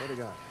 Swear to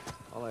God.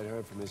 All I'd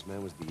heard from this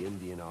man was the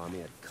Indian army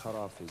had cut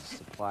off his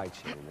supply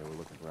chain and they were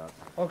looking for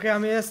outfit. Okay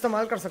हम ये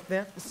इस्तेमाल कर सकते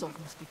हैं। The Salt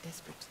must be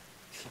desperate.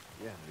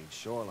 Yeah, I mean,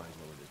 Shoreline's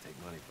willing to take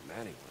money from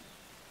anyone.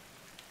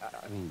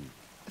 I mean...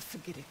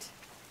 Forget it.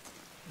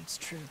 It's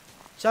true.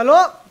 चलो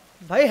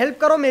भाई help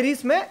करो मेरी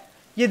इसमें।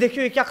 ये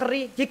देखियो ये क्या कर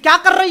रही है? ये क्या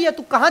कर रही है?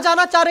 तू कहाँ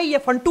जाना चाह रही है?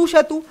 फंटूश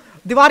है तू।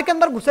 दीवार के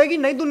अंदर घुसेगी,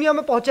 नई दुनिया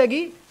में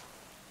पहुंचेगी।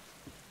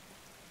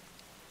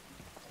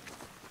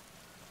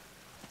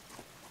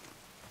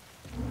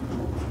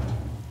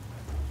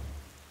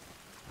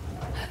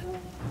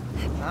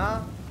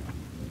 हाँ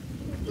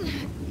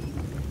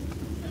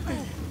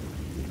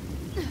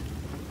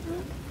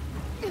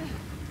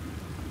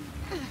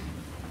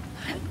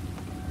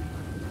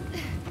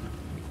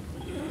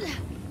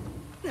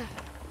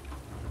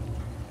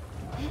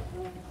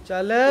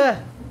चल।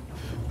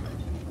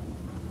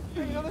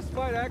 Hey, you know, this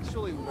might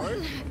actually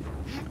work.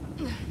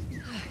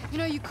 You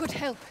know, you could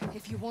help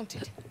if you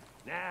wanted.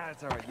 Nah,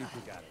 it's alright, you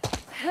two got it.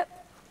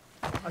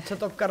 अच्छा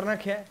तो अब करना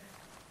क्या है?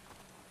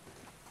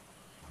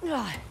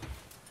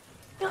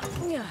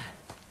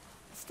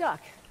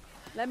 Stuck.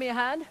 Lend me a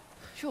hand?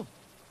 Sure.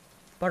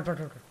 पट पट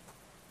पट।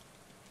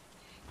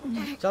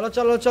 चलो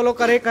चलो चलो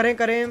करें करें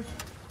करें।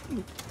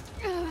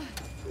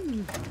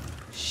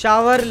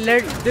 शावर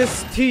लेट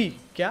दिस थी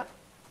क्या?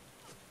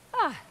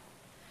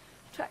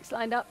 Tracks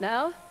lined up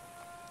now.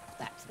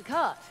 Back to the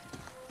cart.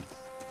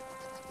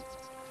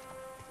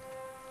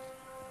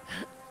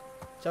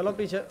 चलो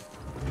पीछे.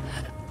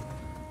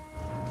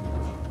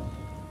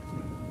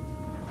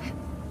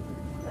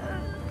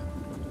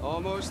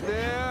 Almost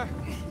there.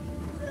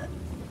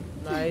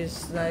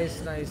 Nice,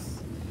 nice, nice.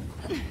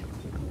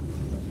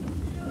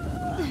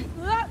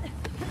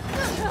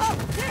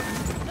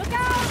 Look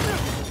out!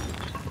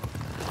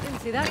 Didn't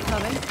see that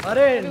coming.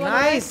 अरे Everyone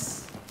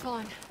nice.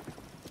 Fine.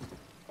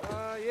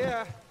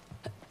 Yeah.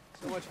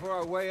 So much for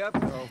our way up,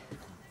 though.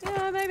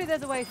 Yeah, maybe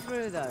there's a way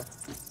through though.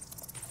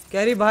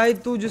 Carry भाई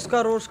तू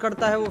जिसका roast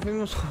करता है वो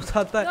famous हो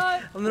जाता है.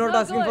 I'm not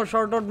asking for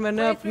shout out.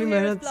 मैंने अपनी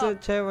मेहनत से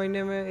 6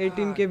 महीने में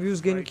 18 के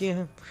व्यूज गेन किए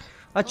हैं.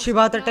 अच्छी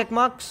बात है. Take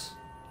marks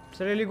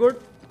it's really good.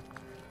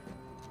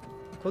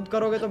 खुद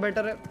करोगे तो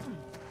बेटर है.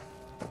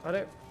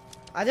 अरे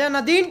आजा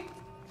नदीन.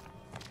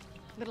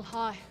 Little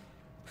high.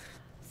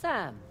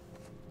 Sam,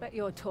 bet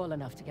you're tall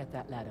enough to get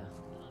that ladder.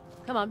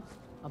 Come on,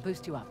 I'll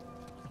boost you up.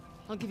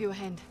 I'll give you a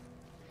hand.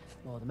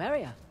 More the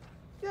merrier.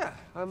 Yeah,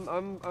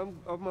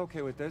 I'm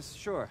okay with this.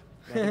 Sure.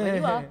 Ready when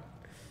you are.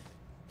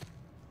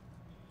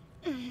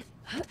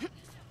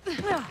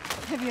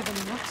 Heavier than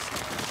it looks.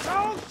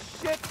 Oh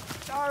shit!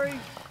 Sorry.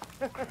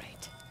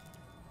 Great.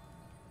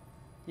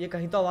 ये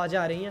कहीं तो आवाजें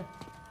आ रही हैं.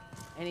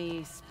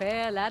 Any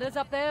spare ladders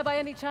up there by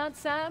any chance,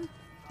 Sam?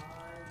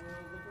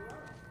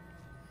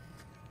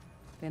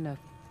 Been a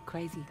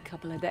crazy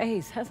couple of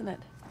days, hasn't it?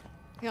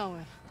 Yeah,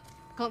 well,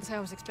 can't say I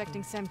was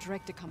expecting Sam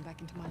Drake to come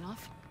back into my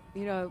life.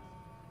 You know,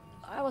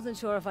 I wasn't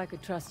sure if I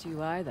could trust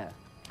you either.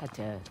 Had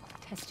to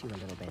test you a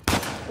little bit.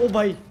 ओ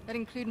भाई. That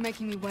include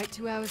making me wait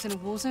 2 hours in a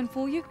war zone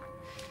for you?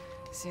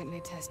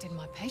 Certainly tested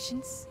my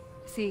patience.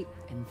 See,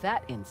 in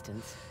that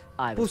instance,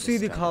 I was pussy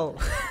the दिखाओ.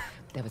 struggle.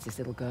 There was this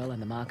little girl in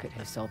the market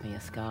who sold me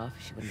a scarf.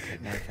 She wouldn't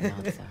take no for an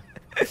answer.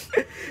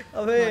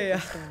 अबे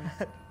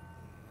यार.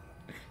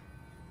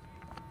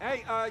 Hey,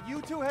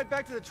 you two head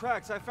back to the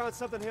tracks. I found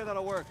something here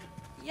that'll work.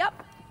 Yep,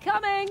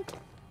 coming.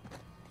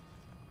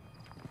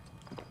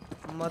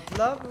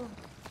 मतलब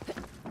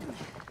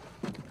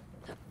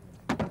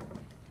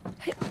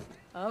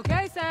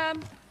Okay,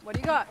 Sam. What do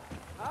you got?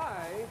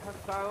 I have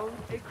found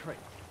a crate.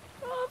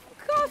 Of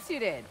course you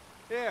did.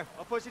 Here,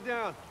 I'll push it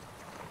down.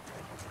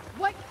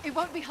 Wait, it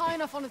won't be high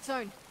enough on its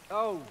own.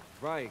 Oh,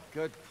 right.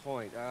 Good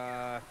point.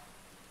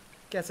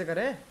 कैसे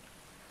करें?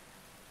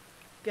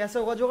 कैसे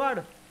होगा जुगाड़?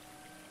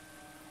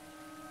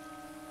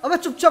 अबे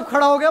चुपचाप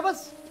खड़ा हो गया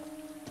बस.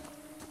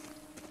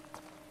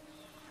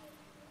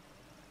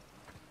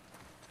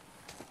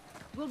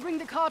 We'll bring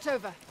the cart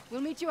over.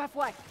 We'll meet you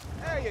halfway.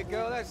 There you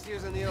go. That's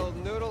using the old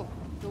noodle.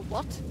 The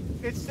what?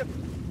 It's the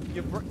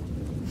the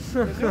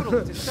noodle.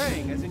 It's a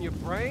saying, as in your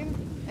brain.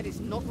 That is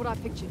not what I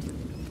pictured.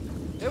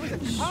 It was a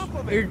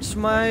compliment. It's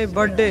my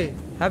birthday.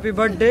 Happy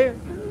birthday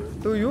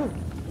to you.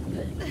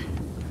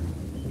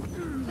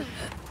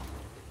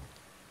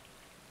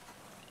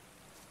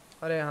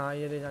 अरे हाँ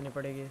ये ले जानी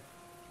पड़ेगी.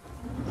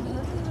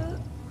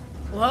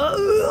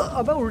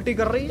 अबे उल्टी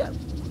कर रही है.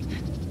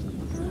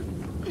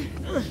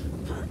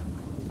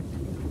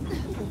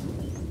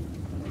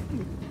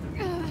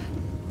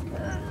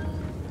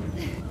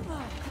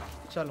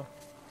 चलो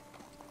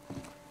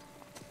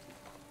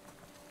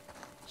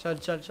चल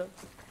चल चल.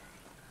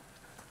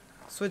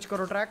 स्विच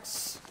करो tracks.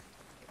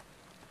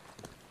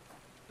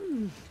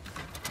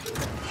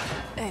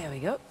 There we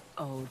go.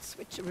 Old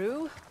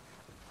switcheroo.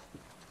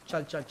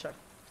 चल चल चल.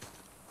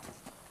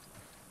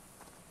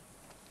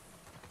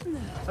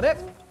 अरे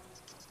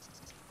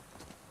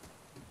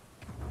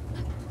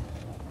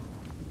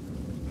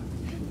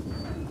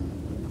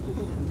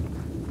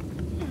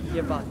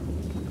ये बात.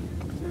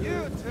 You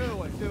two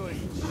are doing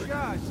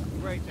just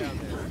great down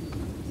there.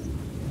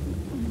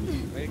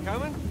 Are you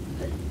coming?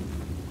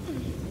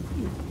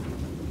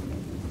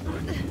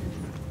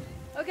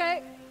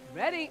 Okay,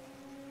 ready.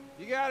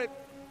 You got it.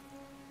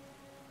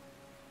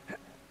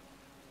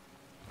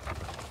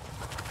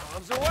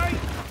 Arms away.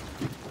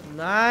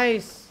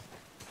 Nice.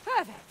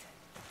 Perfect.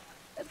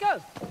 Let's go.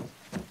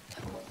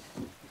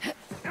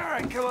 All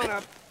right, come on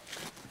up.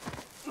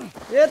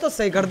 ये तो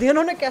सही कर दिया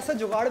इन्होंने. कैसे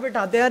जुगाड़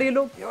बिठाते हैं यार ये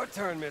लोग. Your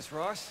turn, Miss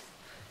Ross.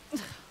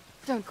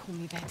 Don't call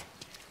me that.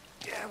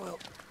 Yeah, well,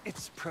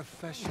 it's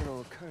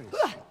professional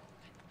courtesy.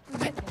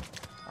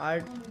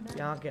 Art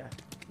यहाँ क्या है?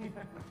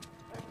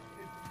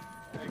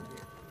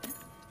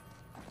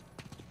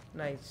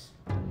 नाइस.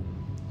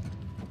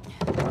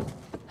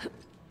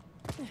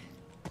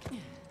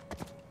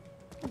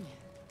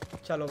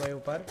 चलो भाई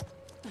ऊपर.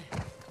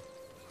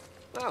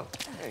 Oh,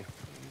 hey,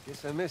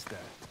 guess I missed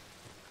that.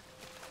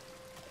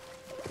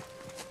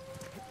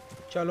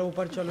 चलो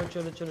ऊपर. चलो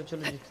चलो चलो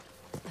चलो जी.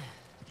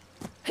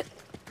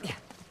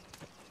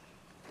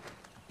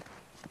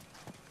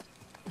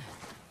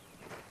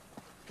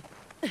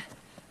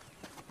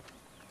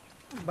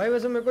 भाई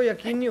वैसे मेरे को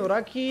यकीन नहीं हो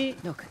रहा कि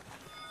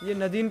ये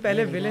नदीन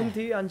पहले विलेन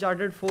थी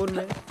अनचार्टेड 4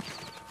 में.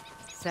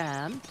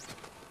 Sam,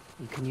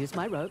 you can use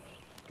my rope.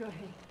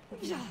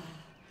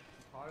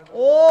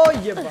 ओ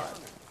ये बात.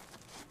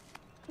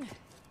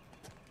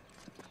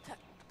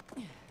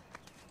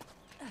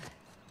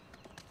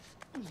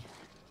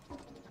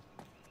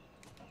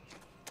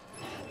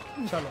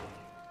 चलो.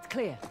 It's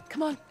clear.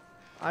 Come on.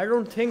 I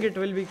don't think it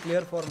will be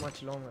clear for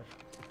much longer.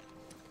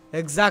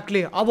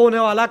 Exactly. अब होने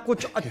वाला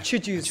कुछ अच्छी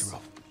चीज.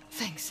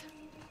 Thanks.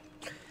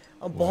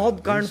 अब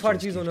बहुत गांडफाड़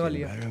चीज होने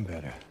वाली है. Better and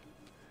better.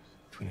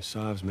 Between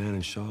Asav's man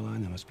and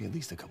Shoreline, there must be at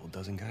least a couple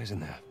dozen guys in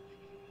there.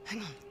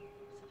 Hang on.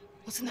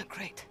 What's in that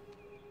crate?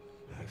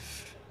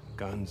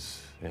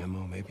 Guns,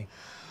 ammo, maybe.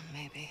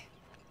 Maybe.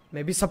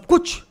 Maybe सब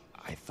कुछ.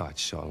 I thought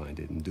Shoreline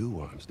didn't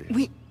do arms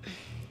deals.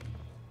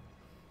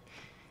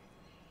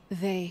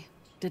 They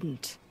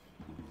didn't.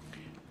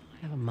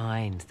 Never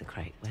mind the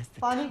crate. Where's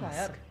the पानी का tusk?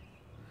 यार.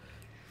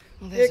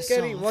 Well, Hey there's a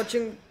Carrie,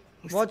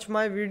 solve. watch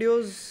my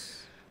videos.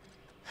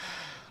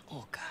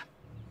 Orca.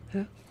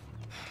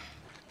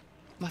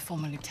 My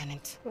former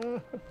lieutenant.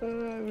 I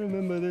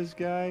remember this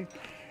guy.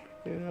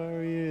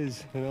 There he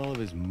is, in all of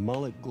his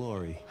mullet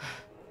glory.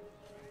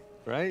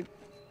 Right?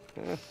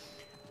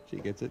 She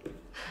gets it.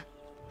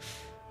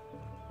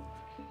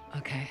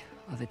 Okay,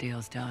 well the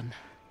deal's done.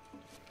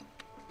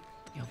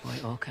 Your boy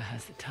Orca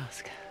has the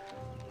tusk.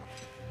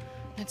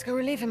 Let's go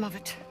relieve him of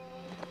it.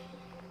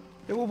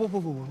 Hey, whoa,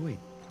 wait.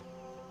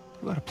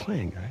 We got a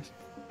plan, guys.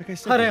 Like I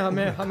said, अरे there's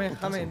हमें over a हमें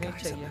couple हमें dozen नहीं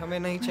guys चाहिए. up हमें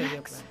नहीं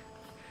चाहिए plan.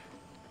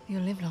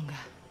 You'll live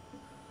longer.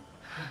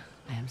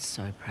 I am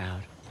so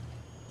proud. there.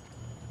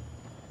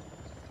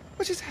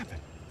 What just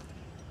happened?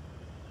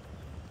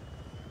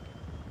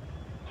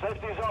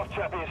 Safety's off,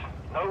 chappies.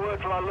 No word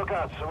from our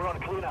lookouts, so we're on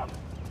cleanup.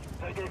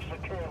 Take extra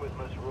care with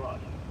Miss Ross.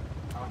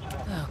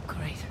 Oh,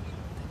 great.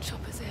 The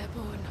chopper's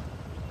airborne.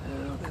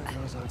 Oh, there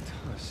goes our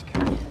tusk.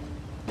 Better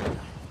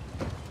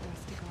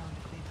stick around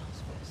to clean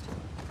house first.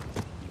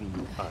 You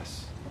mean us?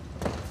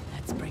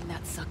 Let's bring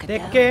that sucker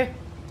देख down. के.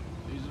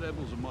 These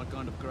rebels are my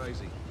kind of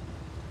crazy.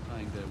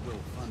 Paying their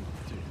well-funded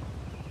too.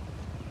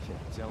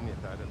 Yeah, tell me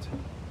about it.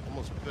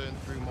 Almost burned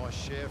through my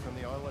share from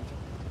the island.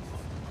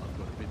 I've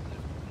got a bit to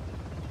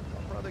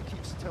My brother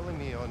keeps telling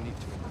me I need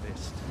to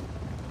invest.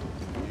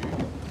 you.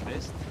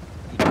 Best.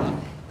 Good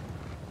luck.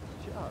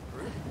 Shut up,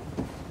 Ruth.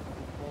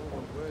 Follow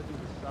what word he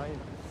was saying.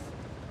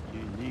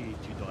 You need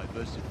to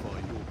diversify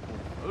your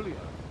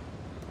portfolio.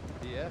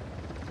 Yeah,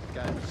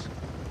 games,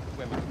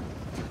 women.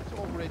 It's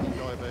already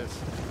diverse.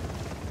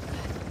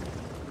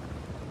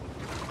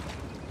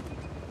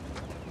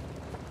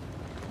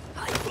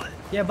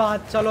 ये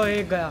बात चलो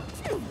एक गया.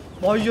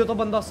 भाई ये तो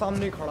बंदा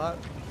सामने ही खड़ा है.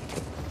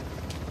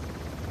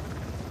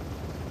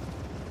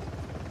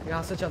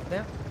 यहाँ से चलते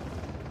हैं.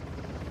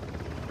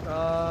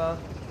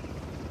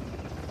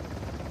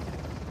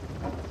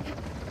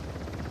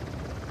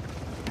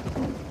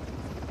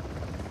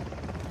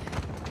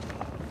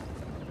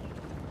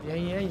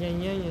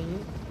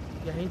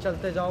 यहीं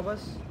चलते जाओ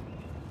बस.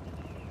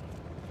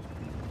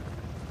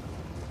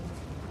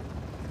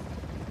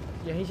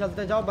 यहीं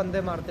चलते जाओ,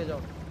 बंदे मारते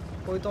जाओ.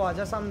 कोई तो आ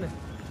जा सामने.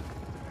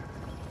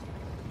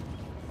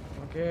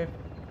 ओके,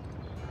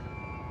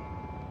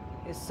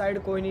 इस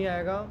साइड कोई नहीं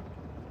आएगा,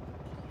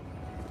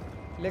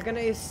 लेकिन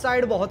इस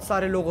साइड बहुत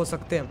सारे लोग हो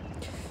सकते हैं.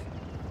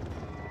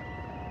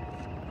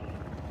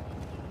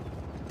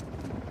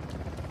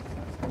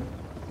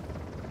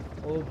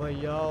 ओ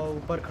भैया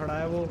ऊपर खड़ा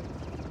है वो.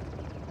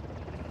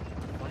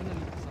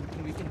 Finally,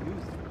 something we can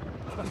use.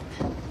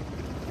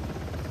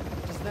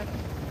 Just that.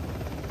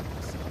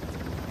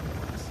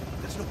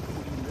 There's no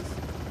point in this.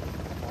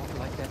 Talk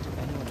like that to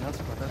anyone else,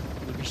 brother.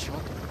 You'll be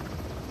shot.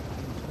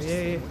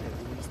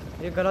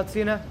 ये गलत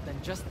सीन है. Then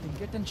just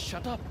think it and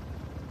shut up.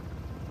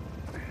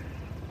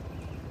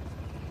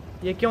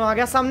 ये क्यों आ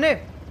गया सामने?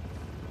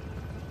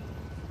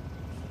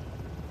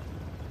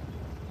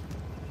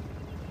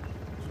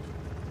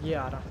 ये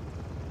आ रहा.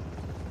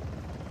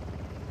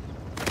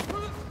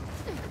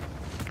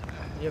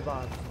 ये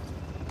बात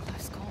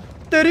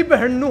तेरी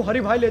बहन नू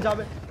हरी भाई ले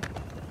जावे.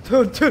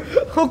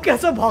 वो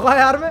कैसे भागा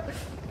यार मैं.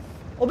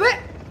 अबे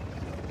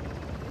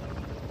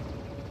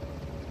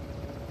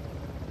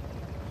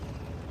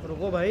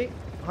रुको भाई,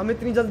 हम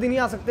इतनी जल्दी नहीं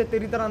आ सकते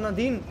तेरी तरह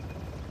नादीन.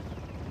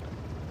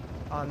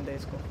 आन दे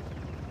इसको.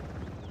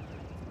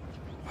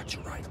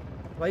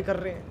 वही कर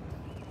रहे हैं.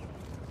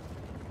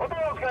 What the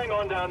hell's going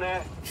on down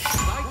there?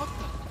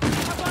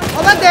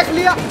 अबे देख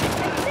लिया.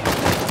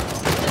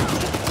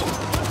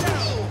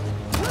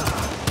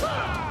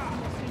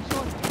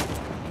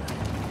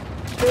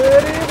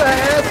 तेरी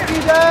भैंस की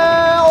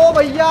जय. ओ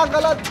भैया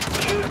गलत.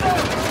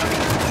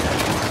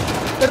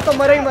 फिर तो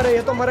मरे ही मरे.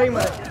 ये तो मरे ही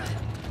मरे.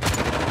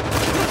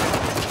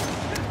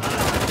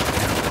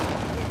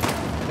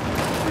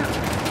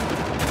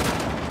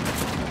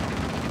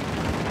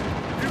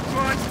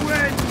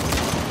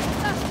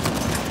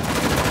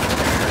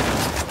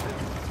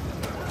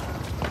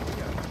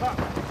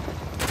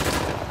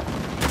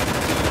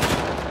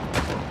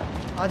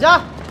 आजा.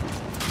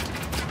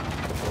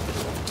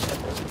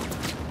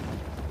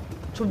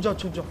 छुप जाओ,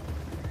 छुप जाओ.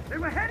 They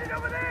were headed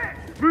over there!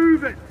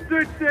 Move it!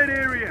 Search that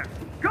area!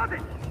 Got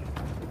it!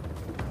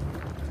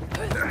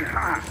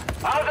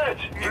 How's it?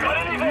 You got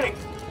anything?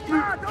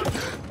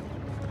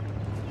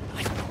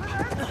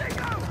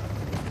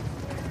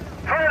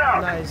 Turn it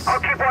out! Nice.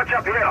 I'll keep watch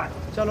up here!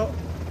 चलो,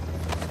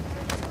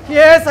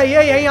 ये सही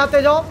है. यहीं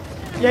आते जाओ.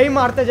 यही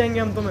मारते जाएंगे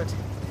हम तुम्हें,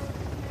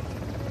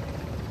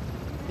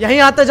 यहीं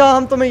आते जाओ,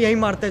 हम तुम्हें यहीं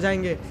मारते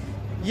जाएंगे।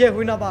 ये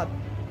हुई ना बात।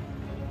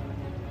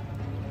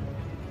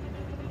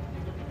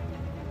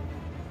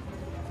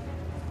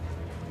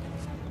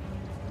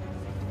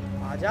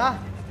 आजा।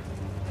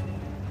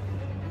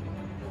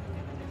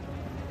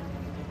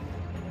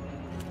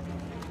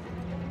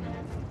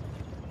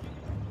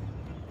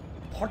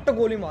 फट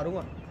गोली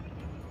मारूंगा।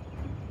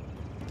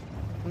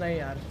 नहीं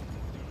यार,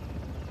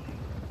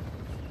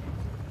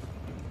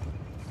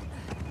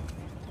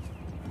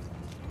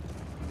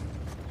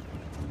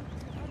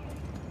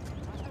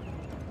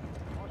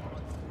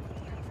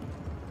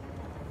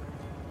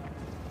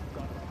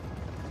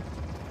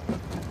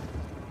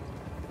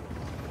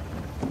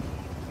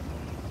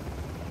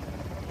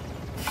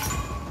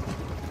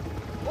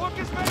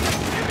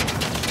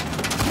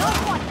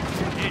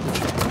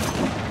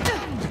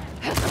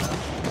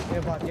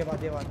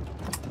 ये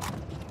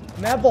बात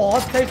मैं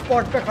बहुत सही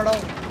स्पॉट पे खड़ा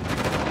हूँ,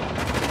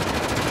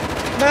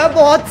 मैं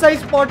बहुत सही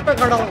स्पॉट पे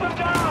खड़ा हूँ।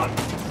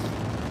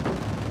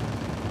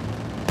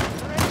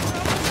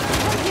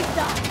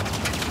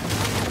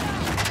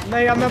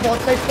 नहीं, अब मैं बहुत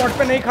सही स्पॉट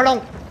पे नहीं खड़ा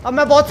हूँ, अब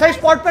मैं बहुत सही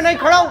स्पॉट पे नहीं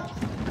खड़ा हूँ।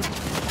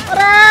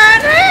 अरे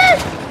नहीं,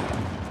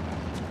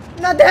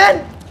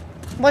 नदेन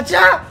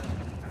बचा।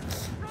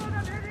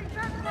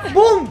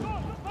 बूम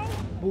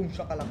बूम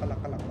शकला कला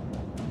कला।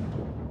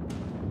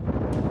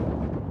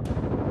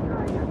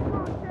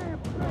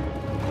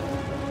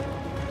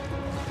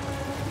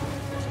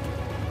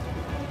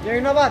 यही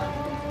ना बात।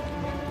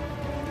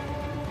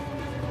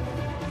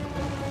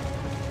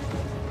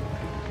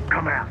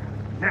 Come out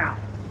now.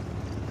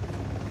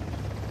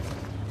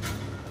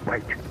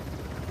 Wait.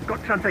 Got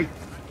something?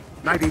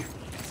 Maybe.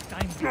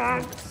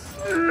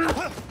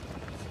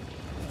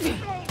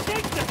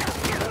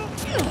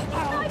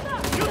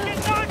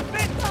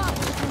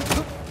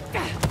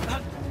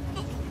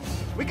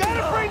 We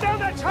gotta bring down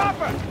that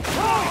chopper!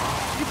 Chloe,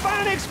 you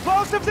find any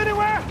explosives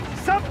anywhere?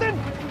 Something?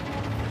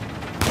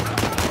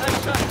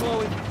 Nice shot,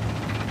 Chloe.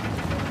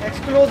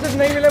 Explosive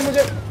नहीं मिले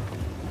मुझे।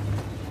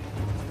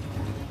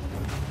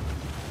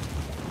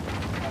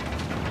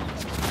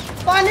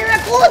 पानी में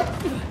कूद।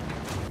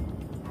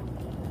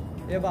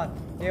 ये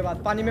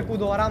बात पानी में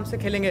कूदो, आराम से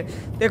खेलेंगे।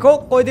 देखो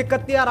कोई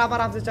दिक्कत नहीं,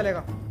 आराम से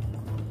चलेगा।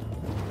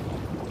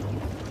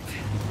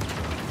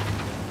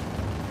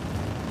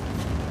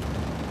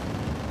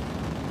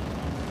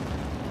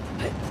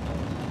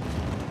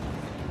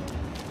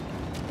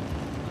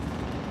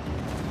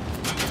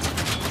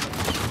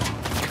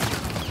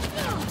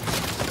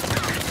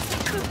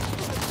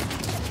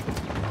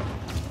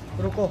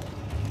 रुको,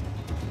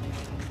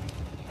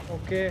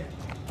 ओके,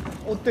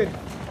 उतर।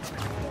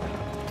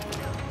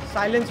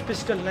 Silence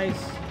pistol,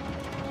 nice.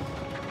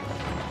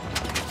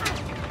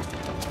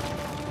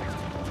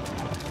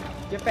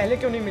 ये पहले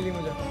क्यों नहीं मिली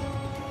मुझे?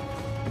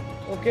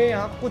 ओके,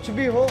 यहाँ कुछ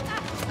भी हो।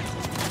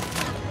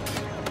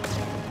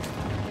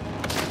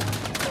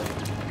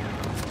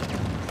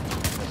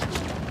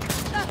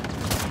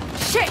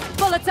 Shit!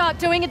 Bullets aren't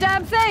doing a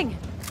damn thing!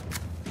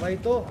 वही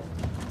तो।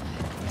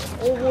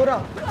 ओ वो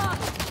रहा।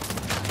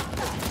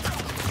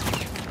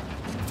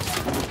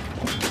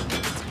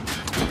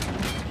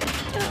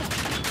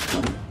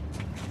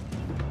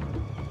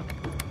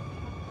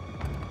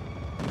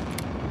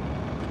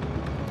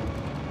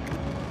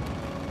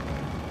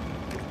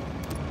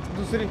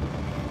 दूसरी।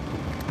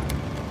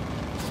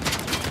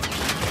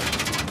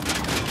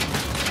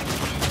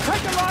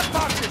 Take the lock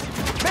boxes!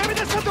 Maybe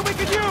there's something we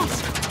can use!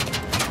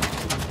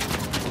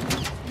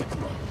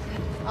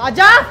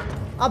 आजा।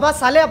 अब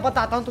साले, अब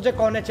बताता हूँ तुझे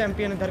कौन है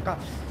चैंपियन इधर का।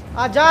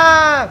 आजा,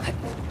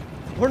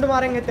 ढूंढ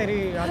मारेंगे तेरी।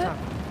 आजा,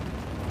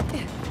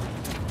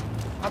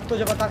 अब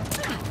तुझे बता।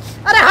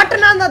 अरे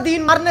हटना,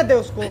 नदीन, मरने दे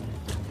उसको,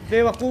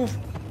 बेवकूफ।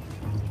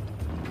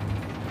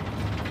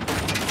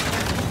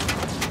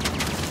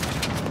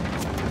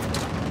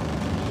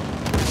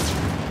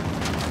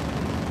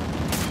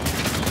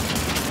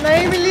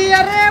 नहीं मिली,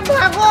 अरे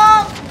भागो।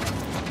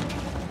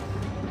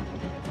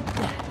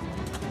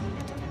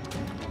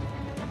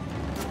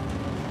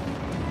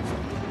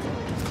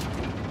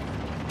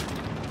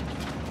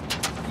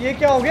 ये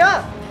क्या हो गया?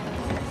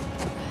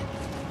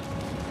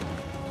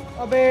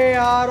 अबे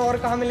यार, और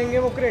कहाँ मिलेंगे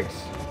वो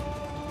क्रेट्स?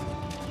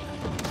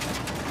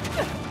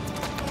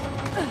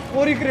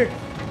 और ही क्रेट।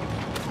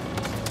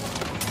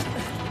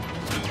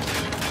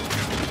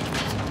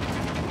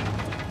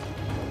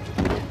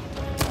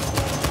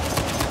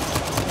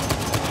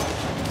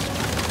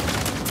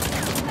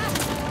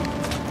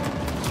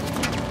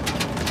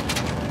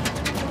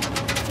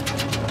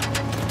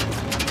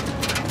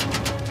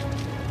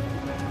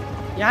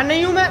 यहाँ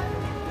नहीं हूं मैं,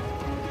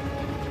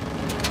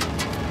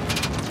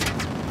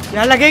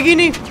 यहाँ लगेगी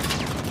नहीं।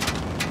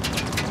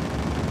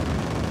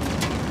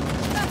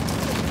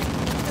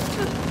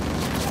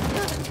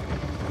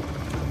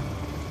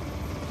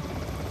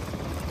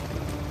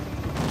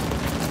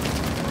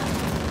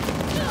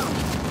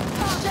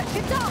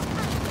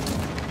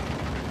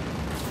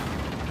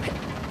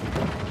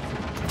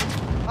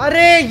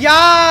 अरे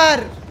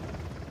यार,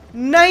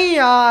 नहीं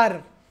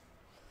यार,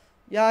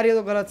 यार ये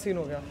तो गलत सीन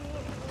हो गया।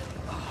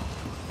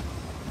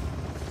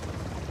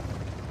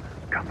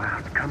 Come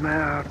out, come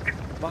out.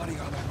 Body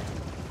armor.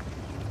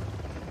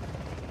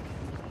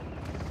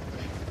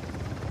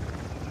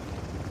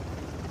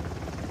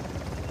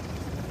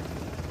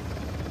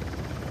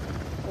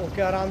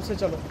 Okay आराम से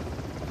चलो।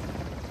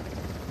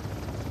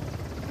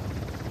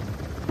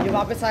 ये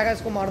वापस आएगा,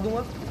 इसको मार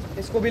दूंगा,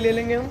 इसको भी ले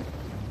लेंगे हम।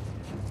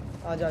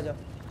 आजा आजा।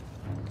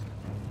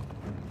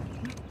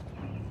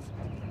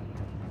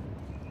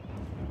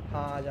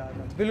 हाँ आजा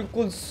आजा,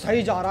 बिल्कुल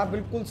सही जा रहा,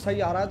 बिल्कुल सही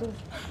आ रहा है तू।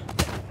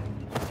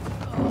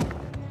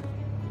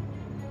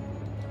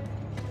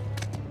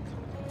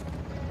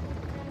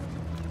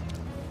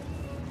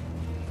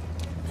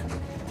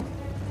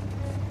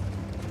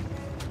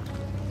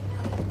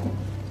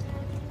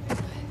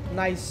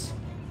 नाइस।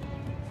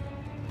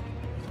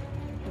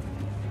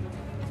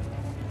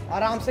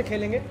 आराम से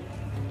खेलेंगे,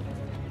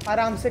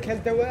 आराम से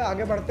खेलते हुए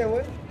आगे बढ़ते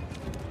हुए,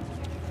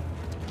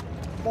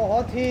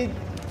 बहुत ही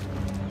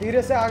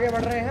धीरे से आगे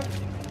बढ़ रहे हैं।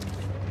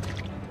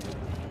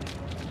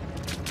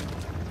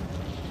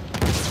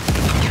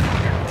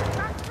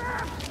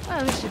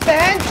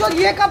 बहन चोद,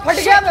 ये कहाँ फट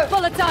गया?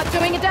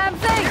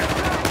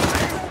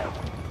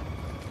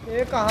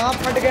 ये कहाँ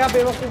फट गया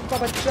बेवकूफ का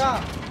बच्चा?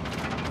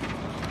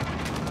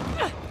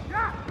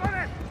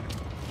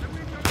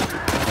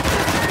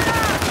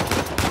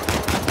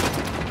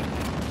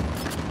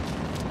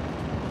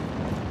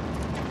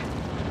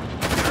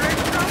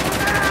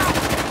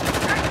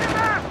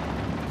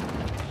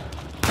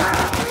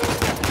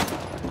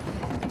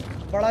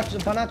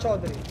 बना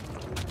चौधरी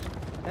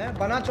है,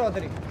 बना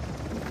चौधरी।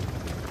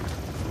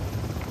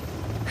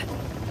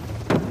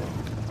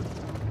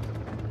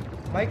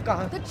 भाई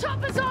कहाँ?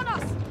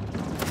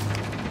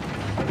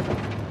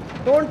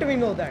 Don't we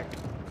know that?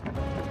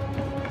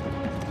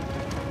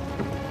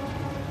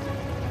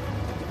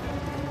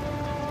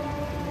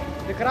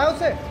 दिख रहा है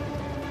उसे?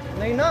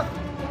 नहीं ना,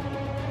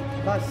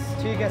 बस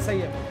ठीक है, सही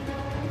है।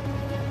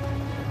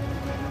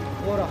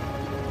 हो रहा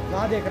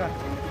वहां देख रहा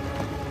है।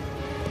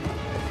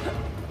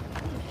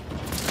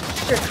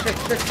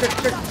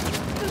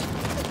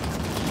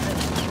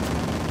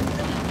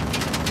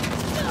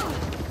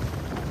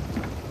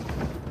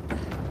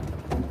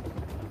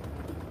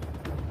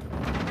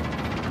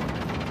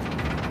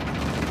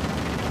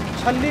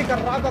 छल्ली कर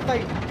रहा था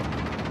कहीं।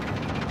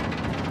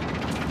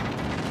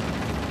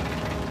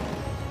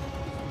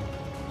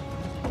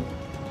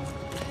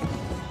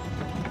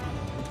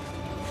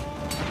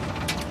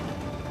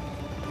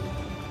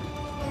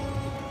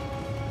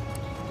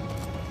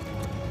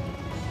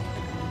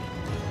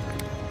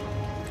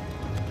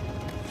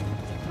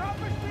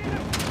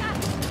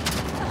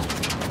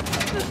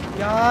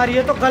 यार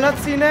ये तो गलत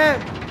सीन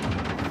है।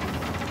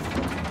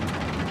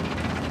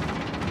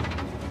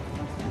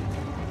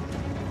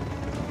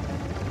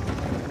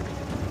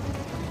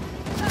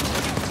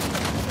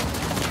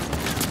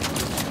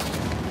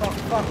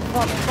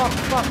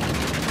 फक।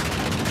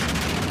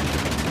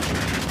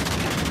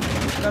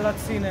 गलत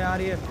सीन है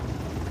यार ये।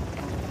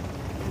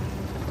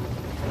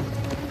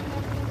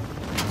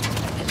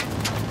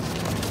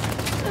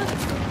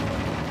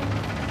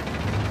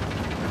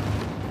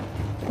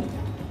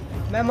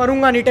 मैं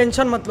मरूंगा नहीं,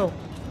 टेंशन मत लो।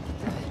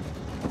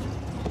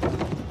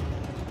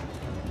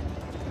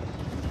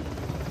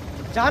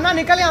 जाना,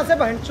 निकल यहां से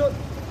बहनचोद।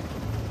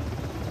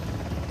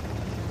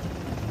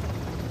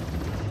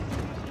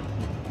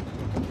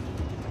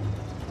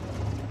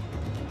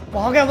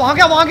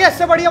 वहां गया,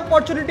 इससे बड़ी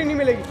अपॉर्चुनिटी नहीं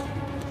मिलेगी।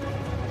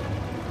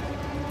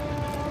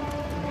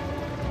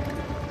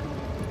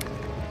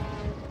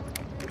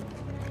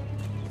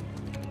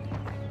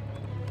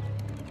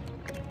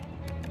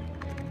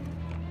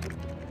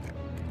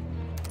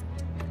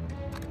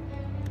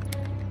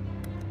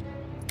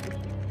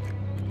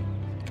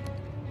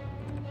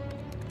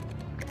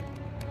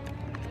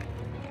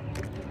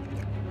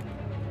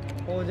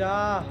 हो जा।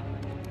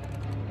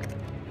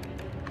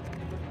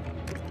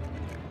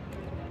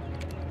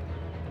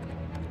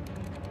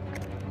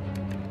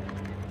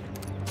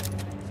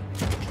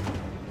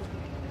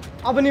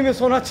 अब नहीं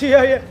मिस होना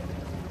चाहिए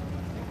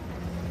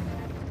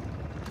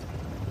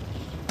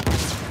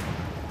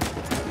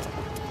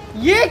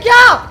ये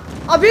क्या?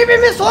 अभी भी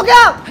मिस हो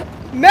गया।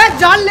 मैं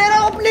जान ले रहा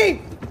हूं अपनी।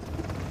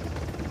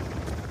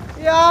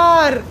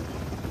 यार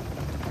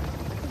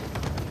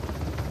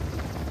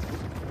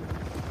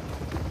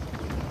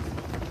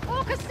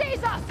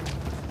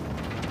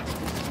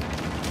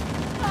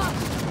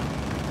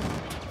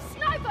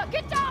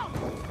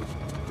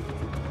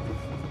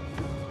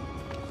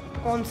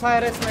कौन सा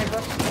है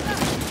स्नाइपर?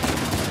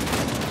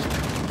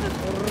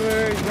 अरे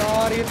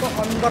यार ये तो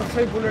अंदर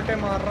से बुलेटें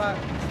मार रहा है।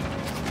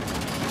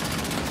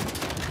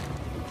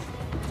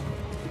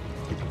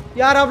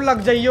 यार अब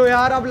लग जाइयो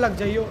यार, अब लग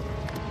जाइयो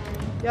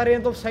यार। ये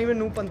तो सही में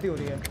नूपंती हो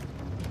रही है।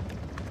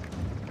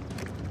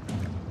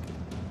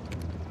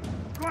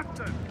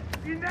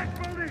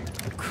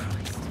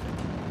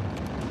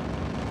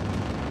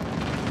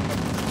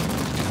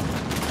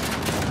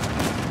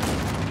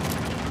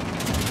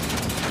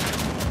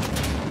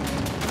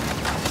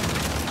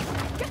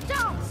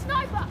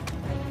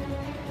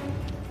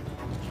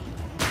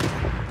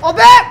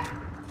 अबे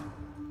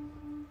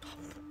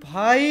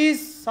भाई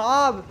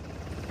साहब,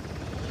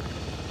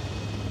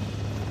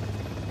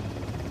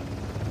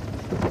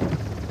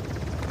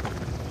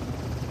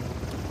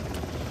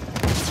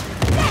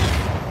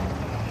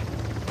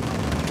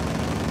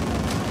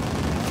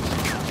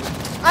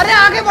 अरे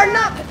आगे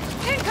बढ़ना।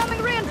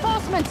 Incoming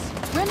reinforcements.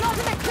 We're not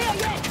in the clear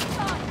yet.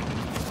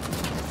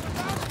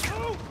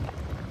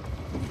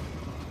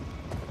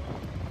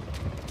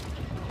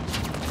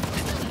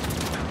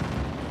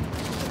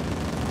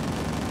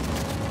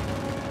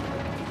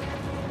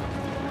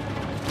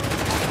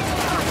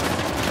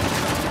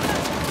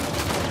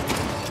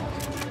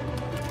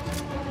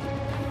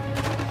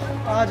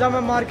 आजा, मैं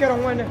मार के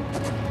रहूंगा इन्हें।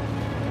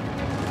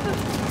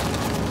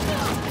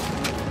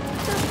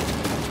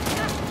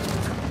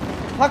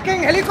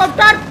 Fucking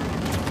helicopter.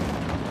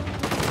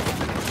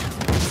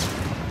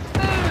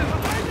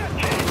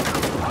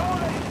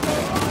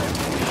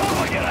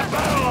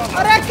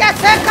 अरे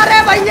कैसे करे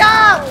भैया?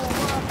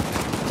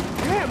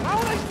 Damn, how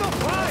are they still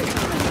flying?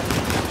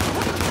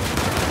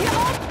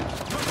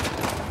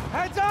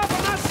 Heads up,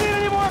 I'm not seeing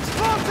any more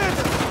explosives.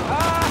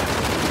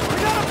 We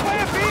gotta play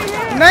a beat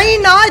here. नहीं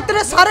ना,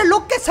 इतने सारे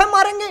लोग कैसे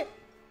मारेंगे?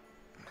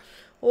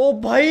 ओ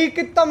भाई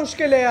कितना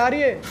मुश्किल है यार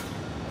ये।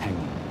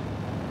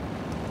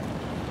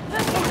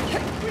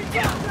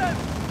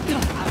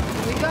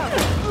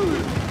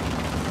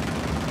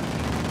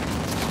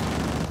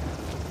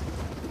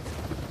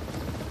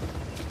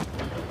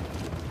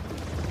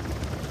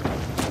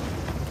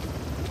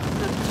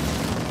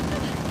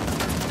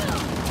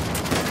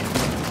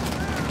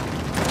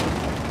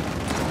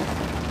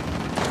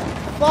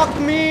 Fuck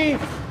me.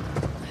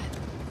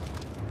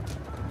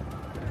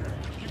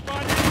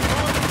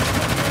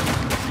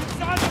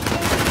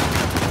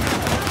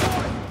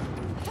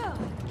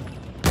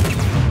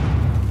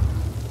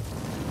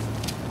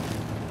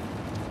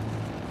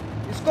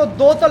 इसको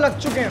 2 तो लग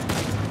चुके हैं।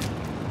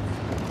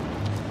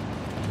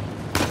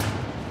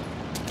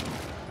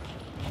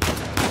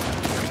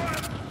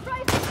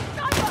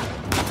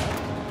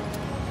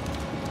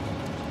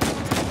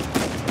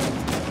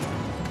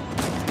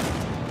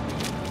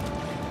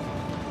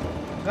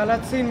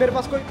 गलत सीन, मेरे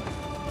पास कोई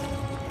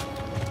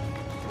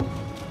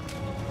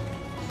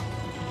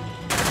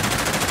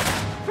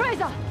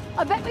Fraser,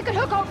 I bet we could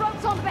hook our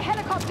ropes onto the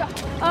helicopter.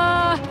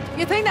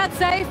 You think that's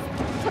safe?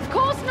 Of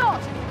course not.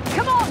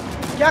 Come on.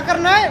 क्या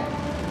करना है?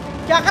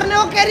 क्या करने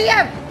को कह रही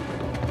है?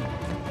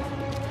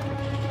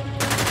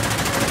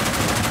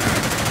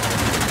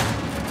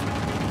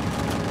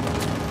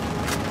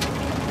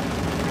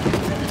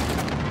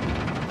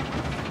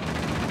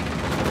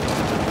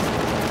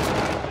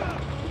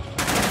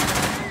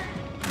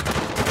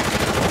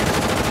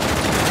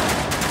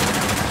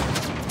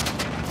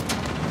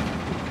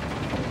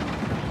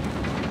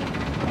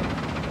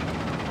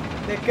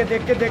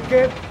 देख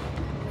के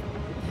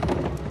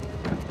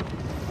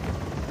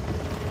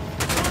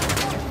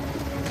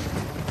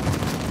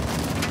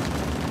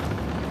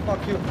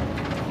Fuck you.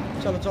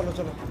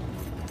 चलो।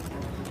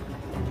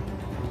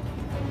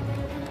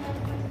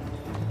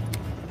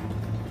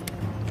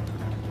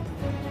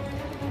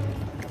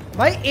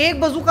 भाई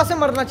एक बजूका से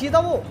मरना चाहिए था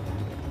वो।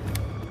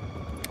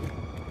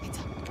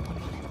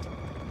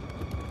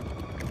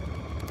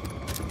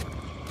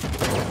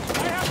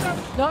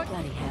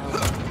 Bloody hell.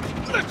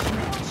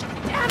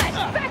 Damn it!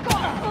 Back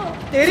off!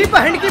 तेरी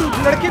बहन की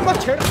लड़की को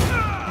छेड़।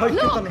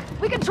 Look,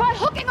 we can try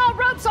hooking our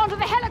ropes onto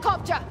the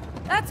helicopter.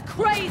 That's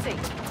crazy.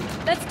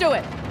 Let's do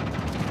it.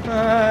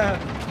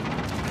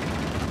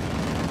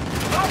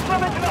 Last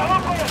them into the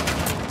hopper!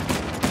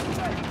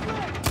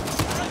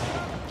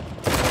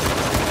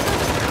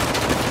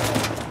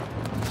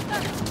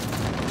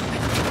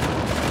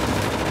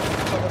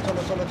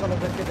 चलो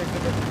देख के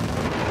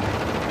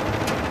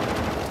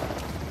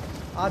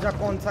आजा,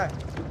 कौन सा है?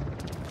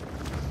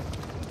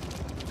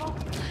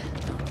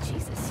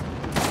 Jesus.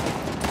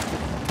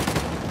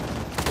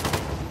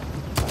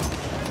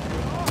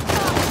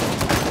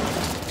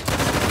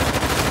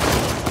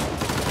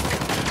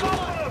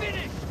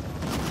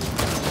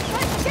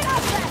 Get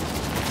out there!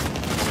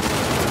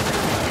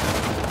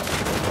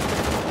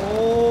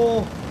 Oh,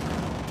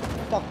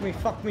 fuck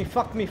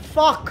me,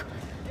 fuck!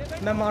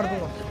 मैं मार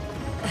दूंगा।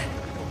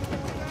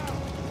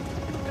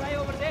 Guy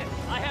over there.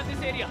 I have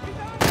this area.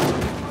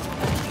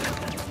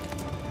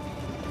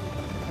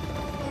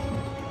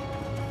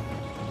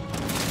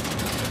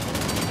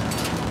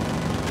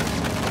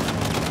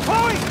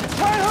 Chloe,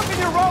 try hooking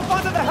your rope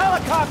onto the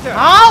helicopter.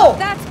 How?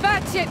 That's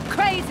batshit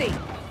crazy.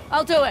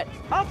 I'll do it.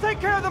 I'll take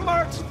care of the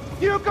merch.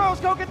 You girls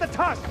go get the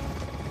tusk.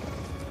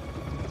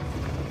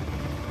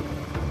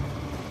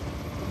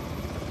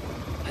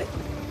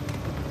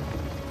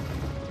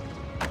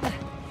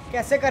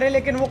 कैसे करे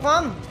लेकिन वो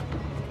काम?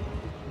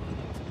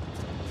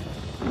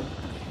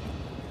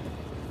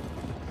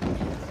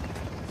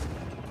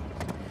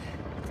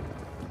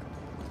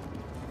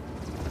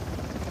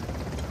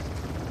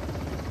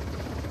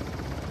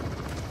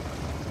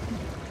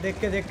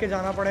 देख के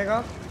जाना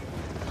पड़ेगा।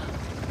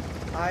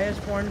 IS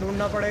point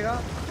ढूंढना पड़ेगा।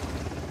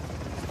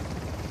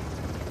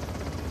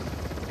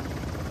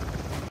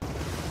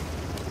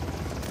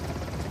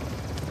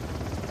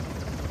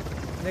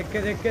 देख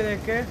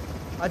के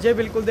अजय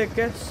बिल्कुल देख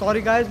के।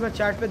 सॉरी गाइस, मैं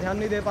चैट पे ध्यान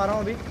नहीं दे पा रहा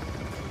हूँ अभी,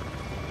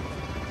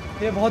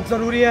 ये बहुत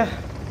ज़रूरी है।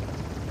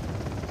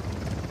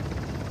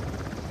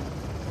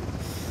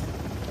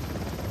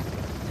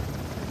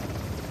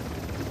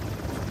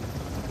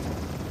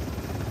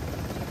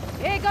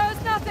 Here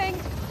goes nothing.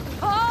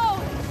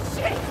 Oh,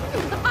 shit!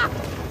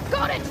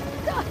 Got it!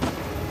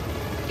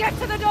 Get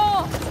to the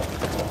door!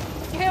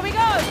 Here we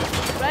go!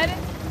 Ready?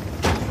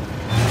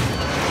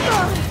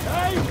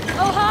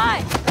 Oh, hi!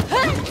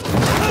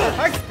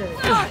 हट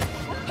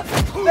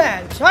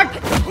बैल हट।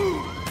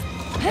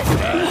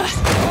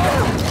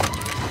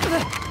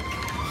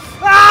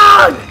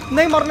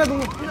 नहीं मरने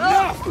दूंगा।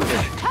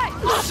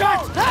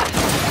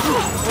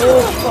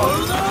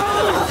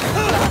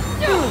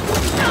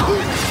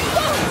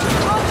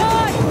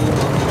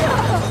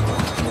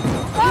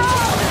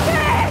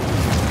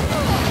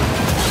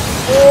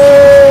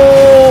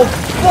 Oh,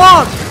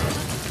 fuck!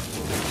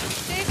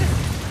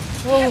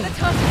 Get the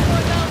tusk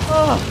going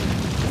down.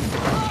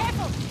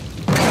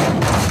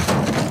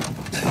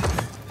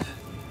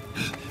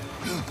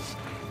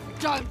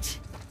 Don't.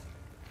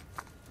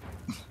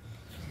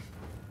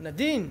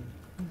 Nadine.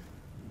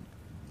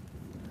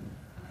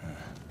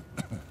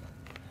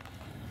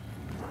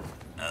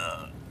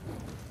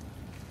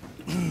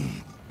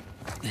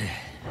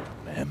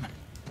 Ma'am.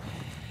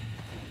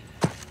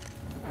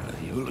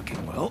 You're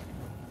looking well.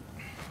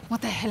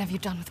 What the hell have you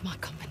done with my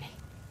company?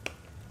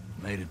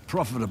 Made it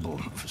profitable,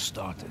 for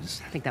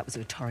starters. I think that was a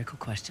rhetorical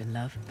question,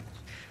 love.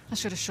 I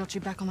should have shot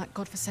you back on that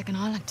godforsaken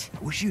island.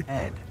 I wish you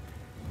had.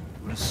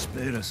 It would have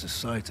spared us the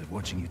sight of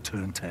watching you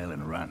turn tail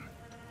and run.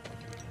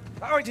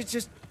 All right,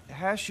 just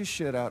hash your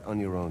shit out on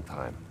your own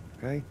time,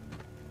 okay?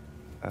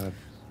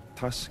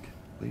 Tusk,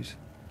 please.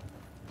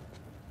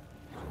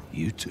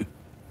 You two.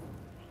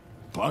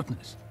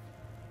 Partners.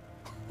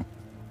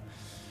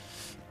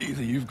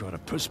 Either you've got a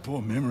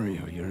piss-poor memory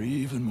or you're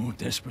even more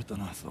desperate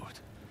than I thought.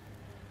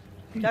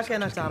 क्या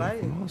कहना चाह रहा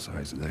है? All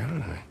sides there,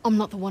 aren't I? I'm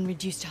not the one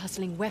reduced to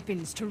hustling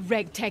weapons to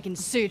ragtag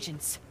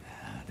insurgents.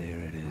 There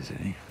it is,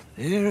 eh?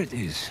 There it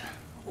is.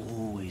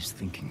 Always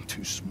thinking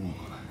too small.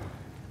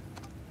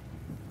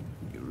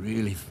 You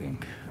really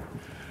think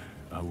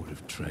I would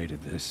have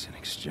traded this in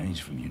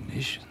exchange for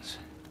munitions?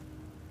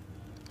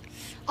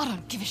 I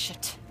don't give a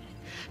shit.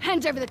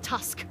 Hand over the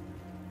tusk.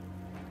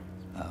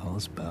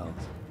 Pals, pals.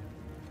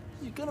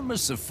 You're gonna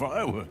miss the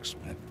fireworks,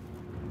 man.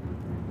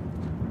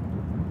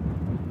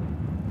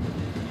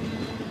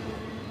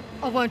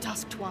 I won't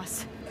ask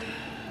twice.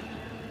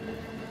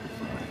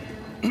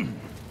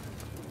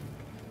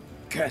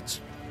 Cats.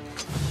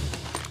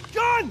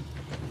 Gun!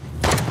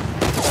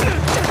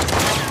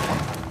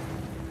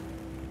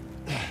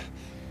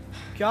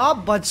 क्या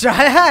बचा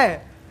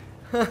है?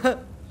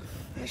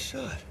 Nice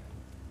shot.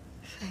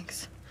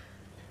 Thanks.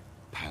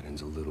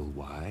 Pattern's a little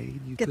wide.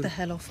 You Get could... the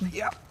hell off me.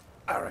 Yeah.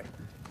 All right.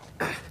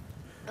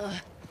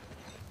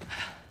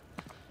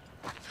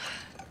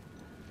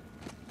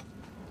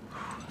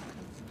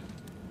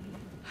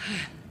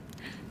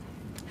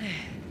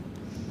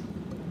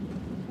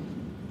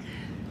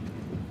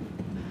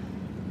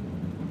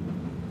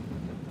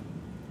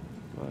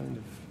 Mind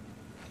if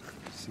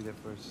you see that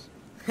first?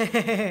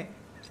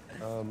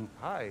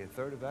 Hi. A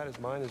third of that is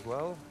mine as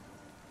well.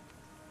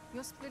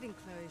 You're splitting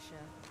Chloe's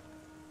share.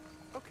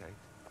 Okay.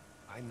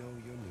 I know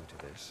you're new to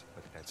this,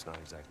 but that's not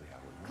exactly how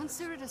it works.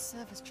 Consider it a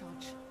service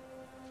charge.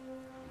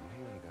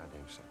 Hang on a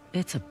goddamn second.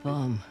 It's a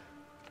bomb.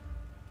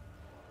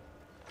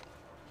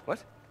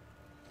 What?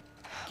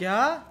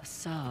 क्या?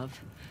 Asav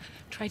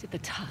traded the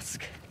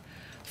tusk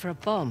for a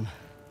bomb.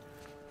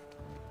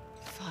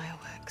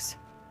 Fireworks.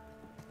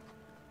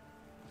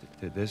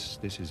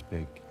 This is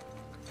big.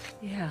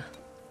 Yeah.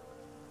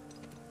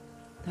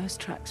 Those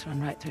tracks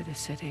run right through the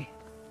city.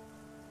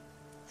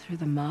 Through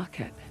the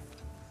market.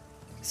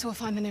 So we'll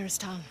find the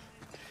nearest town.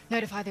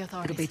 Notify the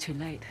authorities. It'll be too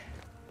late.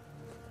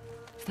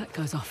 If that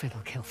goes off,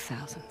 it'll kill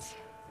thousands.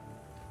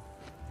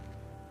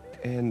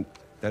 And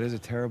that is a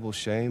terrible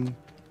shame.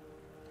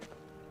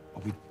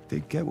 But we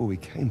did get what we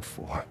came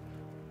for.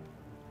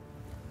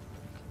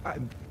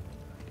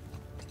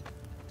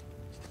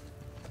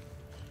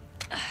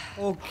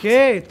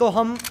 Okay तो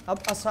हम अब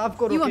असाब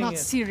को You are not रोकेंगे।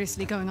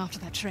 seriously going after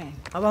that train.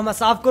 अब हम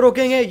असाब को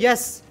रोकेंगे।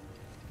 Yes.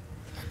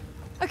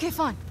 Okay,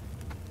 fine.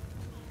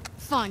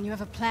 Fine, you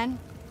have a plan?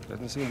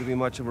 Doesn't seem to be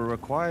much of a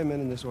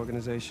requirement in this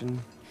organization.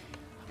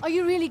 Are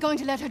you really going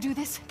to let her do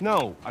this?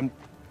 No, I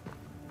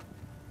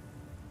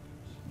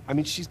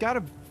mean, she's got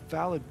a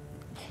valid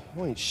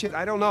point. Shit,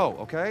 I don't know,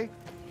 okay?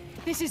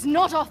 This is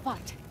not our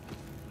fight.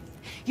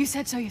 You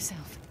said so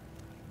yourself.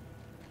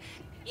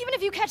 Even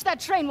if you catch that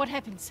train, what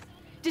happens?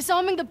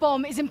 Disarming the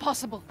bomb is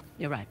impossible.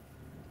 You're right.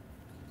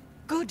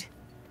 Good.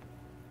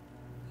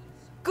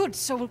 Good,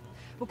 so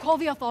we'll call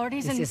the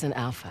authorities This and... isn't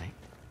our fight.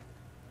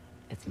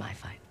 It's my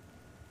fight.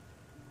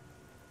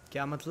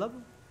 क्या मतलब?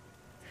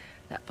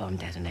 That bomb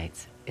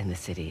detonates in the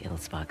city. It'll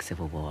spark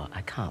civil war.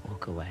 I can't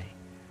walk away.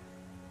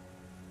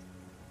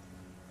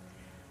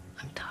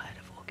 I'm tired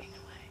of walking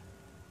away.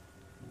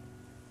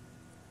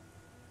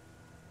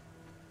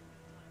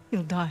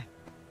 You'll die.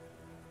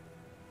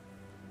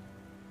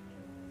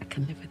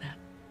 can live with that.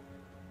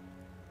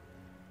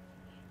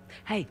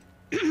 Hey,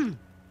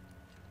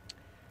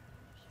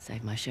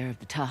 save my share of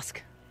the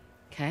tusk,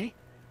 okay?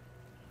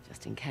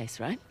 Just in case,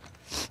 right?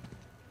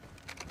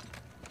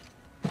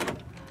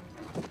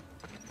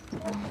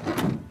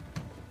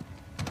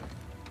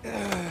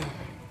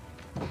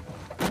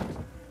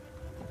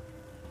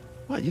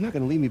 What? You're not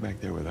gonna leave me back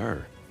there with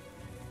her?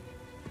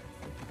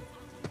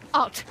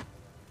 Out.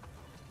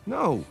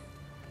 No.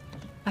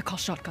 I call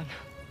shotgun.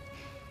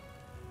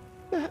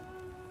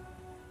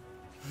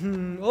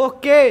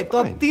 Okay तो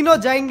अब तीनों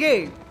जाएंगे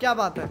क्या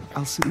बात है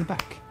I'll sit in the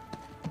back.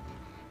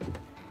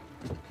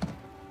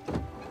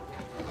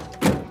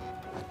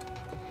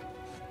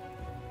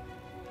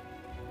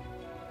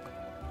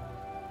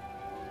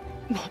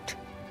 What?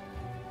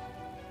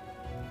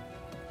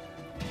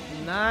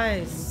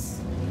 Nice.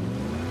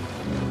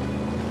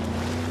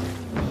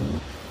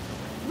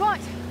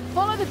 Right,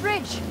 follow the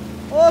bridge.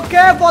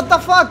 Okay, what the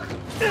fuck?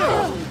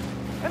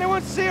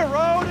 Anyone see a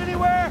road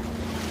anywhere?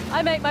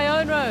 I make my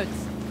own roads.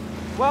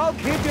 Well,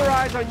 keep your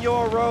eyes on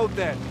your road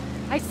then.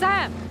 Hey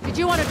Sam, did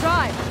you want to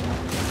drive?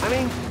 I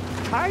mean,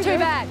 kinda. Too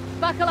bad.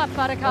 Buckle up,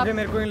 Buttercup. Okay,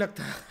 मेरे को नहीं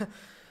लगता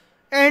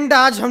and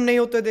आज हम नहीं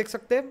होते देख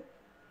सकते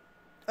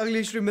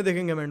अगली स्ट्रीम में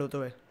देखेंगे एंड होते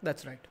हुए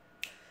दैट्स राइट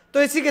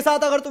तो इसी के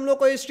साथ अगर तुम लोग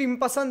को ये स्ट्रीम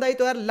पसंद आई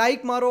तो यार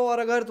लाइक मारो और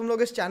अगर तुम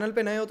लोग इस चैनल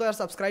पे नए हो तो यार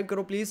सब्सक्राइब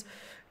करो प्लीज़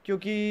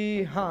क्योंकि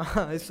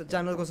हाँ इस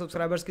चैनल को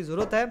सब्सक्राइबर्स की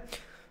ज़रूरत है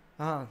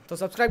हाँ तो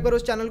सब्सक्राइब करो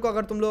इस चैनल को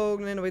अगर तुम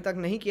लोग ने अभी तक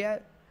नहीं किया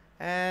है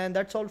and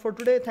that's all for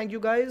today thank you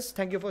guys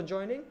thank you for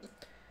joining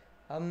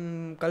हम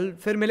कल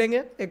फिर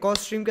मिलेंगे एक और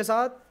स्ट्रीम के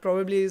साथ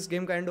प्रोबेबली इस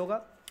गेम का एंड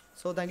होगा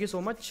so thank you so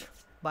much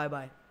bye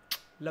bye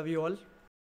love you all